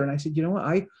stand together. And I said, you know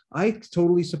what? I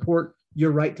totally support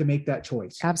your right to make that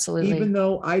choice. Absolutely. Even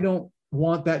though I don't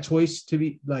want that choice to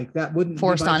be like, that wouldn't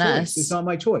forced on us. It's not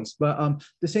my choice. But at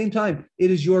the same time, it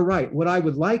is your right. What I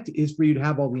would like is for you to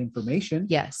have all the information.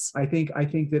 Yes. I think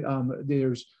that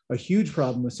there's a huge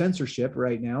problem with censorship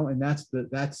right now. And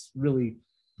that's really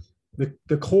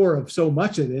the core of so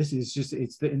much of this is just,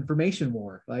 it's the information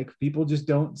war. Like people just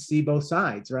don't see both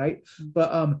sides. Right.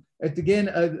 But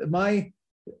my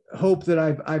hope that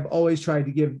I've always tried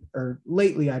to give, or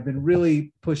lately I've been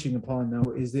really pushing upon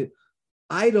though, is that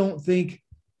I don't think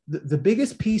the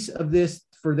biggest piece of this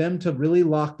for them to really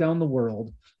lock down the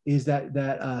world is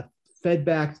that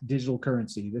Fed-backed digital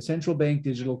currency, the central bank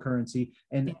digital currency.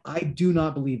 And I do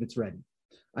not believe it's ready.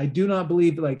 I do not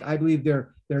believe, I believe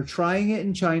they're trying it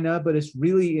in China, but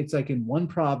it's like in one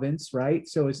province, right?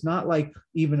 So it's not like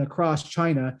even across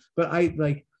China, but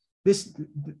this,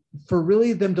 for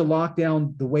really them to lock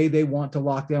down the way they want to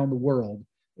lock down the world,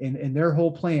 and their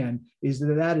whole plan is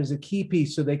that is a key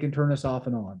piece so they can turn us off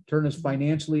and on, turn us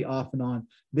financially off and on.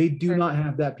 They do not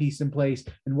have that piece in place.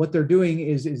 And what they're doing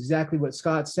is exactly what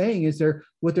Scott's saying, is they're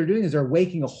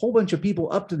waking a whole bunch of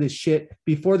people up to this shit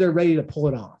before they're ready to pull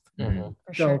it off.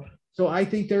 Mm-hmm. So I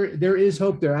think there is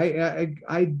hope there.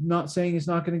 I'm not saying it's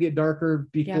not going to get darker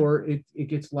before it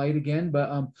gets light again,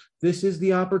 but this is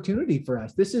the opportunity for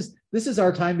us. This is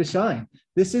our time to shine.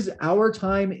 This is our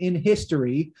time in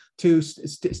history to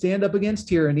stand up against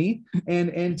tyranny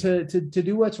and to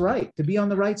do what's right, to be on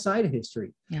the right side of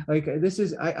history. Yeah. Like this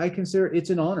is, I consider it's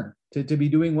an honor to be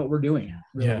doing what we're doing.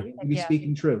 Really, to be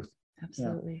speaking truth.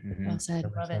 Absolutely. Yeah. Mm-hmm. Well said.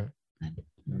 Love it.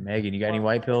 Megan, you got any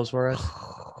white pills for us?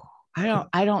 I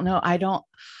don't know. I don't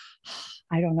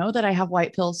know that I have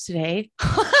white pills today.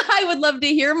 I would love to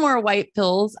hear more white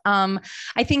pills.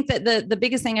 I think that the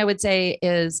biggest thing I would say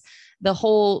is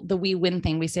the we win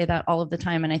thing. We say that all of the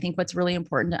time. And I think what's really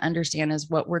important to understand is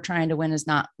what we're trying to win is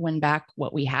not win back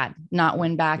what we had, not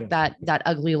win back that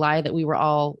ugly lie that we were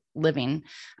all living.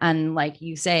 And like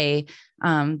you say,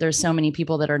 there's so many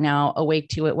people that are now awake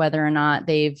to it, whether or not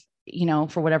they've,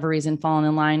 for whatever reason, fallen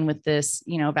in line with this,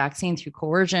 vaccine through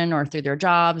coercion or through their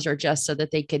jobs, or just so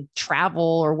that they could travel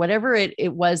or whatever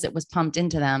it was that was pumped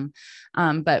into them.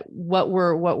 But what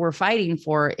we're fighting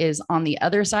for is on the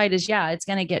other side is, it's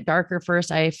going to get darker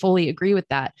first. I fully agree with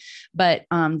that. But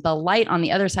the light on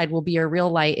the other side will be a real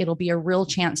light. It'll be a real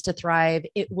chance to thrive.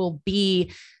 It will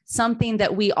be something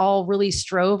that we all really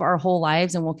strove our whole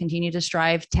lives and will continue to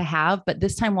strive to have, but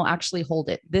this time we'll actually hold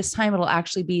it. This time it'll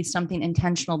actually be something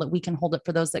intentional that we can hold it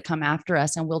for those that come after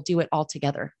us, and we'll do it all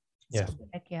together. Yeah.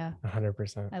 Heck yeah.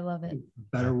 100%. I love it.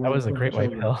 That was a great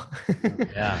white pill.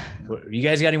 Yeah. You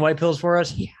guys got any white pills for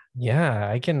us? Yeah,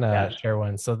 I can share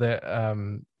one. So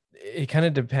it kind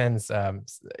of depends.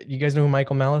 You guys know who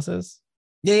Michael Malice is?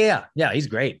 Yeah. He's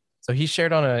great. So he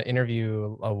shared on an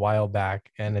interview a while back,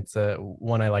 and it's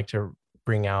one I like to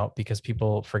bring out because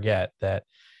people forget that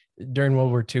during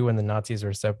World War II, when the Nazis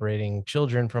were separating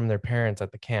children from their parents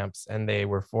at the camps, and they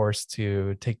were forced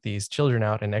to take these children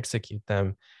out and execute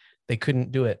them, they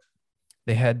couldn't do it.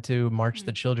 They had to march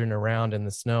the children around in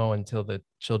the snow until the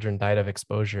children died of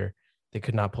exposure. They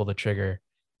could not pull the trigger.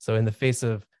 So in the face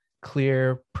of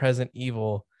clear present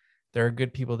evil, there are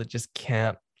good people that just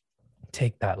can't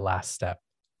take that last step,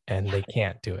 and they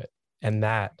can't do it. And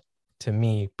that, to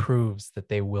me, proves that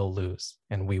they will lose,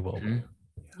 and we will lose.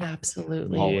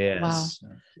 Absolutely. Yes. Wow.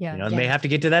 Yeah. You know, it may have to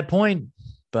get to that point,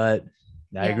 but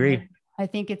I agree. I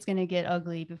think it's going to get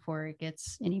ugly before it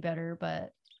gets any better,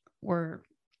 but we're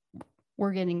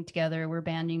getting together, we're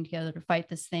banding together to fight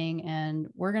this thing, and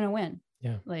we're going to win.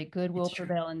 Yeah. Like good will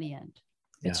prevail in the end.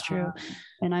 It's true.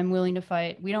 And I'm willing to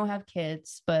fight. We don't have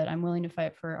kids, but I'm willing to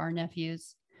fight for our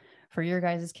nephews, for your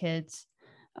guys' kids,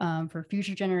 for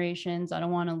future generations. I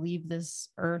don't want to leave this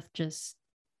earth just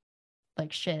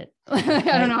like shit. I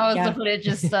don't know how else to put it.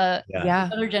 Just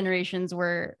other generations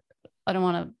where I don't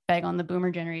want to bag on the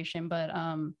boomer generation, but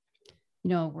you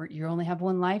know, you only have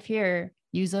one life here.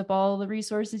 Use up all the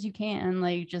resources you can.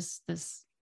 Like just this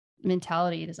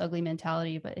mentality, this ugly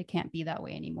mentality, but it can't be that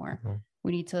way anymore.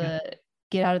 We need to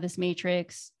get out of this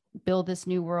matrix, build this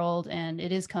new world, and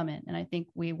it is coming. And I think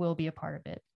we will be a part of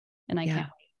it. And I can't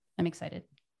wait. I'm excited.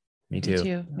 Me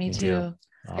too. Me too.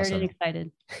 Awesome. Scared and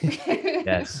excited.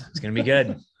 Yes, it's gonna be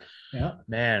good. Yeah,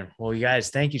 man. Well, you guys,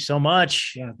 thank you so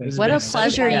much. Yeah, what a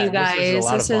pleasure, you guys. This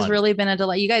has fun. really been a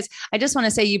delight. You guys, I just want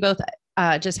to say you both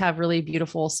just have really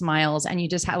beautiful smiles, and you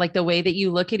just have like the way that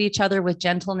you look at each other with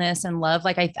gentleness and love.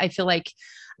 Like I feel like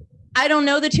I don't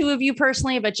know the two of you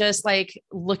personally, but just like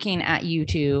looking at you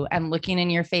two and looking in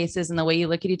your faces and the way you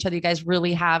look at each other, you guys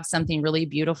really have something really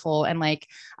beautiful and like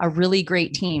a really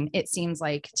great team. It seems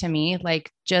like to me, like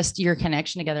just your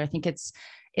connection together. I think it's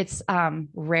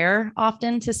rare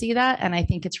often to see that. And I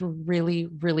think it's really,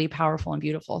 really powerful and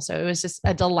beautiful. So it was just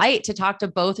a delight to talk to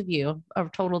both of you, a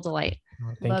total delight.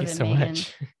 Oh, thank you so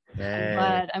much.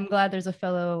 I'm glad there's a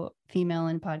fellow female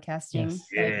in podcasting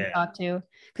that I can talk to.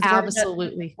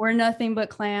 Absolutely. We're nothing but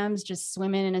clams just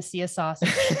swimming in a sea of sausage.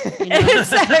 You know?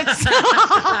 That's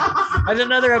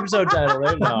another episode title.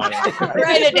 Right? No.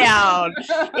 Write it down.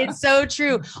 It's so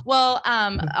true. Well,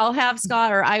 I'll have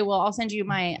Scott, or I'll send you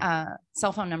my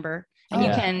cell phone number. And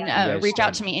you can reach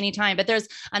out to me anytime. But there's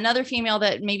another female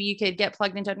that maybe you could get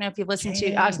plugged into. I don't know if you've listened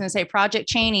to. I was going to say Project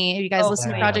Cheney. You guys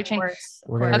listen to Project Cheney?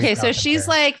 Okay, so she's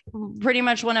like pretty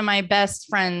much one of my best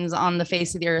friends on the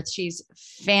face of the earth. She's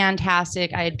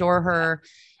fantastic. I adore her.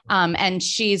 And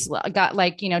she's got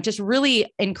like, you know, just really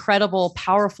incredible,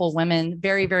 powerful women,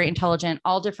 very, very intelligent,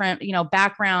 all different, you know,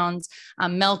 backgrounds.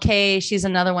 Mel K, she's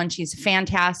another one. She's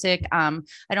fantastic. I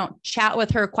don't chat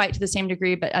with her quite to the same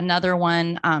degree, but another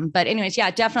one. But anyways, yeah,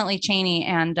 definitely Cheney.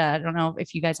 And I don't know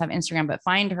if you guys have Instagram, but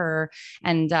find her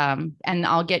and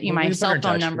I'll get you my cell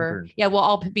phone number. Yeah, we'll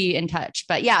all be in touch.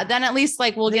 But yeah, then at least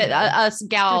like we'll get us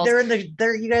gals.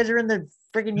 You guys are in the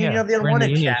freaking union of the other one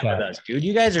to chat with us, dude.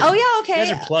 You guys are. Oh yeah, okay. You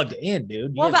guys are plugged in,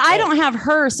 dude. Well, but I don't have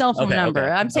her cell phone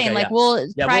number. I'm saying like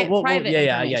private.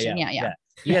 Yeah.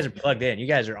 You guys are plugged in. You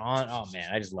guys are on. Oh man,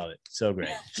 I just love it. So great.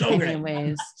 So great.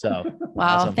 Anyways. So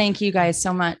wow. Awesome. Thank you guys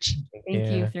so much.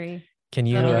 Thank you, three. Can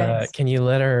you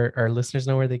let our listeners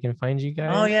know where they can find you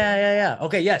guys? Oh yeah.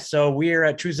 Okay, yes. So we're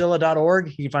at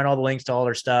truezilla.org. You can find all the links to all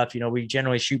our stuff. You know, we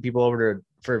generally shoot people over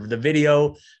for the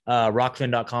video,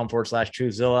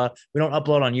 rockfin.com/truezilla. We don't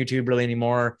upload on YouTube really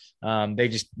anymore. They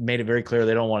just made it very clear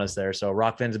they don't want us there. So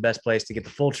Rockfin's the best place to get the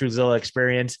full Truezilla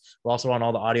experience. We're also on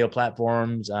all the audio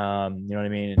platforms. You know what I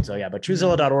mean? And so yeah, but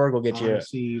truezilla.org will get you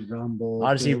Odyssey,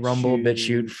 Rumble,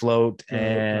 BitChute, Float,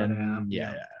 and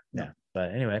yeah.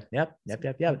 But anyway, yep.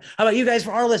 How about you guys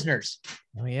for our listeners?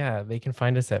 Oh yeah, they can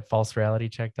find us at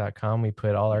falserealitycheck.com. We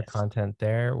put all our content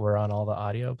there. We're on all the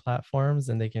audio platforms,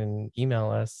 and they can email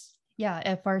us.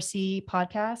 Yeah,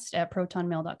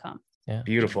 frcpodcast@protonmail.com. Yeah,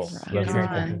 beautiful.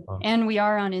 And we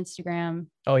are on Instagram.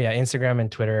 Oh yeah, Instagram and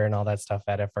Twitter and all that stuff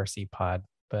at frcpod.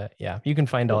 But yeah, you can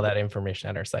find all that information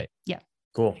at our site. Yeah.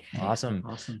 Cool. Awesome.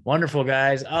 Wonderful,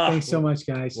 guys. Thanks so much,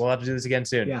 guys. We'll have to do this again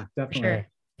soon. Yeah, definitely. Sure.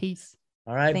 Peace.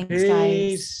 All right. Thanks, peace.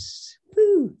 Guys.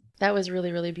 That was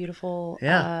really, really beautiful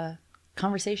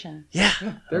conversation. Yeah.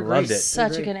 I loved it.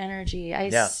 Such a good energy. I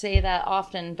say that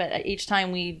often, but each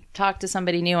time we talk to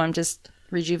somebody new, I'm just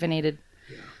rejuvenated.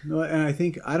 Yeah. No, and I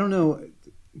think, I don't know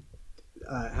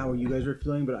how you guys are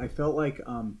feeling, but I felt like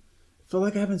I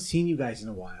haven't seen you guys in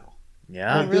a while.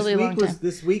 Yeah. Like really long time.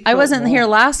 This week I wasn't here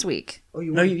last week. Oh,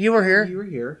 you were here. You were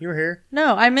here. You were here.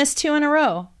 No, I missed 2 in a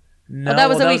row. No, that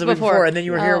was a week before. And then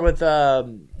you were here with our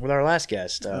last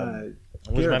guest.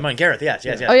 I'm losing my mind. Gareth, yes.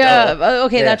 Oh yeah.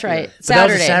 Okay, that's right.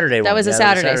 Saturday. That was a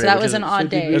Saturday. So that was an odd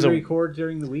day. Did we record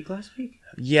during the week last week?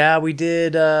 Yeah, we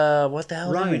did. What the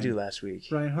hell did we do last week?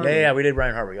 Ryan Hartwig. Yeah, we did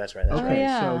Ryan Hartwig. That's right.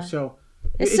 Okay, so.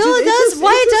 It does.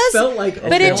 Why it does? Felt like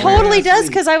but it totally does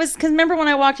because remember when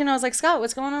I walked in, I was like, Scott,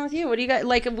 what's going on with you? What do you got?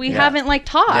 Like we haven't like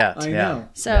talked. Yeah, I know.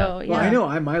 So Well, I know.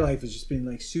 My life has just been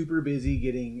like super busy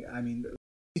getting. I mean,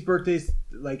 these birthdays.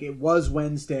 Like it was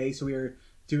Wednesday, so we were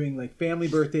doing like family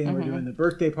birthday, and we're doing the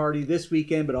birthday party this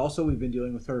weekend. But also, we've been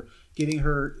dealing with her getting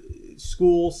her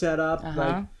school set up,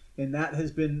 like, and that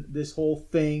has been this whole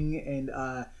thing. And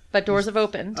but doors have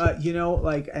opened.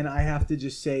 And I have to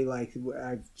just say, like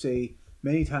I say.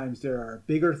 Many times there are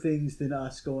bigger things than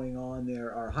us going on.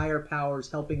 There are higher powers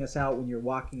helping us out when you're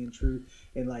walking in truth.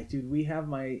 And like, dude, we have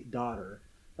my daughter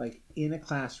like in a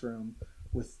classroom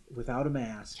without a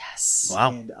mask. Yes.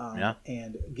 Wow.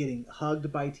 And getting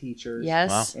hugged by teachers.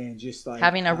 Yes. And just like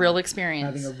having a real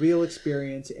experience.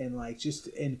 And like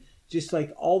just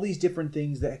like all these different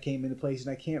things that came into place.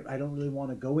 And I don't really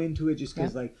want to go into it just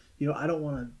because like, I don't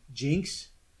want to jinx.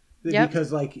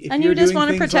 Because like if and you're you just doing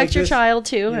want to protect like your this, child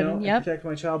too, protect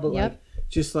my child, but like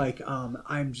just like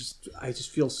I just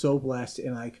feel so blessed,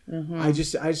 and like I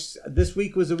just this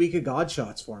week was a week of God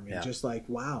shots for me. Just like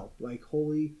wow, like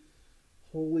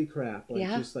holy crap, like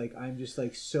just like I'm just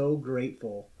like so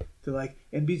grateful to like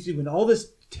and when all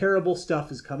this terrible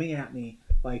stuff is coming at me,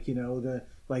 like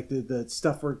the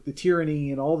stuff where the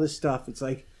tyranny and all this stuff, it's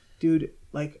like, dude,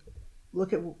 like.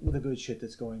 Look at the good shit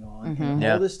that's going on and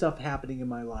all this stuff happening in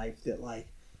my life that like,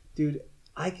 dude,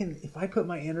 if I put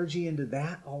my energy into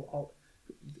that,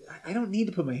 I don't need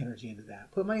to put my energy into that.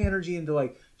 Put my energy into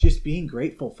like just being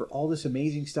grateful for all this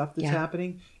amazing stuff that's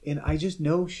happening. And I just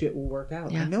know shit will work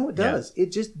out. I know it does.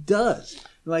 It just does.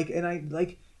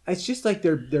 It's just like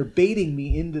they're baiting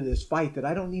me into this fight that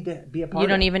I don't need to be a part of. You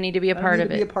don't even need to be a part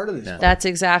of it. Be a part of this. That's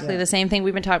exactly the same thing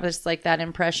we've been talking about. It's like that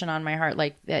impression on my heart,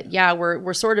 like that. Yeah,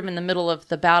 we're sort of in the middle of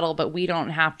the battle, but we don't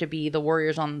have to be the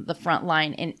warriors on the front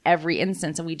line in every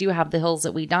instance. And we do have the hills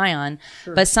that we die on.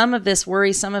 Sure. But some of this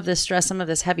worry, some of this stress, some of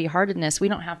this heavy-heartedness, we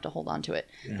don't have to hold on to it.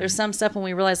 Yeah. There's some stuff when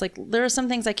we realize, like, there are some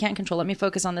things I can't control. Let me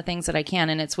focus on the things that I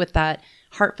can, and it's with that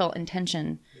heartfelt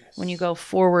intention. When you go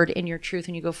forward in your truth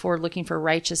and you go forward looking for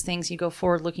righteous things, you go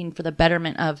forward looking for the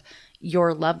betterment of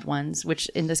your loved ones, which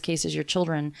in this case is your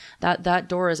children, that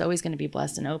door is always going to be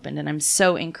blessed and opened. And I'm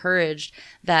so encouraged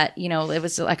that, it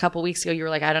was a couple weeks ago, you were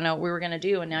like, I don't know what we were going to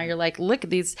do. And now you're like, look at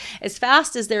these, as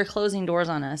fast as they're closing doors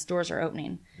on us, doors are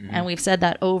opening. Mm-hmm. And we've said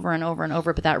that over and over and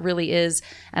over, but that really is.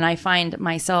 And I find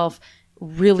myself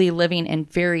really living and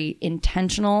very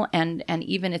intentional, and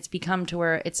even it's become to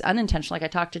where it's unintentional. Like I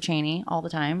talk to Cheney all the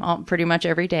time, pretty much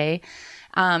every day.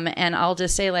 And I'll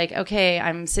just say like, okay,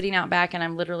 I'm sitting out back and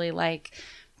I'm literally like,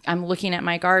 I'm looking at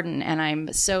my garden and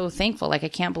I'm so thankful. Like, I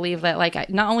can't believe that, like,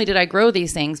 not only did I grow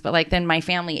these things, but like then my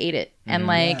family ate it. And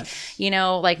like,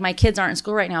 like my kids aren't in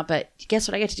school right now, but guess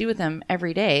what I get to do with them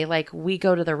every day? Like we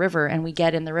go to the river and we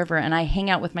get in the river and I hang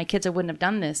out with my kids. I wouldn't have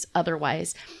done this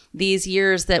otherwise. These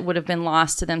years that would have been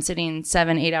lost to them sitting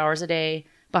 7-8 hours a day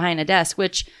behind a desk,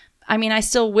 which I mean, I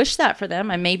still wish that for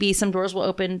them, and maybe some doors will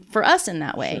open for us in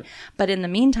that way. Sure. But in the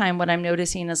meantime, what I'm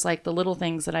noticing is like the little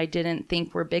things that I didn't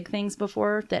think were big things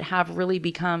before that have really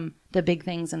become the big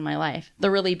things in my life,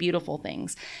 the really beautiful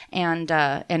things. And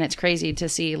it's crazy to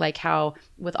see like how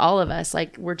with all of us,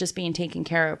 like we're just being taken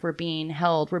care of, we're being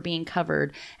held, we're being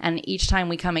covered. And each time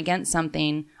we come against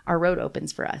something, our road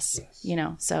opens for us,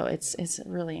 so it's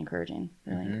really encouraging,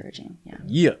 encouraging.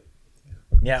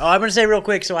 Yeah. Oh, I'm going to say real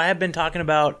quick. So I have been talking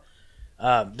about,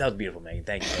 that was beautiful, Megan.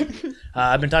 Thank you.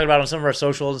 I've been talking about it on some of our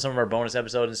socials and some of our bonus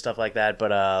episodes and stuff like that.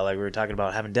 But like we were talking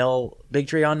about having Del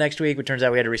Bigtree on next week. It turns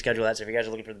out we had to reschedule that. So if you guys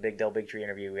are looking for the big Del Bigtree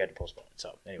interview, we had to postpone it.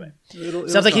 So anyway,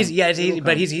 sounds like he's getting.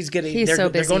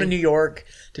 They're going to New York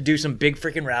to do some big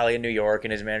freaking rally in New York,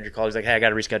 and his manager called. He's like, "Hey, I got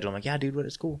to reschedule." I'm like, "Yeah, dude,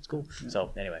 it's cool, it's cool." Yeah.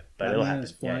 So anyway, but it'll happen.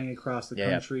 Flying across the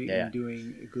country and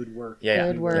doing good work.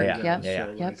 Good work.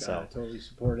 So I totally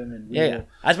support him. And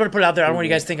I just want to put it out there. I don't want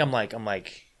you guys to think I'm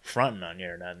like fronting on you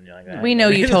or nothing like that. We know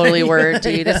you totally were,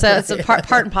 dude. It's a part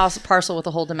and parcel with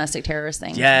the whole domestic terrorist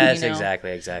thing. Yes,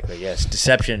 exactly. Yes,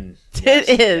 deception. Yes,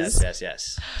 it is.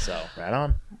 Yes. So right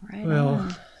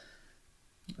on.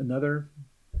 Another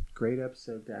great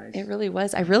episode, guys. It really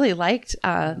was. I really liked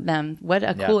them. What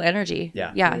a cool energy.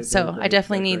 Yeah. So I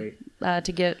definitely need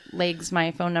to get Legs my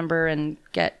phone number and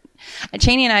get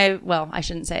Cheney and I, well, I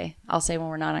shouldn't say. I'll say when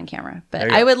we're not on camera.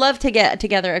 But I would love to get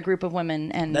together a group of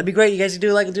women, and that'd be great. You guys could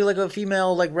do like a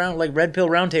female like red pill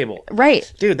round table.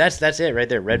 Right. Dude, that's it right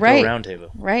there. Red pill round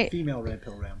table. Right. Female red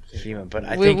pill round table. Female, but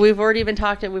I think we've already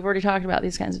talked about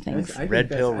these kinds of things. Red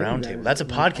pill round table. That's a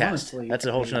podcast. Honestly, that's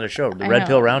a whole other show. The red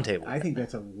pill round table. I think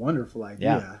that's a wonderful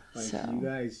idea. Yeah. Like, you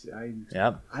guys,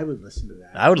 I would listen to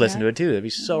that. I would listen to it too. That'd be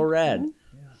so rad.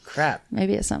 Crap.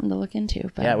 Maybe it's something to look into.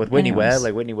 But yeah, with Whitney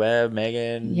Webb,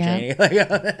 Megan, Cheney.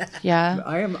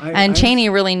 And Cheney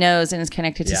really knows and is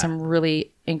connected to some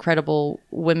really incredible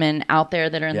women out there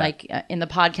that are in in the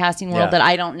podcasting world that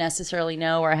I don't necessarily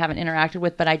know or I haven't interacted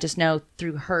with, but I just know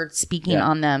through her speaking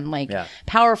on them,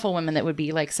 powerful women that would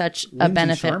be like such a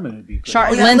benefit. Sharman would be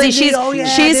Lindsay,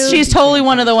 she's totally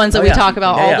one of the ones that we talk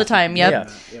about all the time.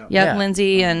 Yep.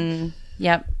 Lindsay and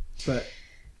But.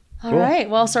 All right.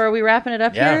 Well, so are we wrapping it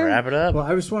up here? Yeah, wrap it up. Well,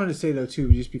 I just wanted to say though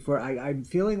too, just before I'm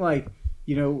feeling like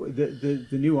the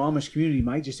new Amish community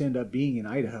might just end up being in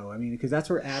Idaho. I mean, because that's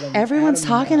where Everyone's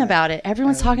talking about it.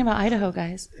 Everyone's talking about Idaho,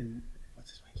 guys. And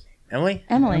what's his wife's name? Emily.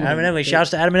 Adam and Emily.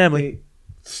 Shouts to Adam and Emily.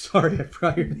 Sorry, I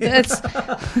forgot your name.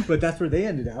 But that's where they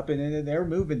ended up, and then they're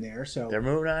moving there. So they're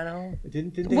moving. I know.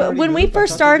 Didn't they when we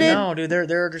first started? No, dude,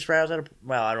 they're just right outside of.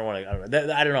 Well, I don't want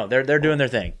to. I don't know. They're doing their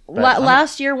thing.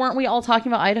 Last year, weren't we all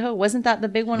talking about Idaho? Wasn't that the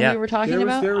big one we were talking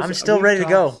about? I'm still ready to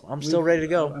go. I'm still ready to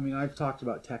go. I mean, I've talked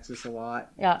about Texas a lot.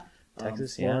 Yeah.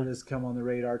 Texas, Florida's come on the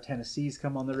radar. Tennessee's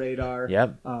come on the radar.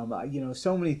 Yep.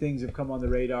 So many things have come on the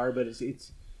radar, but it's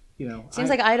seems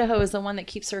like Idaho is the one that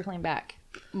keeps circling back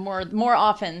more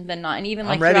often than not, and even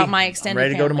throughout my extended family. I'm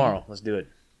ready to go tomorrow. Let's do it.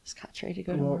 Scott's ready to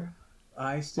go tomorrow.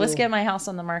 Let's get my house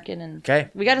on the market, and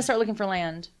we got to start looking for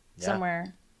land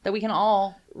somewhere that we can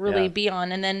all really be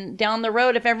on, and then down the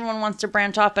road, if everyone wants to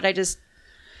branch off, but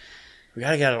we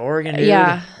gotta get out of Oregon, dude.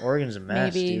 Yeah, Oregon's a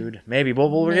mess, dude. Maybe.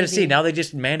 Well, we're gonna see. Now they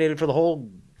just mandated for the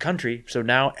whole country, so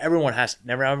now everyone's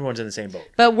in the same boat.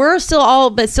 But still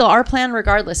our plan,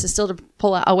 regardless, is still to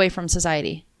pull away from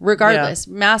society. Regardless,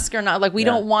 mask or not, we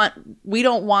don't want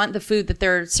the food that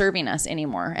they're serving us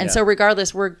anymore. And so,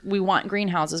 regardless, we want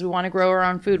greenhouses. We want to grow our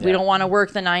own food. We don't want to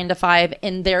work the 9 to 5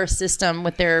 in their system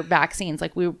with their vaccines.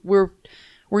 We're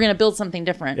going to build something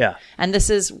different. Yeah. And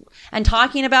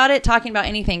talking about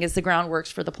anything is the groundwork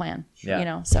for the plan.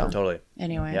 Yeah. So totally.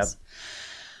 Anyways. Yep.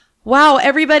 Wow,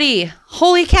 everybody.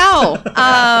 Holy cow.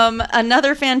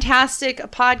 Another fantastic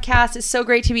podcast. It's so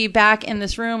great to be back in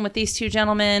this room with these two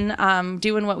gentlemen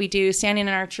doing what we do, standing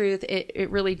in our truth. It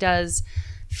really does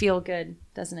feel good,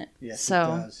 doesn't it? Yes,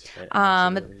 so, it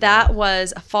does. That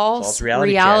was a false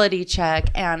reality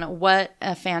check. And what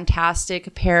a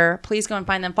fantastic pair. Please go and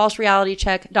find them,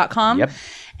 falserealitycheck.com. Yep.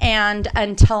 And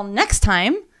until next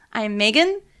time, I'm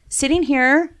Megan, sitting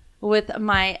here with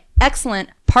my excellent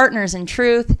partners in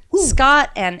truth, Scott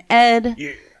and Ed.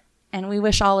 Yeah. And we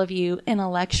wish all of you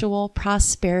intellectual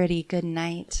prosperity. Good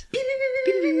night. Ding.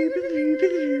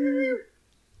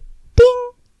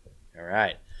 All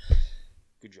right.